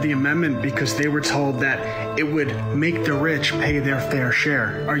supported the amendment because they were told that it would make the rich pay their fair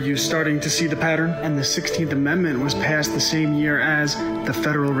share. Are you starting to see the pattern? And the 16th Amendment was passed the same year as the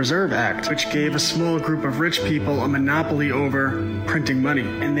Federal Reserve Act, which gave a small group of rich people a monopoly over printing money.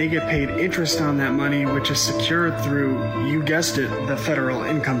 And they get paid interest on that money, which is secured through, you guessed it, the federal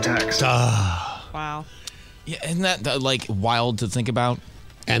income tax. Wow. Yeah, isn't that wild to think about?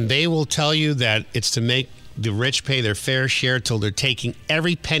 And they will tell you that it's to make the rich pay their fair share till they're taking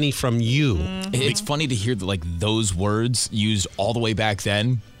every penny from you. Mm-hmm. It's funny to hear those words used all the way back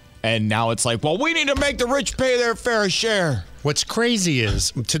then, and now it's like, well, we need to make the rich pay their fair share. What's crazy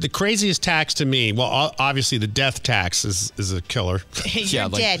is, to the craziest tax to me, well, obviously the death tax is a killer. You're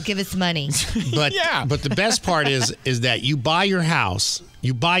dead. Give us money. But but the best part is that you buy your house.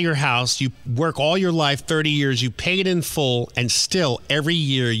 You work all your life, 30 years, you pay it in full, and still every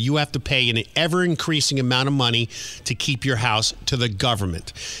year you have to pay an ever-increasing amount of money to keep your house to the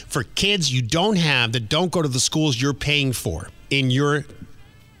government. For kids you don't have that don't go to the schools you're paying for in your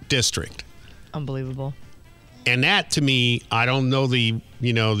district. Unbelievable. And that, to me, I don't know the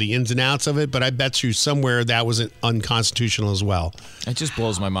ins and outs of it, but I bet you somewhere that was unconstitutional as well. It just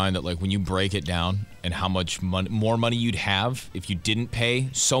blows my mind that when you break it down and how much more money you'd have if you didn't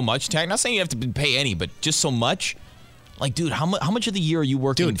pay so much tax. Not saying you have to pay any, but just so much. Dude, how much of the year are you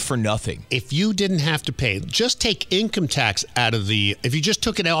working for nothing? If you didn't have to pay, just take income tax out of if you just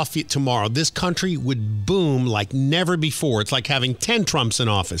took it off tomorrow, this country would boom like never before. It's like having 10 Trumps in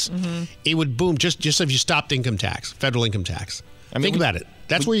office. Mm-hmm. It would boom just if you stopped income tax, federal income tax. Think about it.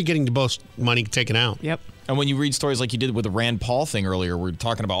 That's where you're getting the most money taken out. Yep. And when you read stories like you did with the Rand Paul thing earlier, we're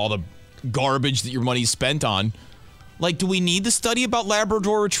talking about all the garbage that your money's spent on. Do we need the study about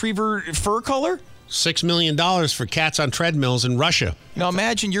Labrador Retriever fur color? $6 million for cats on treadmills in Russia. Now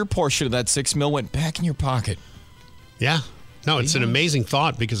imagine your portion of that $6 million went back in your pocket. Yeah. No, it's an amazing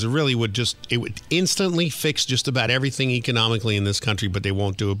thought because it really would instantly fix just about everything economically in this country, but they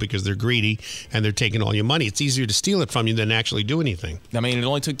won't do it because they're greedy and they're taking all your money. It's easier to steal it from you than actually do anything. I mean, it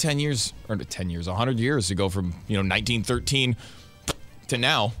only took 100 years to go from, 1913 to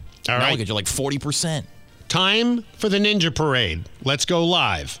now. All right. Now look at you 40%. Time for the Ninja Parade. Let's go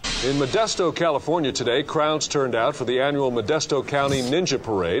live. In Modesto, California today, crowds turned out for the annual Modesto County Ninja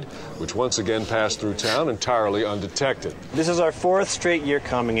Parade, which once again passed through town entirely undetected. This is our 4th straight year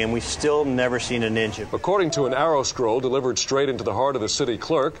coming, and we've still never seen a ninja. According to an arrow scroll delivered straight into the heart of the city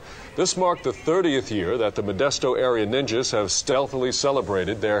clerk, this marked the 30th year that the Modesto area ninjas have stealthily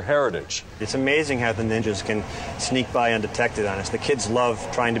celebrated their heritage. It's amazing how the ninjas can sneak by undetected on us. The kids love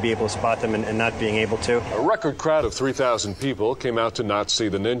trying to be able to spot them and not being able to. A record crowd of 3,000 people came out to not see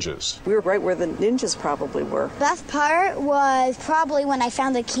the ninjas. We were right where the ninjas probably were. Best part was probably when I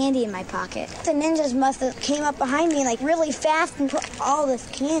found the candy in my pocket. The ninjas must have came up behind me like really fast and put all this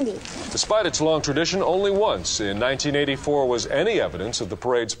candy. Despite its long tradition, only once in 1984 was any evidence of the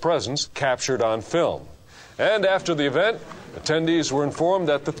parade's presence captured on film. And after the event, attendees were informed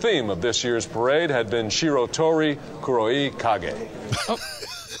that the theme of this year's parade had been Shirotori Kuroi Kage. Oh.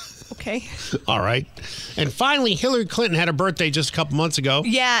 Okay. All right. And finally, Hillary Clinton had a birthday just a couple months ago.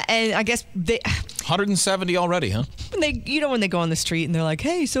 Yeah, and I guess they 170 already, huh? When they go on the street and they're like,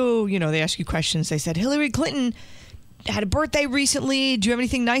 hey, so, they ask you questions. They said, Hillary Clinton had a birthday recently. Do you have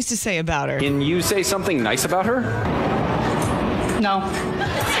anything nice to say about her? Can you say something nice about her? No.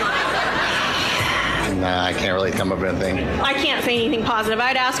 Nah, I can't really come up with anything. I can't say anything positive.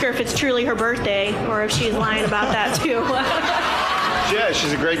 I'd ask her if it's truly her birthday or if she's lying about that, too. Yeah,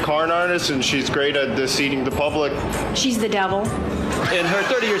 she's a great con artist, and she's great at deceiving the public. She's the devil. In her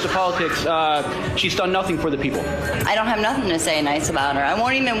 30 years of politics, she's done nothing for the people. I don't have nothing to say nice about her. I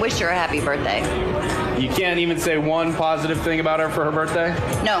won't even wish her a happy birthday. You can't even say one positive thing about her for her birthday?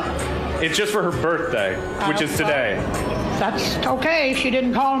 No. It's just for her birthday, which is today. That's okay. She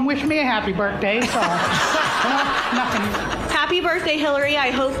didn't call and wish me a happy birthday, so nothing. Happy birthday, Hillary.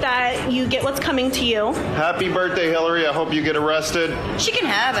 I hope that you get what's coming to you. Happy birthday, Hillary. I hope you get arrested. She can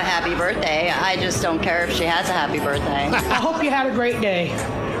have a happy birthday. I just don't care if she has a happy birthday. I hope you had a great day.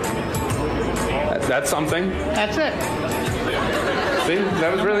 That's something. That's it. See,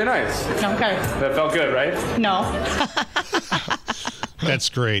 that was really nice. Okay. That felt good, right? No. That's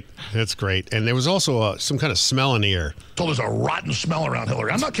great. That's great. And there was also some kind of smell in the air. Told there's a rotten smell around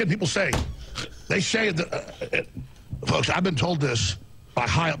Hillary. I'm not kidding. People say, that, folks, I've been told this by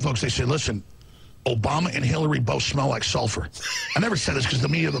high-up folks. They say, listen, Obama and Hillary both smell like sulfur. I never said this because the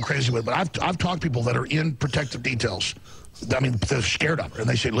media go crazy with it, but I've talked to people that are in protective details. I mean, they're scared of her. And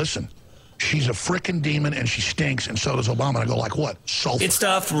they say, listen, she's a frickin' demon and she stinks, and so does Obama. And I go, like what? Sulfur. It's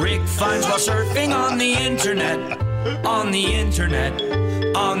stuff Rick finds while surfing on the internet. On the internet.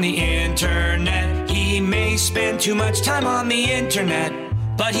 On the internet. He may spend too much time on the internet,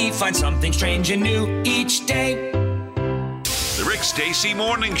 but he finds something strange and new each day. The Rick Stacy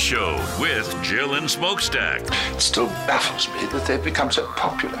Morning Show with Jill and Smokestack. It still baffles me that they've become so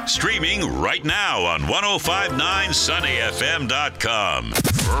popular. Streaming right now on 1059sunnyfm.com.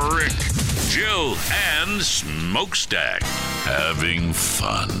 Rick, Jill, and Smokestack. Having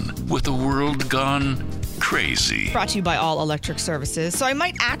fun with the world gone crazy. Brought to you by All Electric Services. So I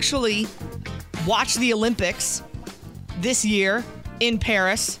might actually watch the Olympics this year in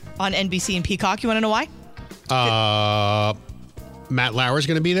Paris on NBC and Peacock. You want to know why? Matt Lauer's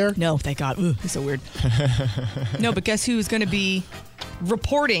going to be there? No, thank God. Ooh, it's so weird. No, but guess who's going to be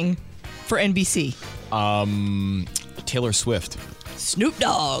reporting for NBC? Taylor Swift. Snoop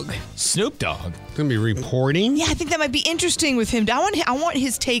Dogg. Snoop Dogg? Going to be reporting? Yeah, I think that might be interesting with him. I want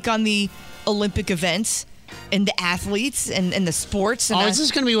his take on the Olympic events and the athletes and the sports. And is this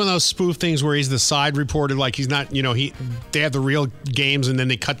going to be one of those spoof things where he's the side reporter, like he's not, they have the real games and then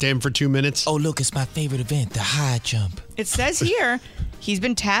they cut to him for 2 minutes? Oh, look, it's my favorite event, the high jump. It says here he's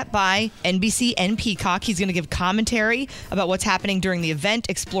been tapped by NBC and Peacock. He's going to give commentary about what's happening during the event,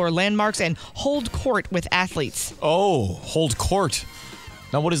 explore landmarks, and hold court with athletes. Oh, hold court.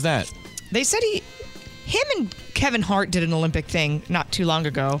 Now, what is that? They said him and Kevin Hart did an Olympic thing not too long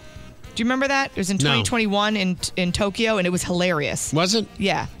ago. Do you remember that? It was in 2021 in Tokyo, and it was hilarious. Was it?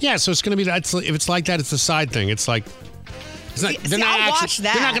 Yeah. Yeah, so it's going to be, if it's like that, it's a side thing. It's like, they're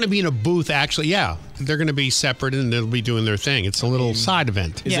not going to be in a booth, actually. Yeah, they're going to be separate, and they'll be doing their thing. It's a little side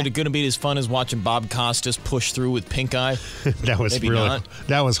event. Is it going to be as fun as watching Bob Costas push through with pink eye?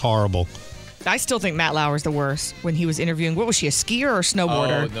 That was horrible. I still think Matt Lauer's the worst when he was interviewing. What was she, a skier or a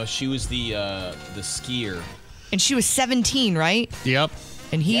snowboarder? Oh, no, she was the skier. And she was 17, right? Yep.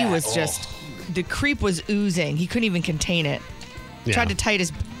 And he was just, the creep was oozing. He couldn't even contain it. Yeah. Tried to tighten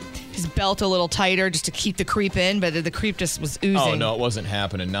his belt a little tighter just to keep the creep in, but the creep just was oozing. Oh, no, it wasn't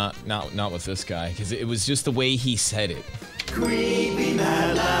happening. Not with this guy, because it was just the way he said it. Creepy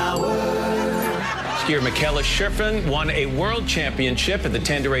Matt Lauer. skier Michaela Schifrin won a world championship at the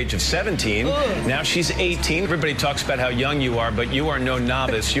tender age of 17. Now she's 18. Everybody talks about how young you are, but you are no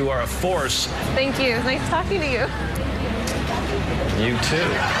novice. You are a force. Thank you. Nice talking to you. You too.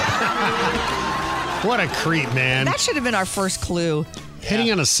 What a creep, man. That should have been our first clue.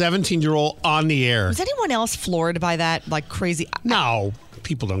 Hitting on a 17-year-old on the air. Was anyone else floored by that? Like crazy? No.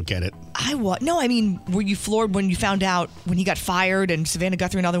 People don't get it. No, I mean, were you floored when you found out when he got fired and Savannah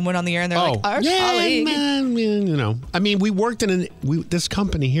Guthrie and other went on the air and they're like, our colleague. Man, you know. I mean, we worked in this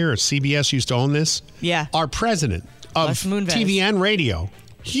company here, CBS used to own this. Yeah. Our president of TV and radio.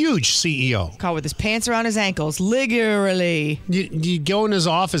 Huge CEO. Caught with his pants around his ankles, literally. You go in his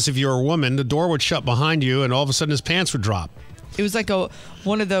office if you're a woman, the door would shut behind you, and all of a sudden his pants would drop. It was like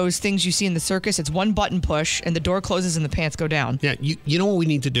one of those things you see in the circus. It's one button push, and the door closes and the pants go down. Yeah, you know what we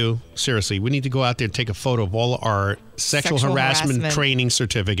need to do? Seriously, we need to go out there and take a photo of all our sexual harassment training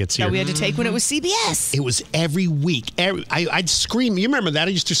certificates here. That we had to take when it was CBS. It was every week. I'd scream. You remember that?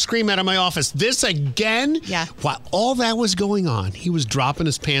 I used to scream out of my office, this again? Yeah. While all that was going on, he was dropping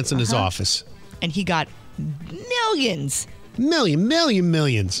his pants in his office. And he got millions.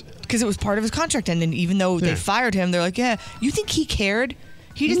 Millions. Because it was part of his contract. And then even though they fired him, they're like, yeah, you think he cared?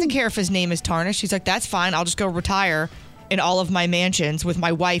 He doesn't care if his name is tarnished. He's like, that's fine. I'll just go retire in all of my mansions with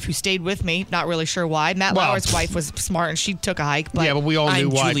my wife who stayed with me. Not really sure why. Matt Lauer's wife was smart and she took a hike. But we all knew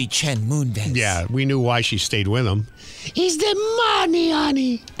why. I'm Julie Chen Moonves. Yeah, we knew why she stayed with him. It's the money,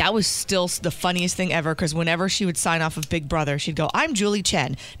 honey. That was still the funniest thing ever because whenever she would sign off of Big Brother, she'd go, I'm Julie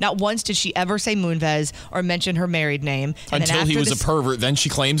Chen. Not once did she ever say Moonves or mention her married name. And until he was a pervert. Then she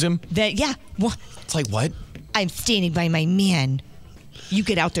claims him? It's like, what? I'm standing by my man. You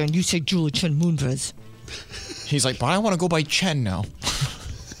get out there and you say Julie Chen Moonves. He's like, but I want to go by Chen now.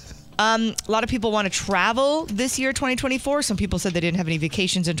 A lot of people want to travel this year, 2024. Some people said they didn't have any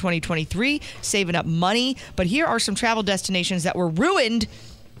vacations in 2023, saving up money. But here are some travel destinations that were ruined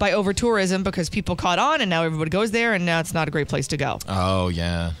by over-tourism because people caught on and now everybody goes there and now it's not a great place to go. Oh,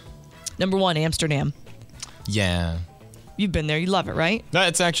 yeah. Number 1, Amsterdam. Yeah. You've been there. You love it, right? No,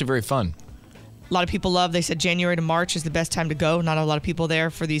 it's actually very fun. A lot of people they said January to March is the best time to go. Not a lot of people there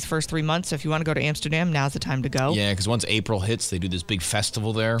for these first 3 months. So if you want to go to Amsterdam, now's the time to go. Yeah, because once April hits, they do this big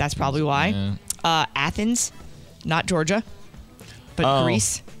festival there. That's probably why. Yeah. Athens, not Georgia, but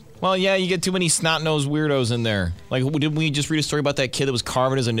Greece. Well, yeah, you get too many snot-nosed weirdos in there. Like, didn't we just read a story about that kid that was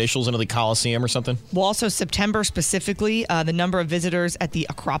carving his initials into the Colosseum or something? Well, also September specifically, the number of visitors at the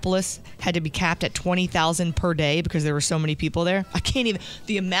Acropolis had to be capped at 20,000 per day because there were so many people there. I can't even.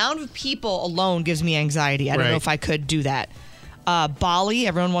 The amount of people alone gives me anxiety. I don't know if I could do that. Bali,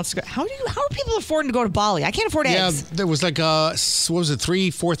 everyone wants to go. How are people affording to go to Bali? I can't afford eggs. Yeah, there was like what was it,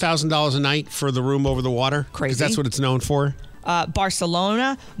 $4,000 a night for the room over the water? Crazy. 'Cause that's what it's known for.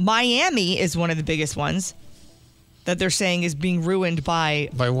 Barcelona, Miami is one of the biggest ones that they're saying is being ruined by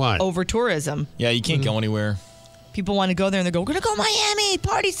what? Over tourism. Yeah, you can't go anywhere. People want to go there and they go, we're going to go Miami,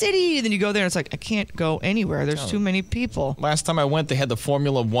 Party City. And then you go there and it's like, I can't go anywhere. There's too many people. Last time I went, they had the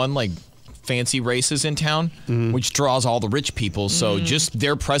Formula One, like, fancy races in town, which draws all the rich people. So just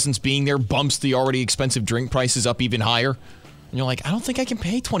their presence being there bumps the already expensive drink prices up even higher. And you're like, I don't think I can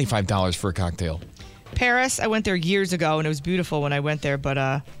pay $25 for a cocktail. Paris, I went there years ago and it was beautiful when I went there. But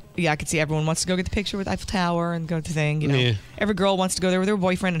I could see everyone wants to go get the picture with Eiffel Tower and go to the thing. You know, every girl wants to go there with her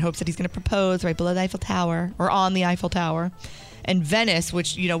boyfriend and hopes that he's going to propose right below the Eiffel Tower or on the Eiffel Tower. And Venice,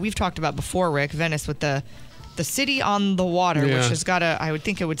 which we've talked about before, Rick. Venice with the city on the water, which has got I would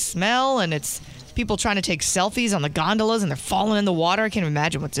think it would smell, and it's people trying to take selfies on the gondolas and they're falling in the water. I can't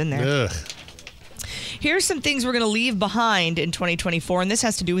imagine what's in there. Ugh. Here's some things we're going to leave behind in 2024, and this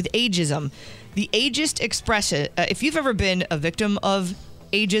has to do with ageism. The ageist expression, if you've ever been a victim of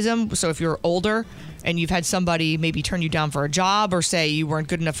ageism, so if you're older and you've had somebody maybe turn you down for a job or say you weren't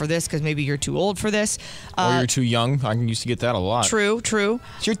good enough for this because maybe you're too old for this. Or you're too young. I used to get that a lot. True.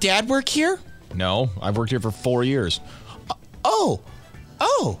 Does your dad work here? No, I've worked here for 4 years. Well,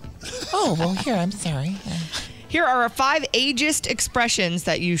 here, I'm sorry. Here are 5 ageist expressions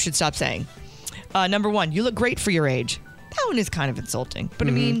that you should stop saying. Number 1, you look great for your age. That one is kind of insulting. But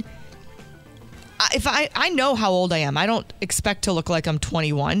I mean, if I know how old I am. I don't expect to look like I'm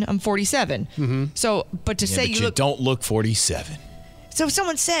 21. I'm 47. So, but to say you don't look 47. So if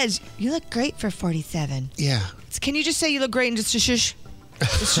someone says, you look great for 47. Yeah. Can you just say you look great and just shush?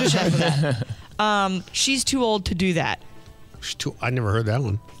 Just shush after that. She's too old to do that. I never heard that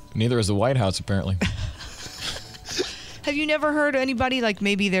one. Neither is the White House, apparently. Have you never heard anybody, like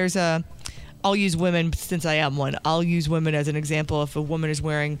maybe there's I'll use women since I am one. I'll use women as an example. If a woman is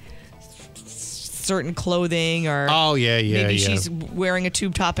wearing certain clothing, or maybe she's wearing a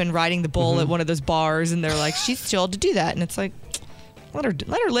tube top and riding the bull at one of those bars, and they're like, she's too old to do that, and it's like, let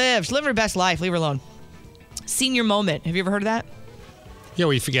her live. She's living her best life. Leave her alone. Senior moment. Have you ever heard of that? Yeah,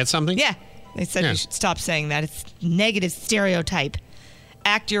 where you forget something? Yeah. They said you should stop saying that. It's negative stereotype.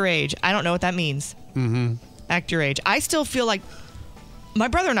 Act your age. I don't know what that means. Mm-hmm. Act your age. I still feel like, my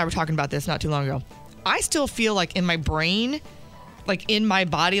brother and I were talking about this not too long ago. I still feel like in my brain, like in my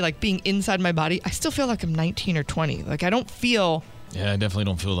body, like being inside my body, I still feel like I'm 19 or 20. Like I don't feel... Yeah, I definitely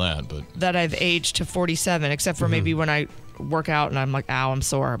don't feel that, but... that I've aged to 47, except for maybe when I work out and I'm like, ow, I'm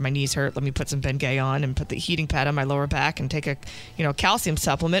sore, my knees hurt, let me put some Bengay on and put the heating pad on my lower back and take a calcium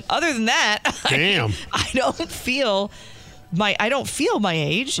supplement. Other than that, damn, I don't feel my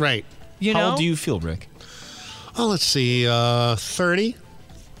age. Right. How old do you feel, Rick? Oh, let's see, 30.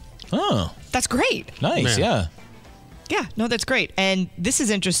 Oh. That's great. Nice, yeah. Yeah, no, that's great. And this is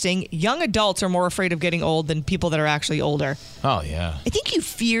interesting. Young adults are more afraid of getting old than people that are actually older. Oh, yeah. I think you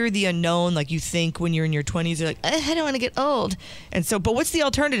fear the unknown. Like you think when you're in your 20s, you're like, I don't want to get old. And so, but what's the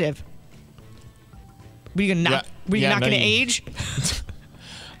alternative? Were you not going to age?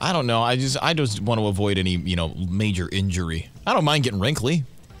 I don't know. I just want to avoid any, major injury. I don't mind getting wrinkly.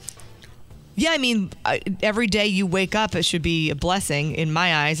 Yeah, I mean, every day you wake up, it should be a blessing. In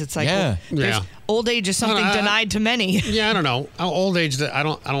my eyes, it's like, old age is something denied to many. Yeah, I don't know. Old age, I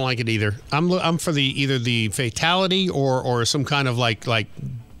don't like it either. I'm for either the fatality or some kind of like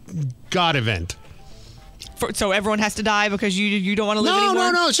God event. So everyone has to die because you don't want to live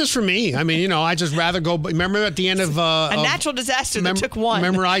anymore? No. It's just for me. I mean, I just rather go. Remember at the end of a natural disaster that took one.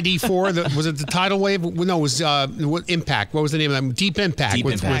 Remember ID4? Was it the tidal wave? No, it was Impact. What was the name of that? Deep Impact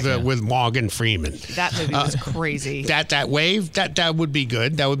with Morgan Freeman. That movie was crazy. That wave. That would be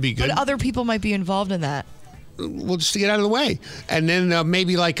good. That would be good. But other people might be involved in that. Well, just to get out of the way, and then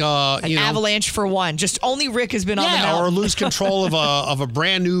maybe like an avalanche for one. Just only Rick has been on the mountain. Or lose control of a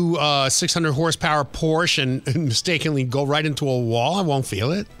brand new 600 horsepower Porsche and mistakenly go right into a wall. I won't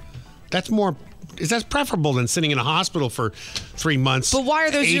feel it. That's preferable than sitting in a hospital for 3 months. But why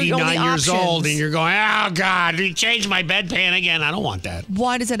are those 89 your only years options? old and you're going, oh God, you changed my bedpan again. I don't want that.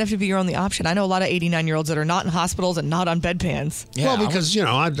 Why does that have to be your only option? I know a lot of 89-year-olds that are not in hospitals and not on bedpans. Yeah, well, because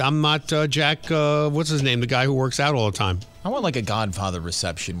I'm not Jack. What's his name? The guy who works out all the time. I want like a Godfather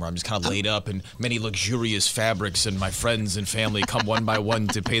reception where I'm just kind of laid up in many luxurious fabrics, and my friends and family come one by one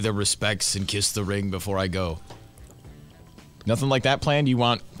to pay their respects and kiss the ring before I go. Nothing like that planned? You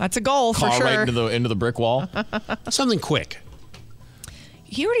want that's a goal for sure. Right into the brick wall? Something quick.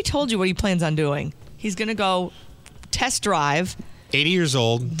 He already told you what he plans on doing. He's going to go test drive. 80 years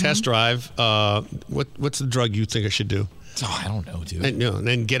old, test drive. What's the drug you think I should do? Oh, I don't know, dude. And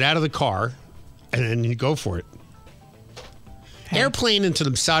then get out of the car, and then you go for it. Airplane into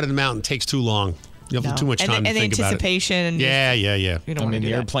the side of the mountain takes too long. You have too much time to think about it. And anticipation. Yeah. You don't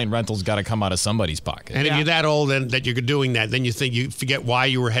the airplane rental's got to come out of somebody's pocket. And if you're that old and that you're doing that, then you forget why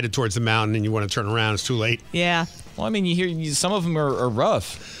you were headed towards the mountain and you want to turn around. It's too late. Yeah. Well, I mean, you hear some of them are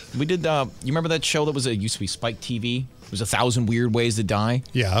rough. We did. You remember that show that used to be Spike TV? It was 1,000 Weird Ways to Die.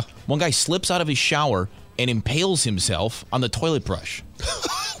 Yeah. One guy slips out of his shower and impales himself on the toilet brush.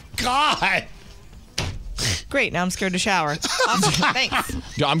 God. Great. Now I'm scared to shower. Awesome. Thanks.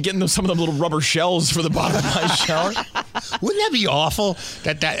 I'm getting some of them little rubber shells for the bottom of my shower. Wouldn't that be awful?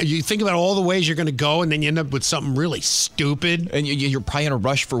 That you think about all the ways you're going to go, and then you end up with something really stupid. And you're probably in a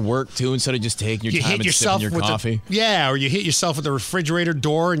rush for work too, instead of just taking your time and sipping your coffee. Or you hit yourself with the refrigerator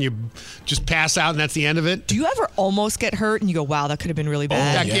door, and you just pass out, and that's the end of it. Do you ever almost get hurt, and you go, "Wow, that could have been really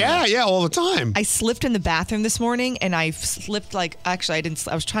bad"? Yeah, all the time. I slipped in the bathroom this morning, and I slipped I didn't.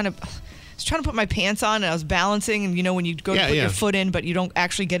 I was trying to put my pants on, and I was balancing, and when you go to put your foot in, but you don't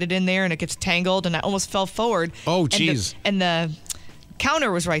actually get it in there, and it gets tangled, and I almost fell forward. Oh, jeez. And the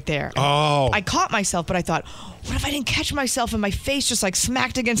counter was right there. Oh. I caught myself, but I thought, what if I didn't catch myself and my face just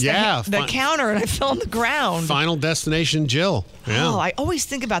smacked against the counter and I fell on the ground? Final destination, Jill. Yeah. Oh, I always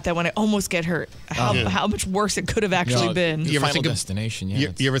think about that when I almost get hurt. How much worse it could have actually been. You ever Final destination,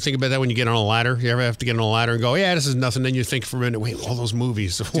 you ever think about that when you get on a ladder? You ever have to get on a ladder and go, yeah, this is nothing. Then you think for a minute, wait, all those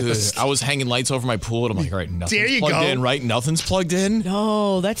movies. Dude, I was hanging lights over my pool, and I'm like, all right, nothing's plugged in, right? Nothing's plugged in?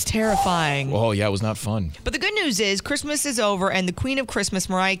 No, that's terrifying. Oh, yeah, it was not fun. But the good news is Christmas is over, and the Queen of Christmas,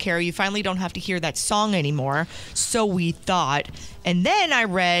 Mariah Carey, you finally don't have to hear that song anymore. So we thought. And then I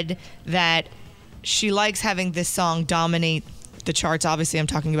read that she likes having this song dominate the charts. Obviously, I'm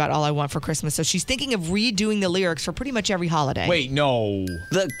talking about All I Want for Christmas. So she's thinking of redoing the lyrics for pretty much every holiday. Wait, no.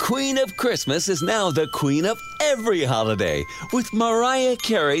 The Queen of Christmas is now the Queen of every holiday with Mariah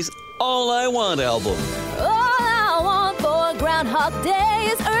Carey's All I Want album. All I want for Groundhog Day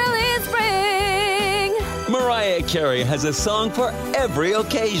is early spring. Mariah Carey has a song for every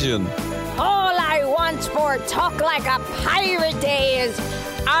occasion. All I want for Talk Like a Pirate Day is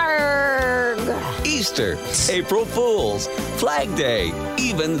arg. Easter, April Fools, Flag Day,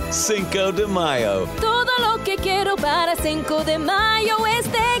 even Cinco de Mayo. Todo lo que quiero para Cinco de Mayo es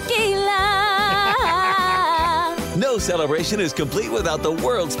tequila. No celebration is complete without the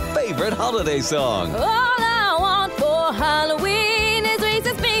world's favorite holiday song. All I want for Halloween is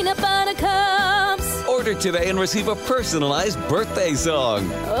Reese's Peanut Butter Cups. Order today and receive a personalized birthday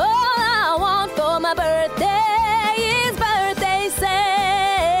song. All I want for my birthday is birthday sex.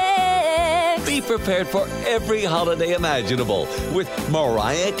 Be prepared for every holiday imaginable with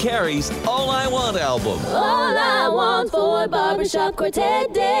Mariah Carey's All I Want album. All I want for Barbershop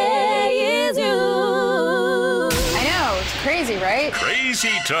Quartet Day is you. I know, it's crazy, right?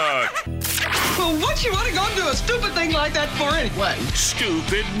 Crazy talk. Well, what you want to go do a stupid thing like that for anyway?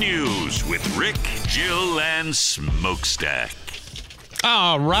 Stupid news with Rick, Jill, and Smokestack.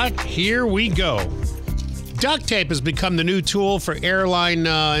 All right, here we go. Duct tape has become the new tool for airline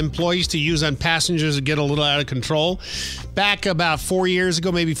employees to use on passengers that get a little out of control. Back about 4 years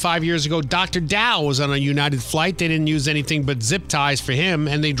ago, maybe 5 years ago, Dr. Dow was on a United flight. They didn't use anything but zip ties for him,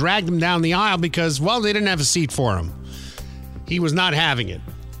 and they dragged him down the aisle because, well, they didn't have a seat for him. He was not having it.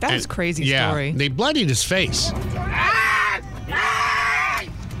 That was a crazy story. They bloodied his face.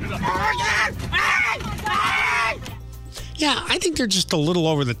 Yeah, I think they're just a little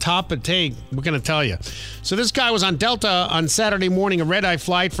over the top, but hey, we're going to tell you. So this guy was on Delta on Saturday morning, a red-eye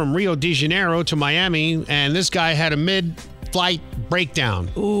flight from Rio de Janeiro to Miami, and this guy had a mid-flight breakdown.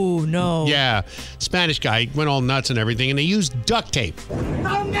 Ooh, no. Yeah, Spanish guy, went all nuts and everything, and they used duct tape.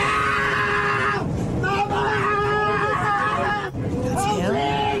 Oh, no!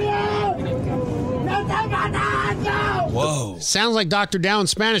 Whoa. Sounds like Dr. Dow in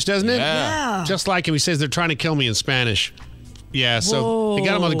Spanish, doesn't it? Yeah. Just like him. He says they're trying to kill me in Spanish. Yeah, so they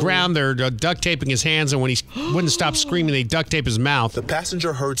got him on the ground. They're duct taping his hands, and when he wouldn't stop screaming, they duct tape his mouth. The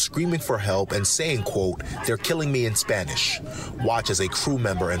passenger heard screaming for help and saying, quote, "They're killing me" in Spanish. Watch as a crew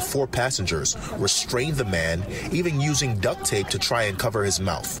member and 4 passengers restrained the man, even using duct tape to try and cover his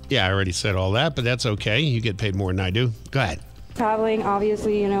mouth. Yeah, I already said all that, but that's okay. You get paid more than I do. Go ahead. Traveling,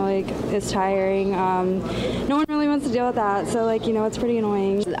 obviously, is tiring. No one really wants to deal with that, so, it's pretty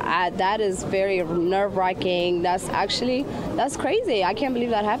annoying. That is very nerve-wracking. That's crazy. I can't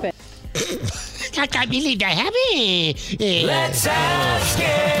believe that happened. I can't believe that happened. Let's ask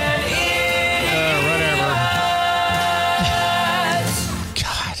whatever.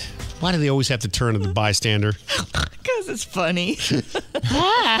 God, why do they always have to turn to the bystander? Because it's funny.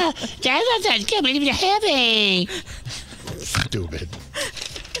 I can't believe that happened. Stupid.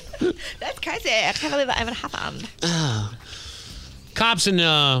 That's crazy. I can't believe that ever happened. Cops in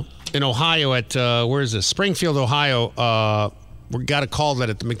Ohio at where is this? Springfield, Ohio. Got a call that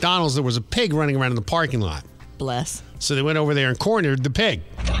at the McDonald's there was a pig running around in the parking lot. Bless. So they went over there and cornered the pig.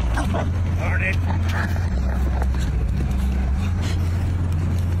 Darn it.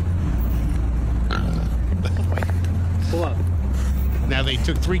 Pull up. Now they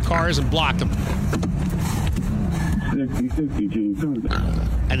took 3 cars and blocked them.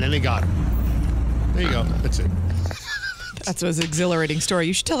 And then they got him. There you go. That's it. That's an exhilarating story.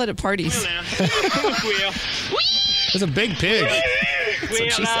 You should tell it at parties. It's a big pig.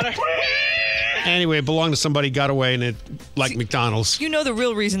 Anyway, it belonged to somebody, got away, and it like McDonald's. You know the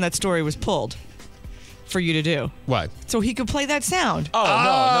real reason that story was pulled for you to do. What? So he could play that sound.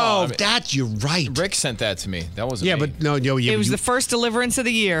 Oh, no. That you're right. Rick sent that to me. That wasn't me. But no, it was the first deliverance of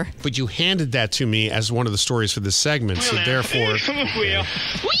the year. But you handed that to me as one of the stories for this segment, so therefore.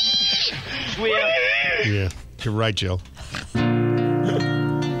 Yeah, you're right, Jill.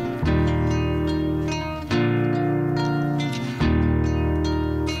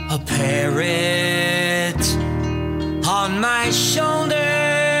 A parrot on my shoulders,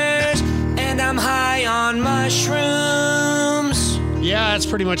 and I'm high on mushrooms. Yeah, that's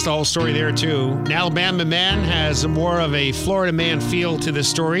pretty much the whole story there, too. An Alabama man has more of a Florida man feel to this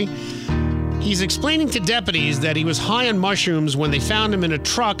story. He's explaining to deputies that he was high on mushrooms when they found him in a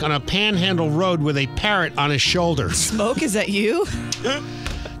truck on a panhandle road with a parrot on his shoulder. Smoke, is that you?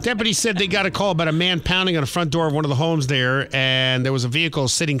 Deputies said they got a call about a man pounding on the front door of one of the homes there, and there was a vehicle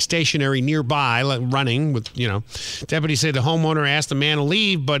sitting stationary nearby, running with, Deputies say the homeowner asked the man to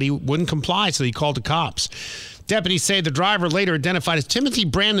leave, but he wouldn't comply, so he called the cops. Deputies say the driver, later identified as Timothy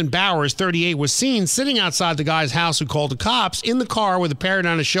Brandon Bowers, 38, was seen sitting outside the guy's house who called the cops in the car with a parrot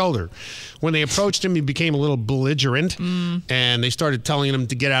on his shoulder. When they approached him, he became a little belligerent, and they started telling him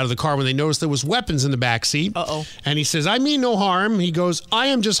to get out of the car when they noticed there was weapons in the back seat. Uh-oh. And he says, "I mean no harm." He goes, "I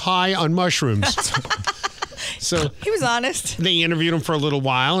am just high on mushrooms." So he was honest. They interviewed him for a little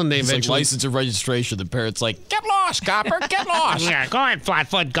while, and they eventually license and registration. The parrot's like, "Get lost, copper, get lost." Yeah, go ahead,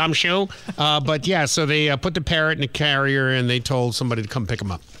 Flatfoot Gumshoe. But yeah, so they put the parrot in a carrier, and they told somebody to come pick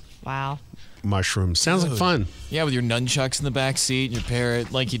him up. Wow. Mushrooms. Sounds like fun. Yeah, with your nunchucks in the back seat and your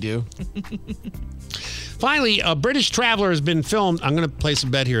parrot, like you do. Finally, a British traveler has been filmed. I'm going to place a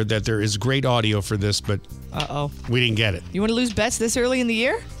bet here that there is great audio for this, but we didn't get it. You want to lose bets this early in the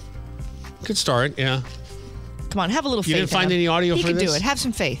year? Could start, yeah. Come on, have a little faith. You didn't find any audio for this? He can do it. Have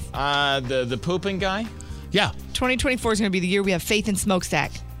some faith. The pooping guy? Yeah. 2024 is going to be the year we have faith in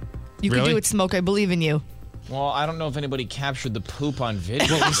Smokestack. You can Really? do it, Smoke. I believe in you. Well, I don't know if anybody captured the poop on video.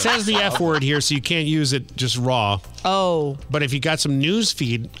 Well, it says the F word here, so you can't use it just raw. Oh. But if you got some news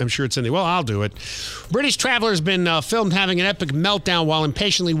feed, I'm sure it's in there. Well, I'll do it. British traveler has been filmed having an epic meltdown while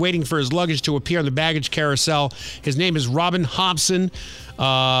impatiently waiting for his luggage to appear on the baggage carousel. His name is Robin Hobson.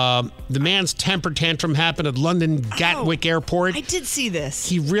 The man's temper tantrum happened at London Gatwick Airport. I did see this.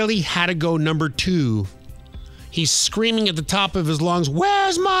 He really had to go number 2. He's screaming at the top of his lungs,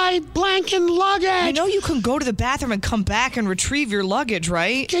 "Where's my blanket luggage?" I know you can go to the bathroom and come back and retrieve your luggage,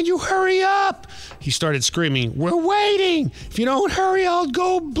 right? Can you hurry up? He started screaming, "We're waiting. If you don't hurry, I'll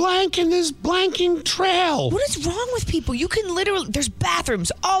go blank in this blanking trail." What is wrong with people? You can literally, there's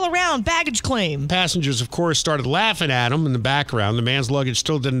bathrooms all around baggage claim. Passengers, of course, started laughing at him in the background. The man's luggage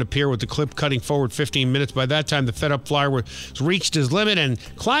still didn't appear with the clip cutting forward 15 minutes. By that time, the fed-up flyer reached his limit and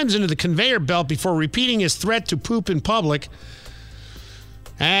climbs into the conveyor belt before repeating his threat to poop in public.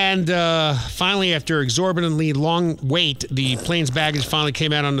 And finally, after exorbitantly long wait, the plane's baggage finally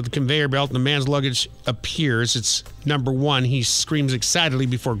came out onto the conveyor belt and the man's luggage appears. It's number 1. He screams excitedly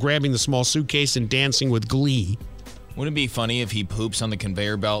before grabbing the small suitcase and dancing with glee. Wouldn't it be funny if he poops on the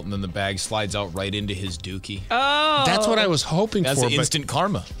conveyor belt and then the bag slides out right into his dookie? Oh. That's what I was hoping for. That's instant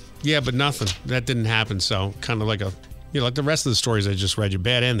karma. Yeah, but nothing. That didn't happen. So kind of like like the rest of the stories I just read you,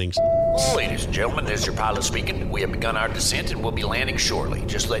 bad endings. Ladies and gentlemen, this is your pilot speaking. We have begun our descent and will be landing shortly.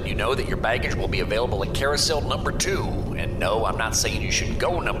 Just letting you know that your baggage will be available at carousel number 2. And no, I'm not saying you should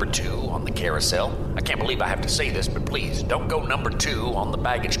go number 2 on the carousel. I can't believe I have to say this, but please don't go number 2 on the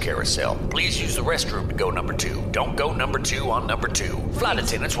baggage carousel. Please use the restroom to go number 2. Don't go number 2 on number 2. Flight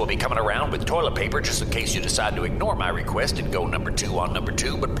attendants will be coming around with toilet paper just in case you decide to ignore my request and go number 2 on number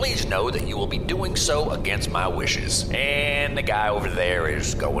 2, but please know that you will be doing so against my wishes. And the guy over there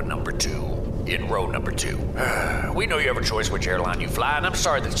is going number 2. In row number 2. We know you have a choice which airline you fly, and I'm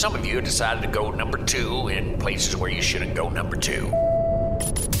sorry that some of you have decided to go number 2 in places where you shouldn't go number 2.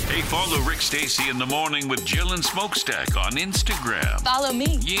 Hey, follow Rick Stacy in the morning with Jill and Smokestack on Instagram. Follow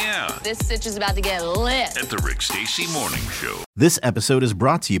me. Yeah. This stitch is about to get lit. At the Rick Stacy Morning Show. This episode is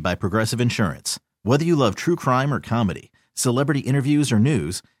brought to you by Progressive Insurance. Whether you love true crime or comedy, celebrity interviews or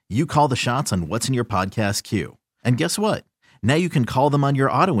news, you call the shots on what's in your podcast queue. And guess what? Now you can call them on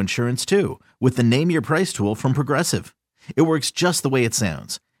your auto insurance too with the Name Your Price tool from Progressive. It works just the way it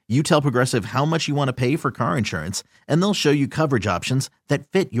sounds. You tell Progressive how much you want to pay for car insurance, and they'll show you coverage options that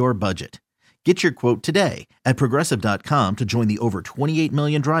fit your budget. Get your quote today at Progressive.com to join the over 28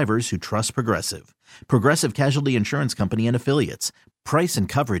 million drivers who trust Progressive. Progressive Casualty Insurance Company and Affiliates. Price and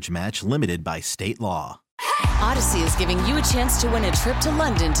coverage match limited by state law. Odyssey is giving you a chance to win a trip to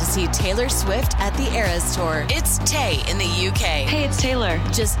London to see Taylor Swift at the Eras Tour. It's Tay in the UK. Hey, it's Taylor.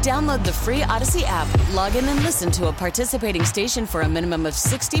 Just download the free Odyssey app, log in and listen to a participating station for a minimum of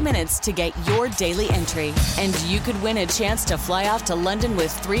 60 minutes to get your daily entry. And you could win a chance to fly off to London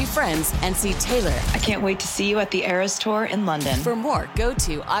with 3 friends and see Taylor. I can't wait to see you at the Eras Tour in London. For more, go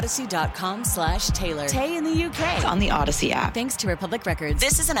to odyssey.com/Taylor. Tay in the UK. It's on the Odyssey app. Thanks to Republic Records.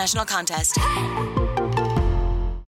 This is a national contest.